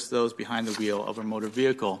 not just those behind the wheel of a motor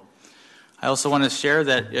vehicle. I also want to share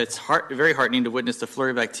that it's very heartening to witness the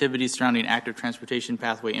flurry of activities surrounding active transportation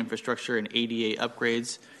pathway infrastructure and ADA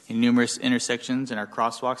upgrades in numerous intersections and our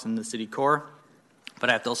crosswalks in the city core.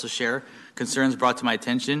 But I have to also share concerns brought to my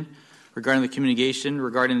attention regarding the communication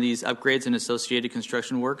regarding these upgrades and associated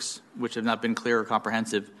construction works, which have not been clear or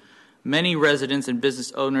comprehensive. Many residents and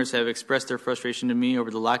business owners have expressed their frustration to me over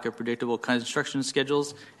the lack of predictable construction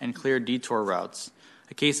schedules and clear detour routes.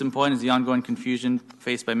 A case in point is the ongoing confusion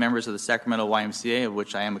faced by members of the Sacramento YMCA, of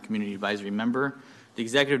which I am a community advisory member. The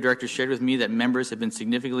executive director shared with me that members have been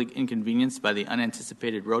significantly inconvenienced by the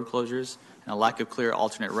unanticipated road closures and a lack of clear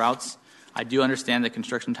alternate routes. I do understand that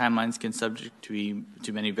construction timelines can subject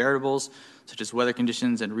to many variables, such as weather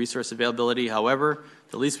conditions and resource availability. However,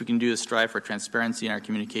 the least we can do is strive for transparency in our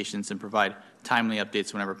communications and provide timely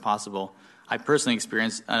updates whenever possible. I personally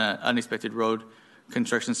experienced unexpected road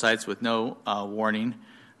construction sites with no warning.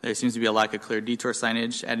 There seems to be a lack of clear detour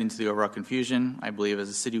signage, adding to the overall confusion. I believe as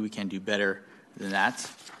a city we can do better than that.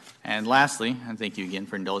 And lastly, and thank you again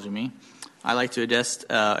for indulging me, I'd like to address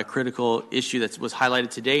a critical issue that was highlighted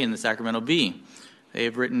today in the Sacramento Bee. They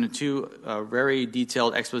have written two very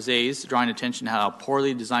detailed exposés drawing attention to how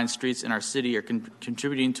poorly designed streets in our city are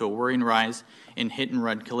contributing to a worrying rise in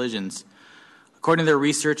hit-and-run collisions. According to their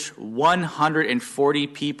research, 140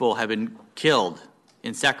 people have been killed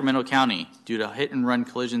in Sacramento County due to hit-and-run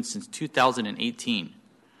collisions since 2018,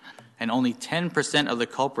 and only 10% of the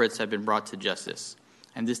culprits have been brought to justice.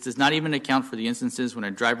 And this does not even account for the instances when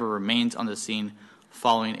a driver remains on the scene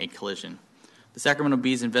following a collision. The Sacramento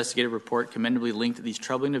Bee's investigative report commendably linked these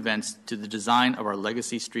troubling events to the design of our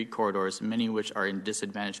legacy street corridors, many of which are in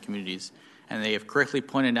disadvantaged communities. And they have correctly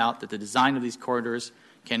pointed out that the design of these corridors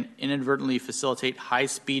can inadvertently facilitate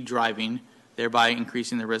high-speed driving, thereby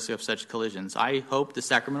increasing the risk of such collisions. I hope the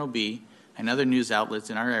Sacramento Bee and other news outlets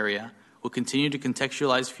in our area will continue to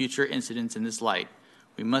contextualize future incidents in this light.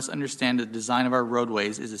 We must understand that the design of our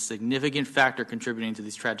roadways is a significant factor contributing to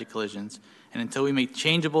these tragic collisions, and until we make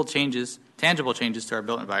tangible changes to our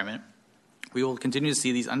built environment, we will continue to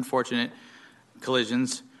see these unfortunate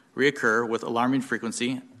collisions reoccur with alarming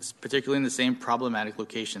frequency, particularly in the same problematic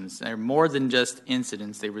locations. They're more than just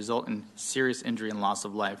incidents. They result in serious injury and loss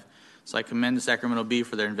of life. So I commend the Sacramento Bee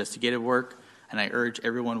for their investigative work, and I urge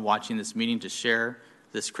everyone watching this meeting to share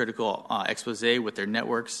this critical expose with their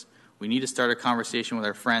networks. We need to start a conversation with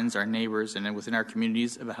our friends, our neighbors, and then within our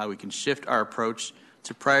communities about how we can shift our approach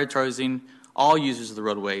to prioritizing all users of the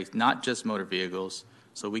roadway, not just motor vehicles,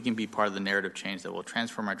 so we can be part of the narrative change that will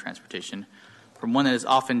transform our transportation from one that has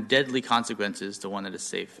often deadly consequences to one that is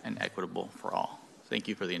safe and equitable for all. Thank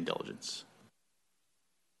you for the indulgence.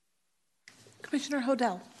 Commissioner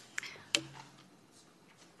Hodel.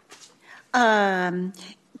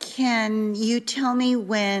 Can you tell me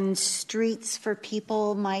when Streets for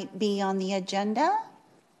People might be on the agenda?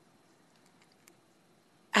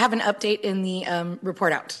 I have an update in the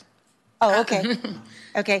report out. Oh, okay.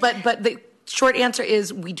 Okay. But the short answer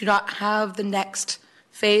is we do not have the next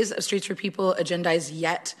phase of Streets for People agendized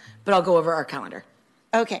yet, but I'll go over our calendar.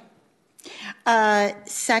 Okay.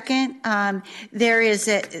 Second, there is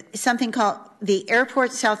something called the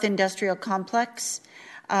Airport South Industrial Complex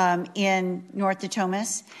in North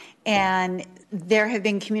Natomas, and there have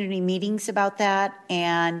been community meetings about that,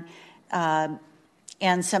 and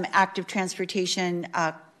some active transportation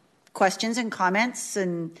questions and comments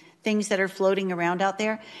and things that are floating around out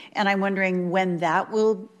there. And I'm wondering when that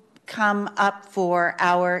will come up for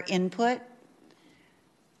our input.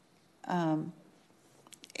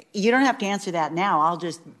 You don't have to answer that now. I'll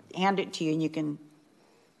just hand it to you and you can.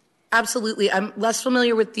 Absolutely. I'm less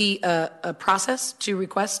familiar with the process to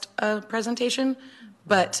request a presentation,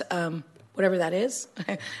 but whatever that is,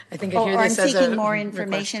 I think I hear this I'm as seeking a more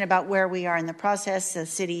information request. about where we are in the process, the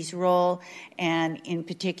city's role, and in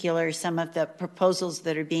particular some of the proposals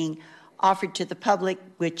that are being offered to the public,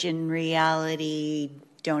 which in reality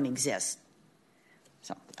don't exist.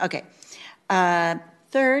 So, okay.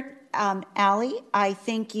 Third, Allie, I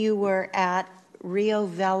think you were at Rio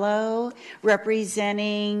Velo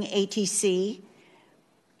representing ATC.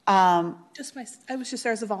 I was just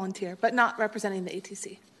there as a volunteer, but not representing the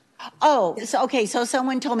ATC. Oh, so okay. So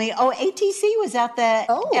someone told me, ATC was at the,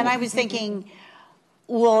 and I was thinking,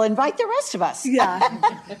 we'll invite the rest of us. Yeah.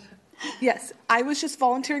 Yes, I was just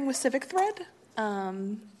volunteering with Civic Thread,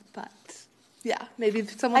 but yeah, maybe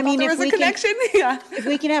someone thought there was a connection. If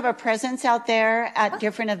we can have a presence out there at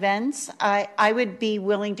different events, I would be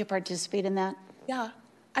willing to participate in that. Yeah,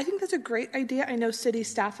 I think that's a great idea. I know city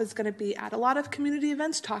staff is going to be at a lot of community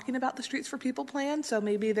events talking about the Streets for People plan, so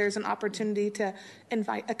maybe there's an opportunity to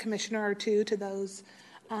invite a commissioner or two to those,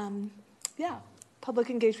 public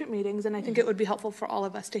engagement meetings, and I think it would be helpful for all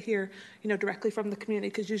of us to hear, directly from the community,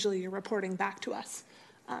 because usually you're reporting back to us.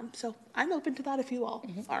 So I'm open to that if you all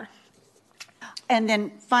are. And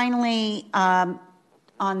then finally, on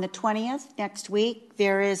the 20th, next week,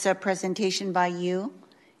 there is a presentation by you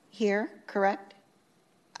here, correct?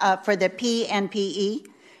 For the PNPE.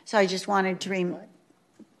 So I just wanted to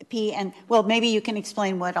well, maybe you can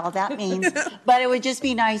explain what all that means, but it would just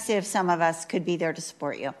be nice if some of us could be there to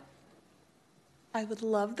support you. I would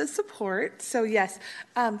love the support. So yes,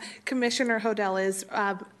 Commissioner Hodel is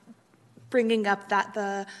bringing up that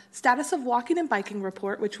the status of walking and biking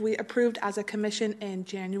report, which we approved as a commission in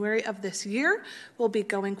January of this year, will be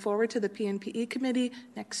going forward to the PNPE committee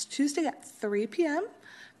next Tuesday at 3 p.m.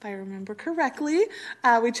 If I remember correctly.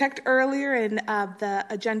 We checked earlier, and the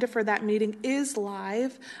agenda for that meeting is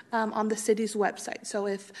live on the city's website. So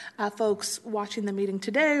if folks watching the meeting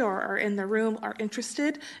today or are in the room are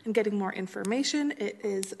interested in getting more information, it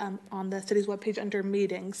is on the city's webpage under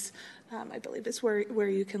meetings. I believe is where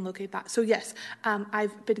you can locate that. So yes,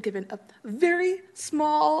 I've been given a very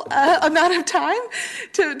small amount of time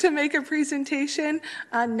to make a presentation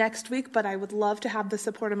next week, but I would love to have the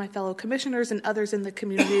support of my fellow commissioners and others in the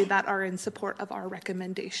community that are in support of our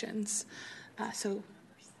recommendations. So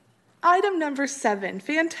item number 7,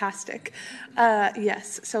 fantastic.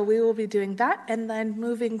 Yes, so we will be doing that, and then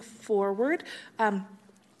moving forward,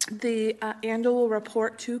 the annual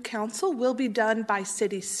report to council will be done by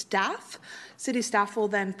city staff. City staff will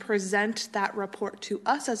then present that report to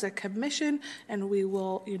us as a commission, and we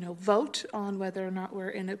will, vote on whether or not we're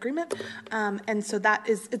in agreement. And so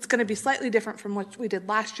it's going to be slightly different from what we did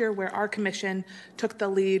last year, where our commission took the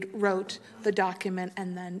lead, wrote the document,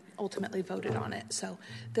 and then ultimately voted on it. So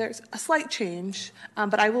there's a slight change,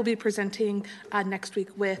 but I will be presenting next week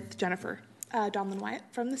with Jennifer Donlin Wyatt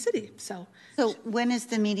from the city. So when is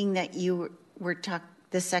the meeting that you were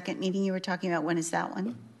the second meeting you were talking about? When is that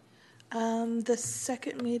one? The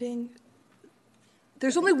second meeting.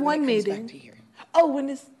 There's only one meeting. Oh, when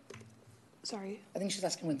is? Sorry. I think she's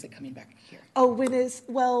asking when's it coming back here. Oh, when is?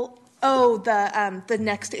 Well, the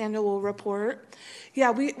next annual report.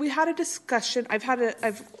 Yeah, we had a discussion. I've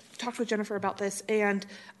talked with Jennifer about this, and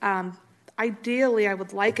ideally, I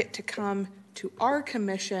would like it to come to our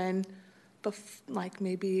commission. Like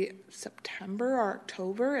maybe September or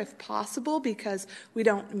October if possible, because we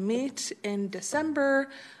don't meet in December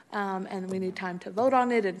and we need time to vote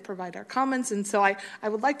on it and provide our comments. And so I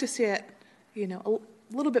would like to see it, a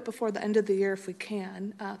little bit before the end of the year if we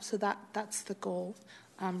can. So that's the goal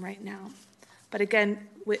right now. But again,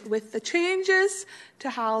 with the changes to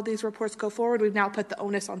how these reports go forward, we've now put the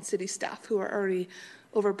onus on city staff who are already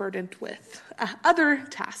overburdened with other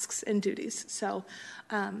tasks and duties. So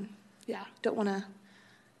yeah, I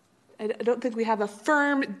don't think we have a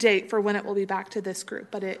firm date for when it will be back to this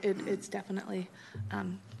group, but it's definitely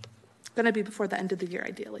going to be before the end of the year,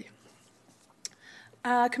 ideally.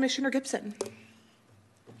 Commissioner Gibson.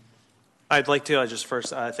 I'd like to just first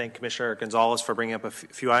thank Commissioner Gonzalez for bringing up a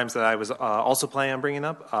few items that I was also planning on bringing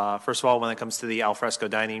up. First of all, when it comes to the alfresco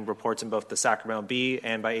dining reports in both the Sacramento Bee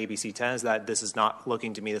and by ABC 10, is that this is not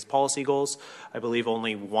looking to meet its policy goals. I believe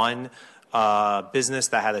only one business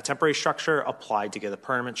that had a temporary structure applied to get a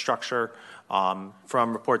permanent structure.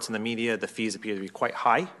 From reports in the media, the fees appear to be quite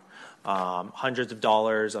high, hundreds of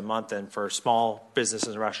dollars a month, and for small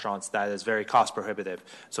businesses and restaurants, that is very cost prohibitive.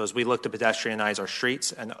 So as we look to pedestrianize our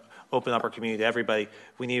streets and open up our community to everybody,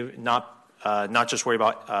 we need not just worry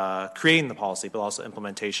about creating the policy, but also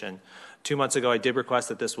implementation. 2 months ago, I did request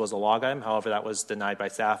that this was a log item. However, that was denied by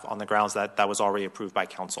staff on the grounds that that was already approved by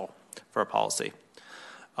council for a policy.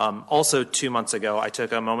 Also, 2 months ago, I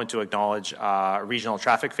took a moment to acknowledge regional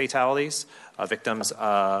traffic fatalities, victims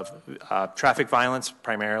of traffic violence,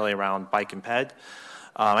 primarily around bike and ped.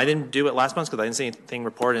 I didn't do it last month because I didn't see anything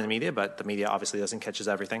reported in the media, but the media obviously doesn't catch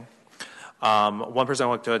everything. One person I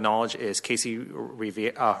want to acknowledge is Casey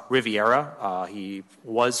Riviera. He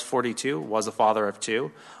was 42, was a father of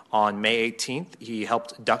 2. On May 18th, he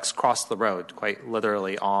helped ducks cross the road, quite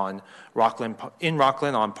literally, in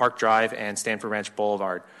Rockland on Park Drive and Stanford Ranch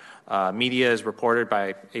Boulevard. Media is reported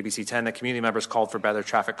by ABC 10 that community members called for better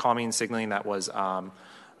traffic calming signaling that was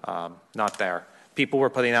not there. People were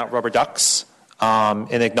putting out rubber ducks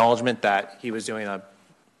in acknowledgement that he was doing a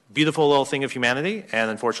beautiful little thing of humanity,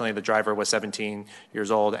 and unfortunately the driver was 17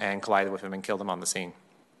 years old and collided with him and killed him on the scene.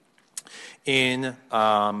 In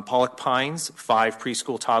Pollock Pines, 5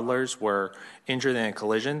 preschool toddlers were injured in a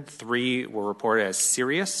collision. 3 were reported as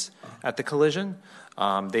serious at the collision.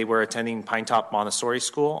 They were attending Pinetop Montessori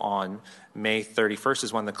School on May 31st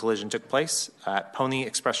is when the collision took place at Pony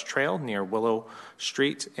Express Trail near Willow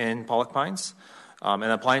Street in Pollock Pines. An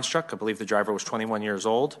appliance truck, I believe the driver was 21 years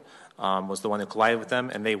old, was the one who collided with them,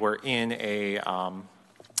 and they were in a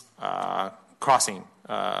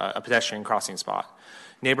pedestrian crossing spot.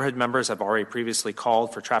 Neighborhood members have already previously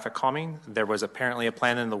called for traffic calming. There was apparently a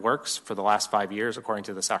plan in the works for the last 5 years, according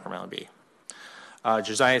to the Sacramento Bee.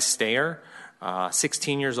 Josiah Stayer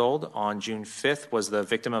 16 years old, on June 5th, was the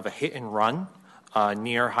victim of a hit and run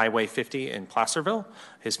near Highway 50 in Placerville.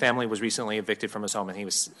 His family was recently evicted from his home, and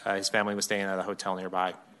his family was staying at a hotel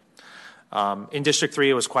nearby. In District 3,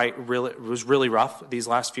 it was really rough these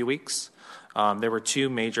last few weeks. There were 2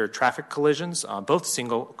 major traffic collisions, both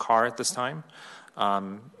single car at this time.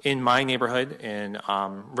 In my neighborhood in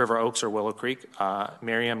River Oaks or Willow Creek,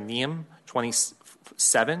 Miriam Neum,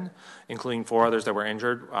 27, including 4 others that were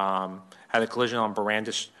injured, had a collision on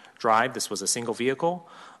Barandish Drive. This was a single vehicle.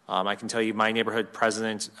 I can tell you my neighborhood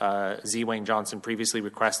president, Z. Wayne Johnson, previously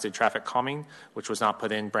requested traffic calming, which was not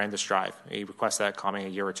put in Brandish Drive. He requested that calming a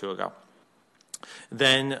year or 2 ago.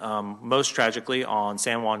 Then, most tragically, on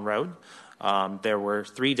San Juan Road, there were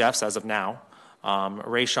 3 deaths as of now.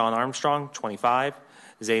 Rayshawn Armstrong, 25,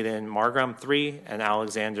 Zayden Margram, 3, and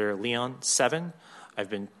Alexander Leon, 7.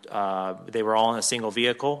 They were all in a single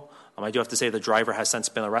vehicle. I do have to say the driver has since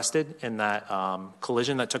been arrested in that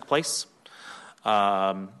collision that took place.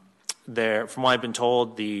 From what I've been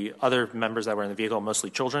told, the other members that were in the vehicle, mostly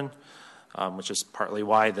children, which is partly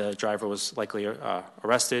why the driver was likely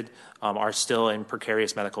arrested, are still in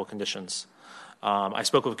precarious medical conditions. I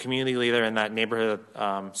spoke with a community leader in that neighborhood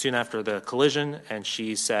soon after the collision, and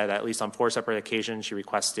she said at least on 4 separate occasions she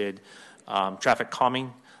requested traffic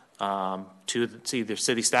calming to either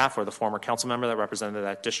city staff or the former council member that represented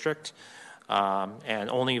that district, and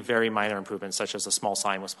only very minor improvements such as a small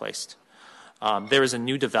sign was placed. There is a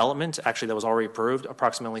new development, actually, that was already approved,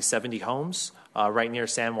 approximately 70 homes right near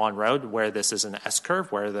San Juan Road, where this is an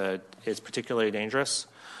S-curve, where it's particularly dangerous.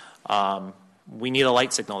 We need a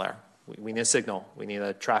light signal there. We need a signal. We need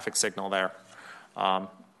a traffic signal there.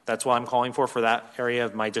 That's what I'm calling for that area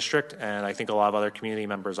of my district, and I think a lot of other community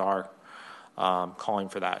members are calling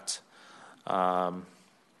for that.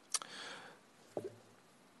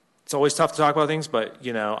 It's always tough to talk about things, but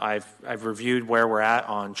I've reviewed where we're at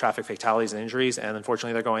on traffic fatalities and injuries, and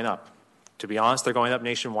unfortunately they're going up. To be honest, they're going up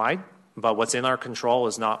nationwide, but what's in our control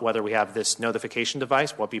is not whether we have this notification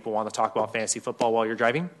device, what people want to talk about fantasy football while you're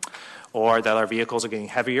driving, or that our vehicles are getting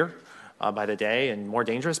heavier by the day and more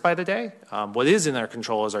dangerous by the day. What is in our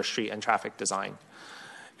control is our street and traffic design.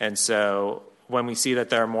 And so when we see that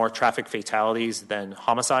there are more traffic fatalities than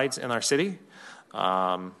homicides in our city,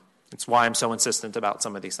 it's why I'm so insistent about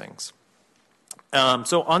some of these things.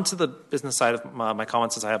 So on to the business side of my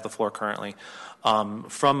comments as I have the floor currently.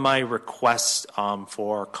 From my request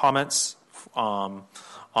for comments on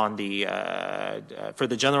for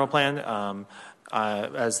the general plan,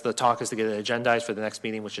 as the talk is to get it agendized for the next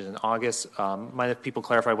meeting, which is in August, might have people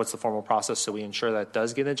clarify what's the formal process so we ensure that it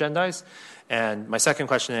does get agendized? And my second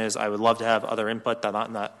question is, I would love to have other input that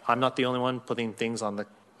I'm not the only one putting things on the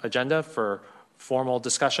agenda for formal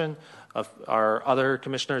discussion. Are other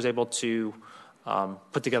commissioners able to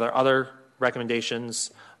put together other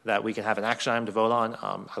recommendations that we can have an action item to vote on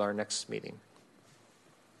at our next meeting?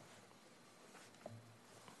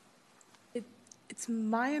 It's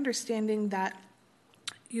my understanding that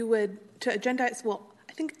you would, to agendize, well,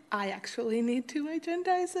 I think I actually need to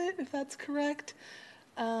agendize it, if that's correct,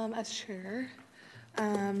 as chair.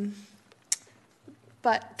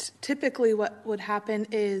 But typically what would happen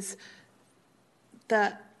is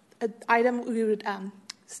the item, we would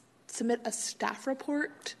submit a staff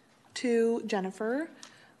report to Jennifer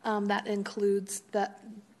that includes the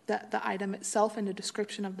item itself and a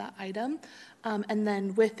description of that item. And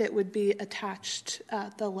then with it would be attached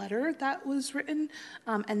the letter that was written,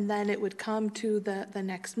 and then it would come to the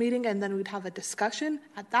next meeting, and then we'd have a discussion.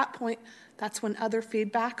 At that point, that's when other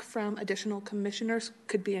feedback from additional commissioners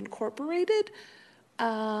could be incorporated.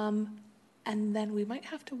 And then we might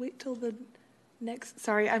have to wait till the next,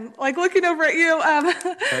 sorry, I'm like looking over at you.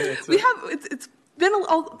 It's been,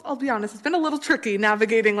 I'll be honest, it's been a little tricky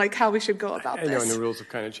navigating like how we should go about this. I know, and the rules have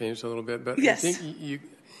kind of changed a little bit, but yes. I think you,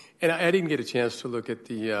 and I didn't get a chance to look at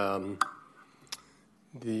your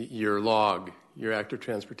log, your active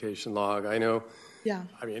transportation log. I know. Yeah.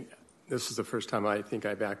 I mean, this is the first time I think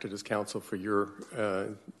I've acted as counsel for your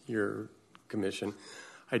commission.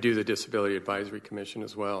 I do the Disability Advisory Commission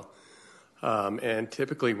as well. And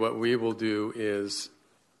typically what we will do is,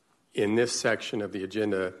 in this section of the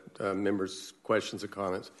agenda, members' questions or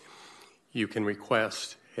comments, you can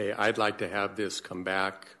request, hey, I'd like to have this come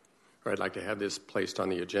back, or I'd like to have this placed on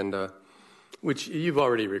the agenda, which you've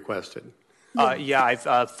already requested. Yeah,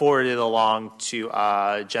 I've forwarded along to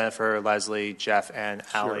Jennifer, Leslie, Jeff, and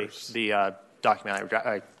Allie the document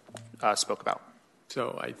I spoke about.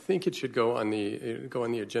 So I think it should go on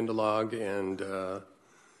the agenda log, and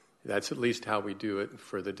that's at least how we do it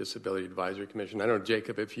for the Disability Advisory Commission. I don't know,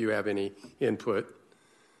 Jacob, if you have any input.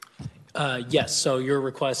 Yes, so your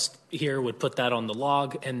request here would put that on the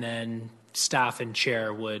log, and then staff and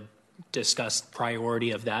chair would discuss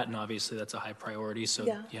priority of that, and obviously that's a high priority, so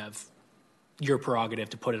Yeah. you have your prerogative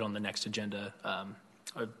to put it on the next agenda,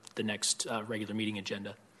 or the next regular meeting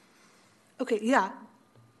agenda. Okay, yeah.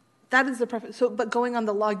 That is the preference. So, but going on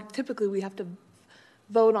the log, typically we have to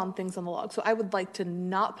vote on things on the log. So I would like to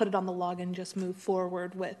not put it on the log and just move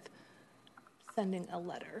forward with sending a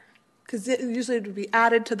letter. Because usually it would be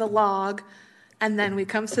added to the log, and then we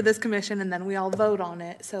comes to this commission, and then we all vote on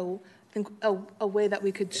it. So I think a way that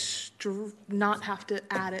we could not have to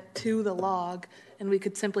add it to the log, and we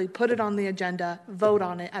could simply put it on the agenda, vote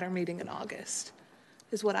on it at our meeting in August,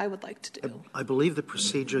 is what I would like to do. I believe the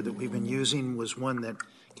procedure that we've been using was one that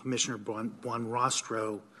Commissioner Juan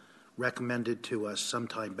Rostro recommended to us some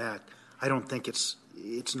time back. I don't think it's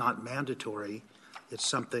not mandatory. It's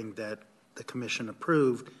something that the commission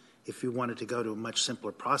approved. If you wanted to go to a much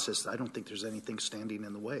simpler process, I don't think there's anything standing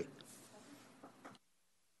in the way.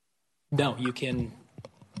 No, you can,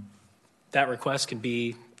 that request can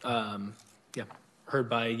be heard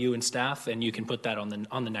by you and staff, and you can put that on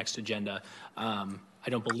the next agenda. I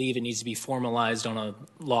don't believe it needs to be formalized on a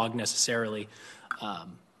log necessarily.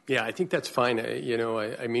 Yeah, I think that's fine.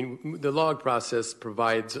 I mean, the log process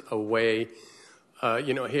provides a way,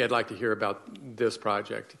 hey, I'd like to hear about this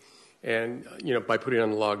project. And, by putting it on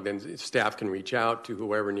the log, then staff can reach out to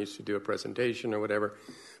whoever needs to do a presentation or whatever.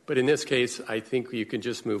 But in this case, I think you can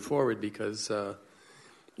just move forward because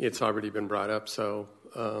it's already been brought up. So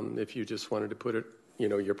if you just wanted to put it,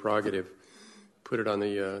 your prerogative, put it on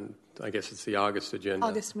the, I guess it's the August agenda.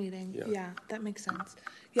 August meeting, yeah, that makes sense.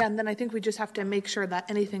 Yeah, and then I think we just have to make sure that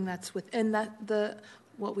anything that's within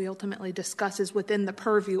what we ultimately discuss is within the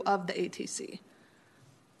purview of the ATC.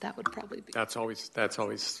 That would probably be. That's always.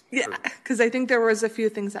 Yeah, because I think there was a few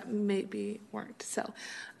things that maybe weren't. So,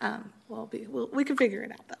 we can figure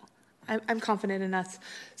it out though. I'm confident in us.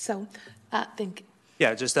 So, thank you.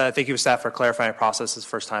 Yeah, just thank you, staff, for clarifying the process. It's the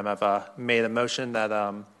first time I've made a motion that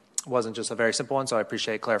wasn't just a very simple one, so I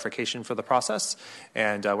appreciate clarification for the process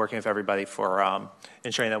and working with everybody for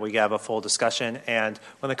ensuring that we have a full discussion. And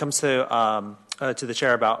when it comes to the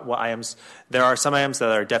chair about what items, there are some items that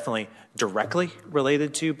are definitely directly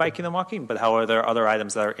related to biking and walking, but however, there are other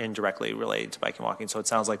items that are indirectly related to biking and walking. So it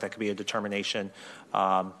sounds like that could be a determination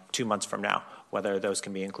 2 months from now, whether those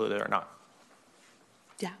can be included or not.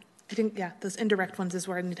 Yeah, I think, those indirect ones is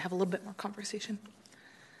where I need to have a little bit more conversation.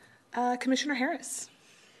 Commissioner Harris.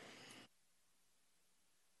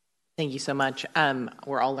 Thank you so much.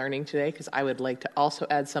 We're all learning today because I would like to also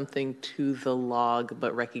add something to the log,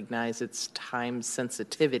 but recognize its time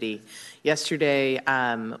sensitivity. Yesterday,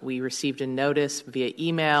 we received a notice via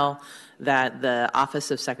email that the Office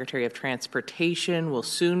of Secretary of Transportation will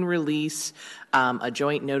soon release a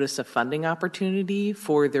joint notice of funding opportunity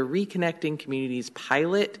for the Reconnecting Communities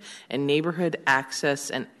pilot and neighborhood access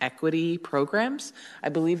and equity programs. I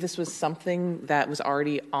believe this was something that was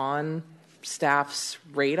already on staff's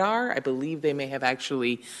radar. I believe they may have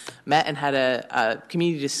actually met and had a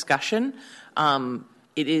community discussion.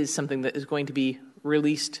 It is something that is going to be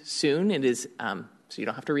released soon. It is, so you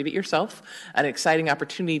don't have to read it yourself, an exciting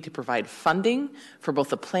opportunity to provide funding for both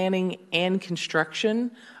the planning and construction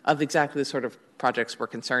of exactly the sort of projects we're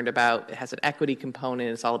concerned about. It has an equity component.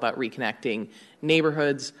 It's all about reconnecting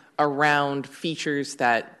neighborhoods around features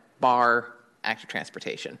that bar active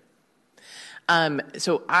transportation.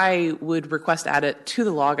 So I would request add it to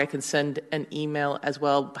the log. I can send an email as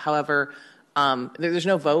well. However, there's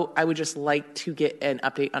no vote. I would just like to get an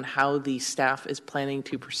update on how the staff is planning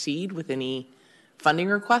to proceed with any funding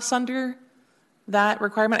requests under that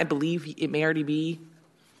requirement. I believe it may already be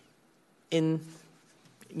in,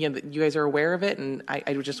 you guys are aware of it, and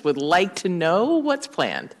I just would like to know what's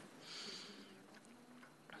planned.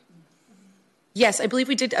 Yes, I believe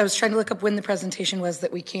we did. I was trying to look up when the presentation was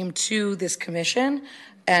that we came to this commission,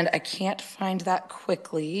 and I can't find that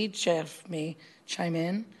quickly. Jeff may chime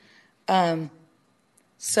in.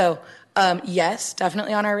 Yes,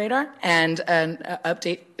 definitely on our radar, and an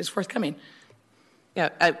update is forthcoming.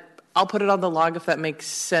 Yeah, I'll put it on the log if that makes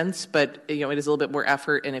sense, but it is a little bit more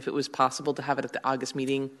effort, and if it was possible to have it at the August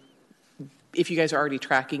meeting, if you guys are already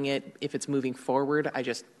tracking it, if it's moving forward,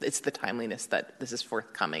 it's the timeliness that this is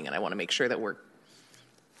forthcoming, and I want to make sure that we're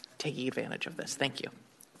taking advantage of this. Thank you.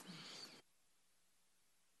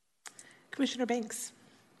 Commissioner Banks.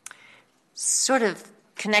 Sort of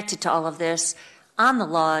connected to all of this, on the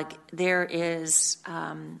log, there is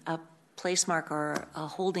a place mark or a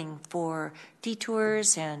holding for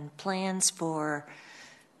detours and plans for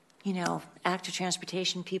active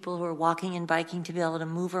transportation people who are walking and biking to be able to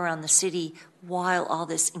move around the city while all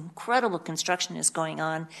this incredible construction is going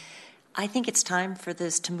on. I think it's time for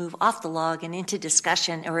this to move off the log and into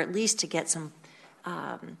discussion, or at least to get some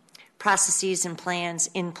processes and plans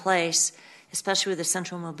in place, especially with the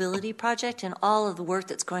Central Mobility Project and all of the work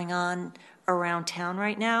that's going on around town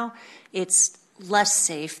right now. It's less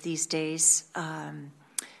safe these days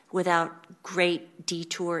without great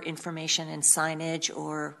detour information and signage,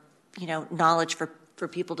 or knowledge for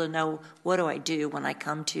people to know, what do I do when I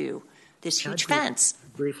come to this huge fence?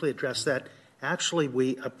 Briefly address that. Actually,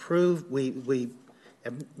 we approved,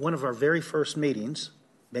 at one of our very first meetings,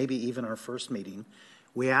 maybe even our first meeting,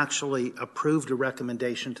 we actually approved a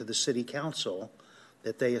recommendation to the City Council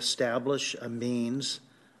that they establish a means,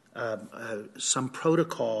 some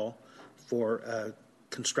protocol for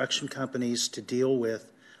construction companies to deal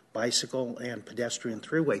with bicycle and pedestrian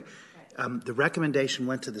throughway. The recommendation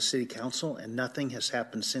went to the City Council, and nothing has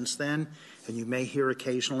happened since then. And you may hear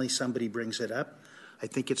occasionally somebody brings it up. I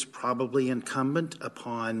think it's probably incumbent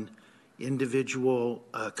upon individual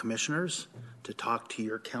commissioners to talk to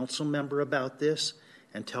your council member about this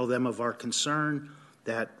and tell them of our concern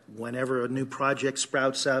that whenever a new project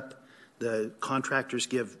sprouts up, the contractors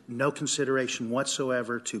give no consideration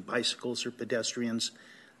whatsoever to bicycles or pedestrians.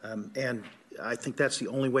 And I think that's the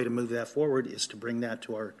only way to move that forward, is to bring that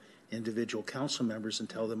to our individual council members and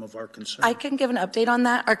tell them of our concern. I can give an update on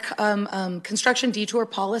that. Our construction detour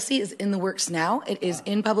policy is in the works now. It is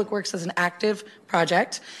in Public Works as an active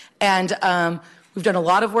project, and we've done a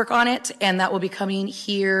lot of work on it, and that will be coming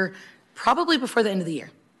here probably before the end of the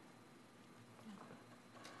year.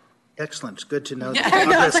 Excellent. It's good to know that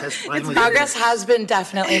progress has been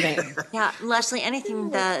definitely made. Yeah, Leslie,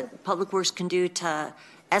 anything that Public Works can do to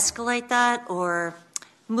escalate that or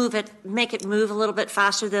make it move a little bit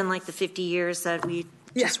faster than like the 50 years that we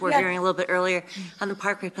just were hearing a little bit earlier on the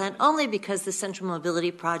Parkway plan, only because the Central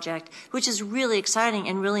Mobility Project, which is really exciting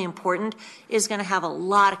and really important, is going to have a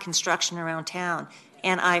lot of construction around town.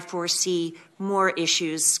 And I foresee more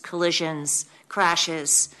issues, collisions,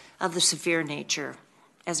 crashes of the severe nature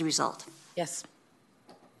as a result. Yes.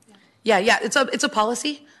 Yeah. It's a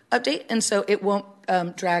policy update, and so it won't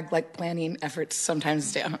drag like planning efforts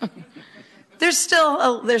sometimes down. There's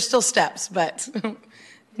still steps, but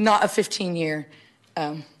not a 15-year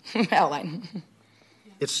outline.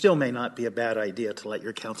 It still may not be a bad idea to let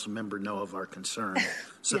your council member know of our concern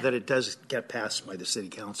so that it does get passed by the City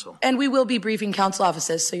Council. And we will be briefing council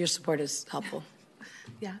offices, so your support is helpful.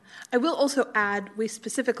 Yeah. I will also add, we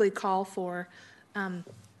specifically call for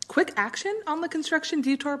quick action on the construction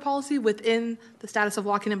detour policy within the status of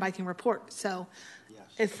walking and biking report. So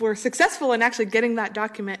if we're successful in actually getting that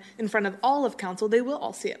document in front of all of council, they will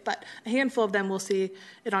all see it, but a handful of them will see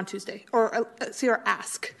it on Tuesday, or see or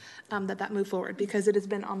ask that move forward, because it has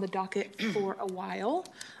been on the docket for a while.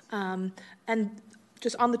 And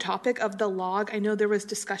just on the topic of the log, I know there was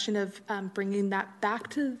discussion of bringing that back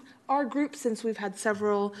to our group, since we've had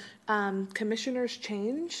several commissioners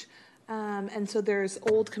change. And so there's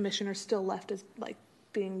old commissioners still left as like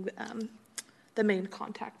being the main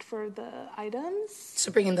contact for the items. So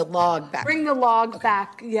bringing the log back. Bring the log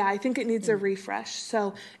back. Yeah, I think it needs a refresh.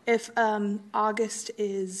 So if August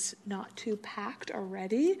is not too packed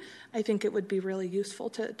already, I think it would be really useful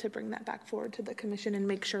to bring that back forward to the commission and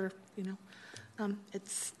make sure,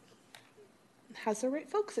 it's has the right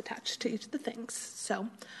folks attached to each of the things. So,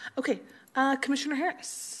 okay, Commissioner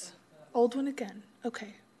Harris. Old one again.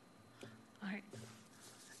 Okay. All right.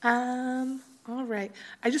 All right.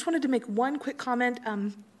 I just wanted to make one quick comment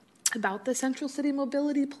about the Central City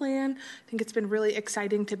Mobility Plan. I think it's been really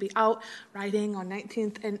exciting to be out riding on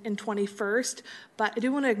 19th and 21st, but I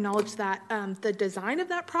do want to acknowledge that the design of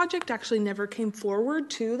that project actually never came forward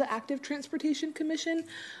to the Active Transportation Commission,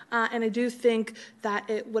 and I do think that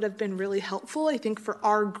it would have been really helpful, I think, for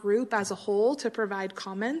our group as a whole to provide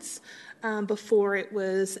comments before it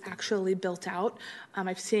was actually built out.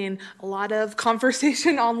 I've seen a lot of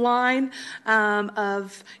conversation online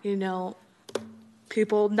of,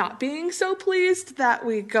 people not being so pleased that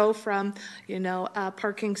we go from,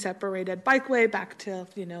 parking separated bikeway back to,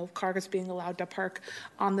 cars being allowed to park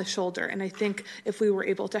on the shoulder. And I think if we were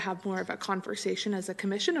able to have more of a conversation as a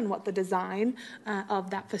commission on what the design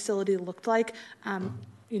of that facility looked like,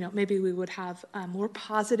 maybe we would have more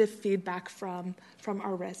positive feedback from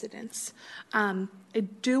our residents. I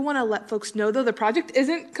do want to let folks know, though, the project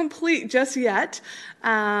isn't complete just yet.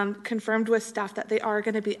 Confirmed with staff that they are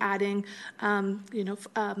going to be adding,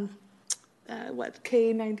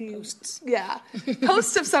 K90 posts. Yeah,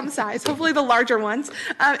 posts of some size, hopefully the larger ones.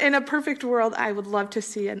 In a perfect world, I would love to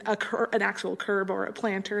see an actual curb or a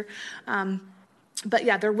planter. But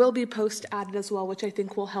yeah, there will be posts added as well, which I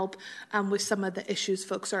think will help with some of the issues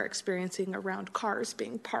folks are experiencing around cars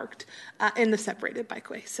being parked in the separated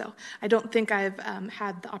bikeway. So I don't think I've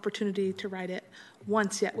had the opportunity to ride it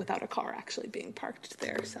once yet without a car actually being parked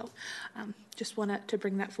there. So just wanted to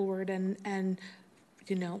bring that forward and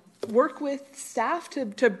work with staff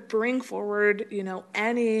to bring forward,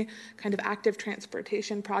 any kind of active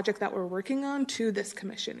transportation project that we're working on to this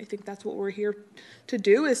commission. I think that's what we're here to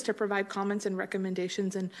do, is to provide comments and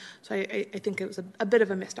recommendations. And so I think it was a bit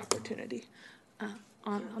of a missed opportunity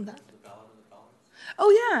on that.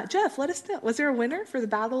 Oh yeah, Jeff, let us know. Was there a winner for the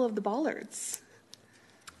Battle of the Bollards?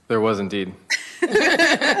 There was indeed.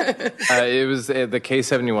 It was the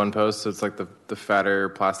K71 post, so it's like the fatter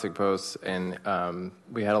plastic posts, and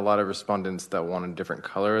we had a lot of respondents that wanted a different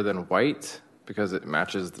color than white because it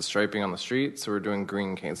matches the striping on the street, so we're doing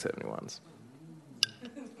green K71s.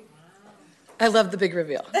 I love the big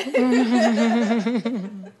reveal.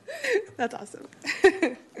 That's awesome.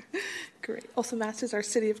 Great. Also matches our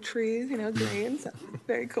city of trees, green, so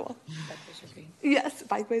very cool. Yes,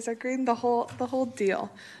 bikeways are green, the whole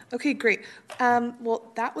deal. Okay, great.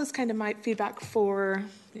 Well, that was kind of my feedback for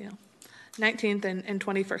 19th and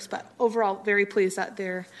 21st, but overall, very pleased that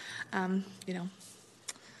they're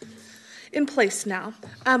in place now.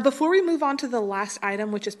 Before we move on to the last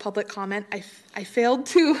item, which is public comment, I failed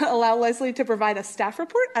to allow Leslie to provide a staff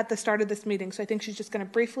report at the start of this meeting, so I think she's just going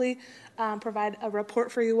to briefly provide a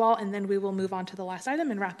report for you all, and then we will move on to the last item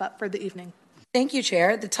and wrap up for the evening. Thank you,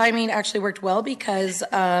 Chair. The timing actually worked well because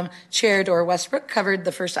Chair Dora Westbrook covered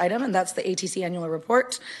the first item, and that's the ATC annual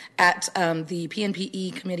report at the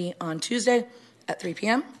PNPE committee on Tuesday at 3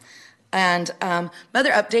 p.m. And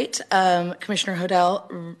another update, Commissioner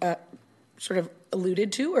Hodel sort of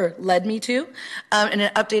alluded to or led me to, and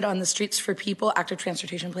an update on the Streets for People Active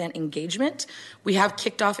Transportation Plan engagement. We have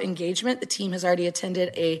kicked off engagement. The team has already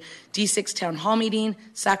attended a D6 Town Hall meeting,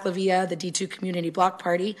 Sac La Via, the D2 Community Block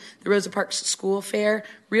Party, the Rosa Parks School Fair,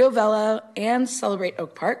 Rio Vela, and Celebrate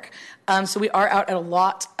Oak Park. So we are out at a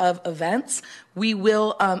lot of events. We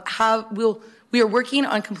will we are working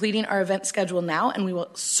on completing our event schedule now, and we will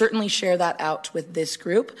certainly share that out with this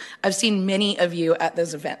group. I've seen many of you at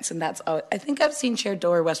those events, and I think I've seen Chair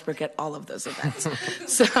Dora Westbrook at all of those events.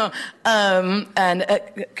 So, and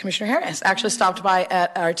Commissioner Harris actually stopped by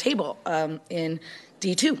at our table in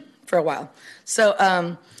D2 for a while. So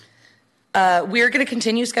we're going to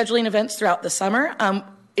continue scheduling events throughout the summer.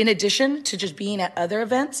 In addition to just being at other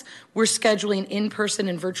events, we're scheduling in-person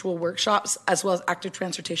and virtual workshops as well as active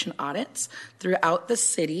transportation audits throughout the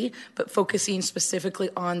city, but focusing specifically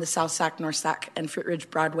on the South Sac, North Sac, and Fruitridge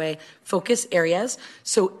Broadway focus areas.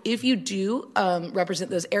 So if you do represent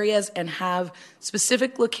those areas and have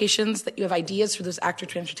specific locations that you have ideas for those active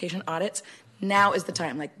transportation audits, now is the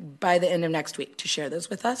time, like by the end of next week, to share those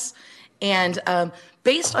with us. And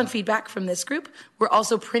based on feedback from this group, we're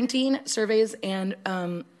also printing surveys and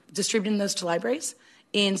distributing those to libraries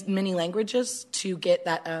in many languages to get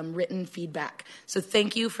that written feedback. So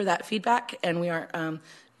thank you for that feedback, and we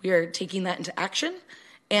are taking that into action.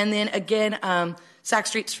 And then again,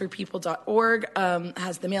 SacStreetsForPeople.org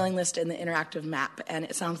has the mailing list and the interactive map, and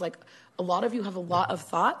it sounds like a lot of you have a lot of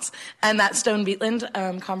thoughts, and that Stone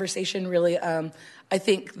Beatland conversation really, I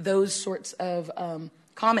think those sorts of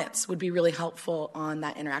comments would be really helpful on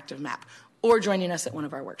that interactive map, or joining us at one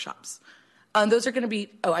of our workshops. Those are going to be,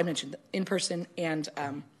 I mentioned in person and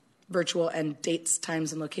virtual, and dates,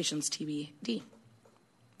 times, and locations TBD.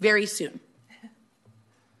 Very soon.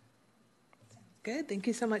 Good. Thank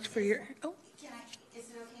you so much for your. Oh. Is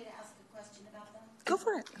it okay to ask a question about them? Go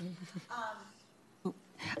for it.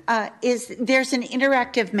 There's an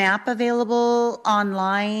interactive map available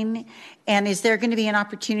online, and is there going to be an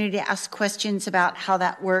opportunity to ask questions about how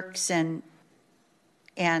that works and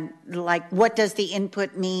like what does the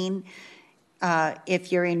input mean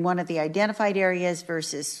if you're in one of the identified areas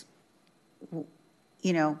versus one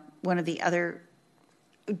of the other,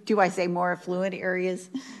 do I say more affluent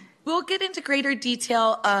areas? We'll get into greater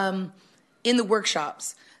detail in the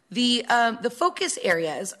workshops. The focus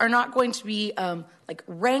areas are not going to be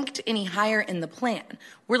ranked any higher in the plan.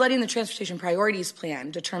 We're letting the Transportation Priorities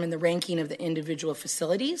Plan determine the ranking of the individual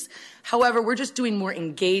facilities. However, we're just doing more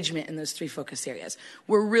engagement in those three focus areas.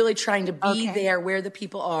 We're really trying to be there where the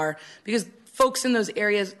people are, because folks in those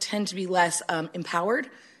areas tend to be less empowered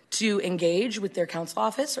to engage with their council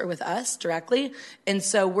office or with us directly. And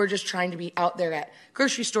so we're just trying to be out there at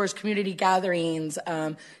grocery stores, community gatherings,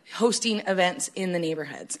 hosting events in the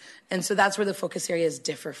neighborhoods. And so that's where the focus areas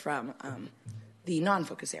differ from the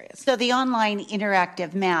non-focus areas. So the online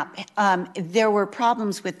interactive map, there were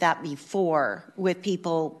problems with that before, with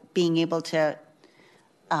people being able to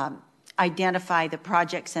identify the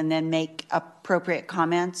projects and then make appropriate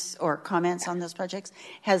comments on those projects.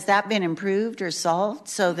 Has that been improved or solved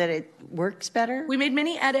so that it works better? We made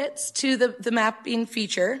many edits to the mapping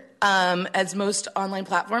feature. As most online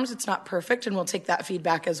platforms, it's not perfect, and we'll take that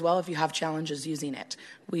feedback as well if you have challenges using it.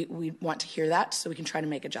 We want to hear that so we can try to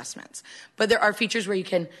make adjustments. But there are features where you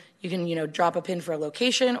can drop a pin for a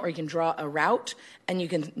location, or you can draw a route, and you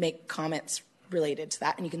can make comments related to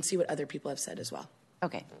that, and you can see what other people have said as well.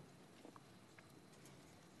 Okay.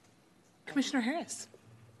 Commissioner Harris.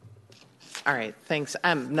 All right, thanks.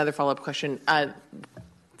 Another follow-up question.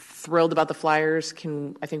 Thrilled about the flyers.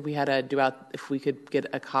 I think we had a if we could get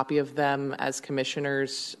a copy of them as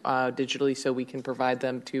commissioners digitally so we can provide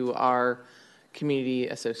them to our community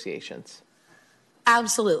associations.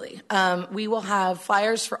 Absolutely. We will have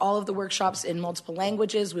flyers for all of the workshops in multiple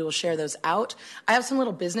languages. We will share those out. I have some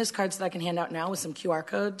little business cards that I can hand out now with some QR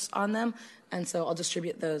codes on them, and so I'll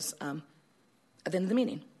distribute those at the end of the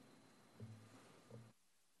meeting.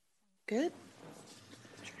 Good.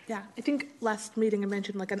 Yeah, I think last meeting I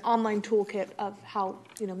mentioned like an online toolkit of how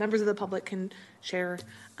members of the public can share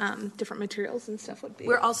different materials and stuff would be.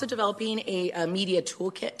 We're also developing a media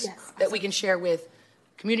toolkit that we can share with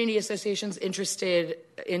community associations, interested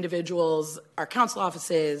individuals, our council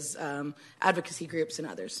offices, advocacy groups, and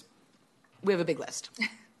others. We have a big list.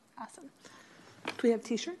 Awesome. Do we have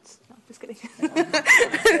T-shirts? No, just kidding.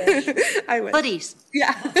 I wish. Hoodies.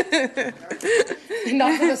 Yeah.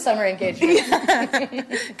 Not for the summer engagement. Yeah.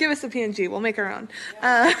 Give us a PNG. We'll make our own.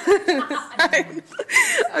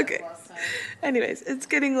 Okay. Anyways, it's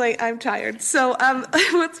getting late. I'm tired. So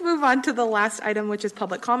let's move on to the last item, which is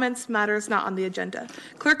public comments, matters not on the agenda.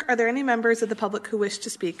 Clerk, are there any members of the public who wish to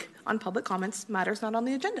speak on public comments, matters not on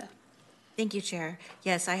the agenda? Thank you, Chair.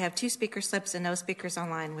 Yes, I have 2 speaker slips and no speakers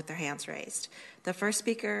online with their hands raised. The first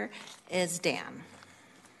speaker is Dan.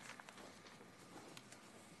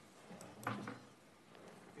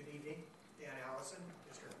 Good evening. Dan Allison,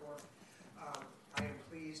 District 4. I am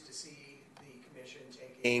pleased to see the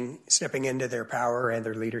commission stepping into their power and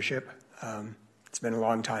their leadership. It's been a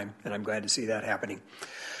long time, and I'm glad to see that happening.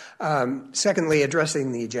 Secondly,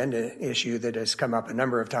 addressing the agenda issue that has come up a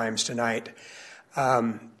number of times tonight.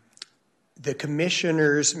 The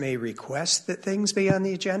commissioners may request that things be on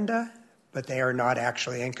the agenda, but they are not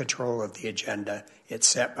actually in control of the agenda. It's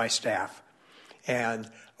set by staff. And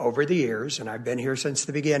over the years, and I've been here since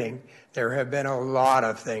the beginning, there have been a lot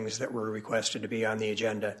of things that were requested to be on the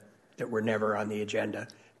agenda that were never on the agenda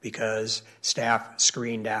because staff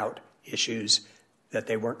screened out issues that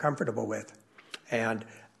they weren't comfortable with. And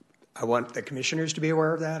I want the commissioners to be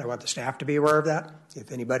aware of that. I want the staff to be aware of that.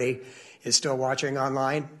 If anybody is still watching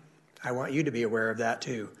online, I want you to be aware of that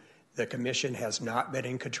too. The commission has not been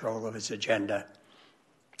in control of its agenda.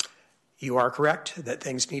 You are correct that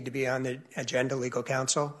things need to be on the agenda, legal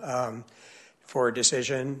counsel, for a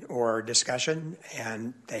decision or discussion,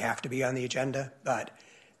 and they have to be on the agenda, but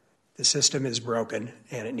the system is broken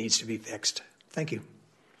and it needs to be fixed. Thank you.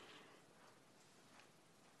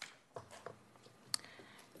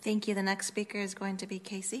 Thank you. The next speaker is going to be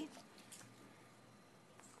Casey.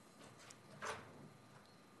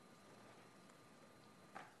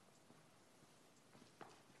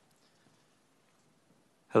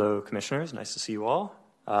 Hello, Commissioners. Nice to see you all.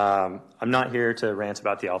 I'm not here to rant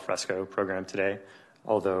about the Alfresco program today,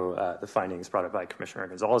 although the findings brought up by Commissioner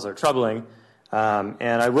Gonzalez are troubling.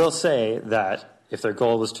 And I will say that if their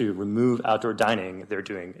goal was to remove outdoor dining, they're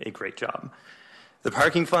doing a great job. The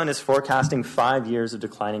Parking Fund is forecasting 5 years of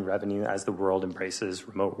declining revenue as the world embraces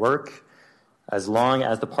remote work. As long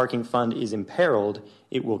as the Parking Fund is imperiled,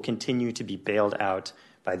 it will continue to be bailed out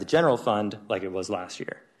by the general fund like it was last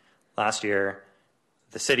year. Last year,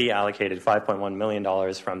 the city allocated $5.1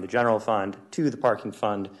 million from the general fund to the parking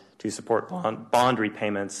fund to support bond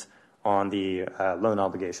repayments on the loan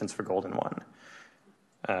obligations for Golden One.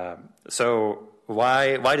 So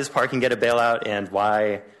why does parking get a bailout and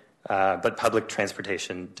why, but public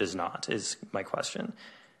transportation does not, is my question.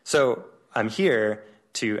 So I'm here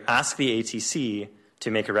to ask the ATC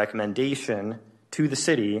to make a recommendation to the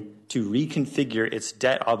city to reconfigure its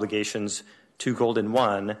debt obligations to Golden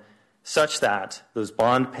One such that those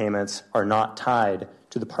bond payments are not tied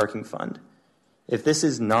to the parking fund. If this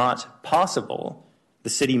is not possible, the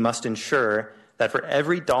city must ensure that for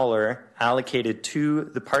every dollar allocated to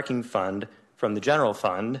the parking fund from the general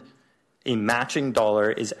fund, a matching dollar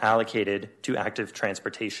is allocated to active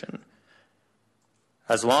transportation.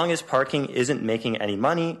 As long as parking isn't making any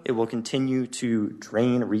money, it will continue to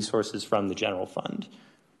drain resources from the general fund.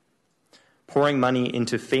 Pouring money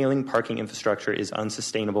into failing parking infrastructure is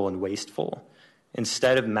unsustainable and wasteful.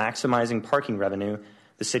 Instead of maximizing parking revenue,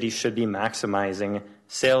 the city should be maximizing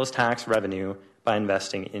sales tax revenue by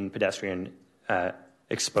investing in pedestrian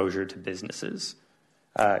exposure to businesses.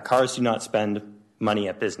 Cars do not spend money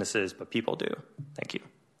at businesses, but people do. Thank you.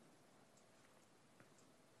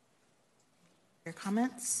 Your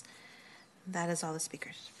comments? That is all the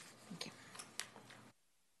speakers. Thank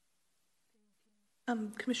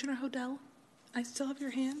you. Commissioner Hodel, I still have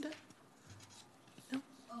your hand? No?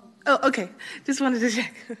 Oh, okay. Just wanted to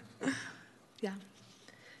check. Yeah.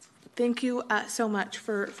 Thank you so much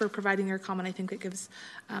for providing your comment. I think it gives,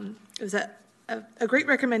 it was a great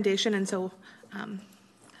recommendation, and so I'm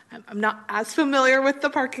not as familiar with the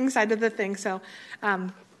parking side of the thing, so I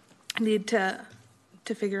need to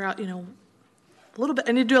figure out, a little bit.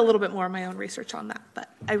 I need to do a little bit more of my own research on that, but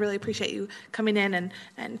I really appreciate you coming in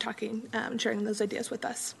and talking, sharing those ideas with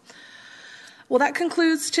us. Well, that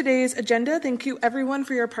concludes today's agenda. Thank you, everyone,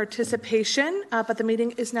 for your participation, but the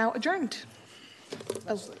meeting is now adjourned.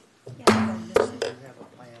 Oh.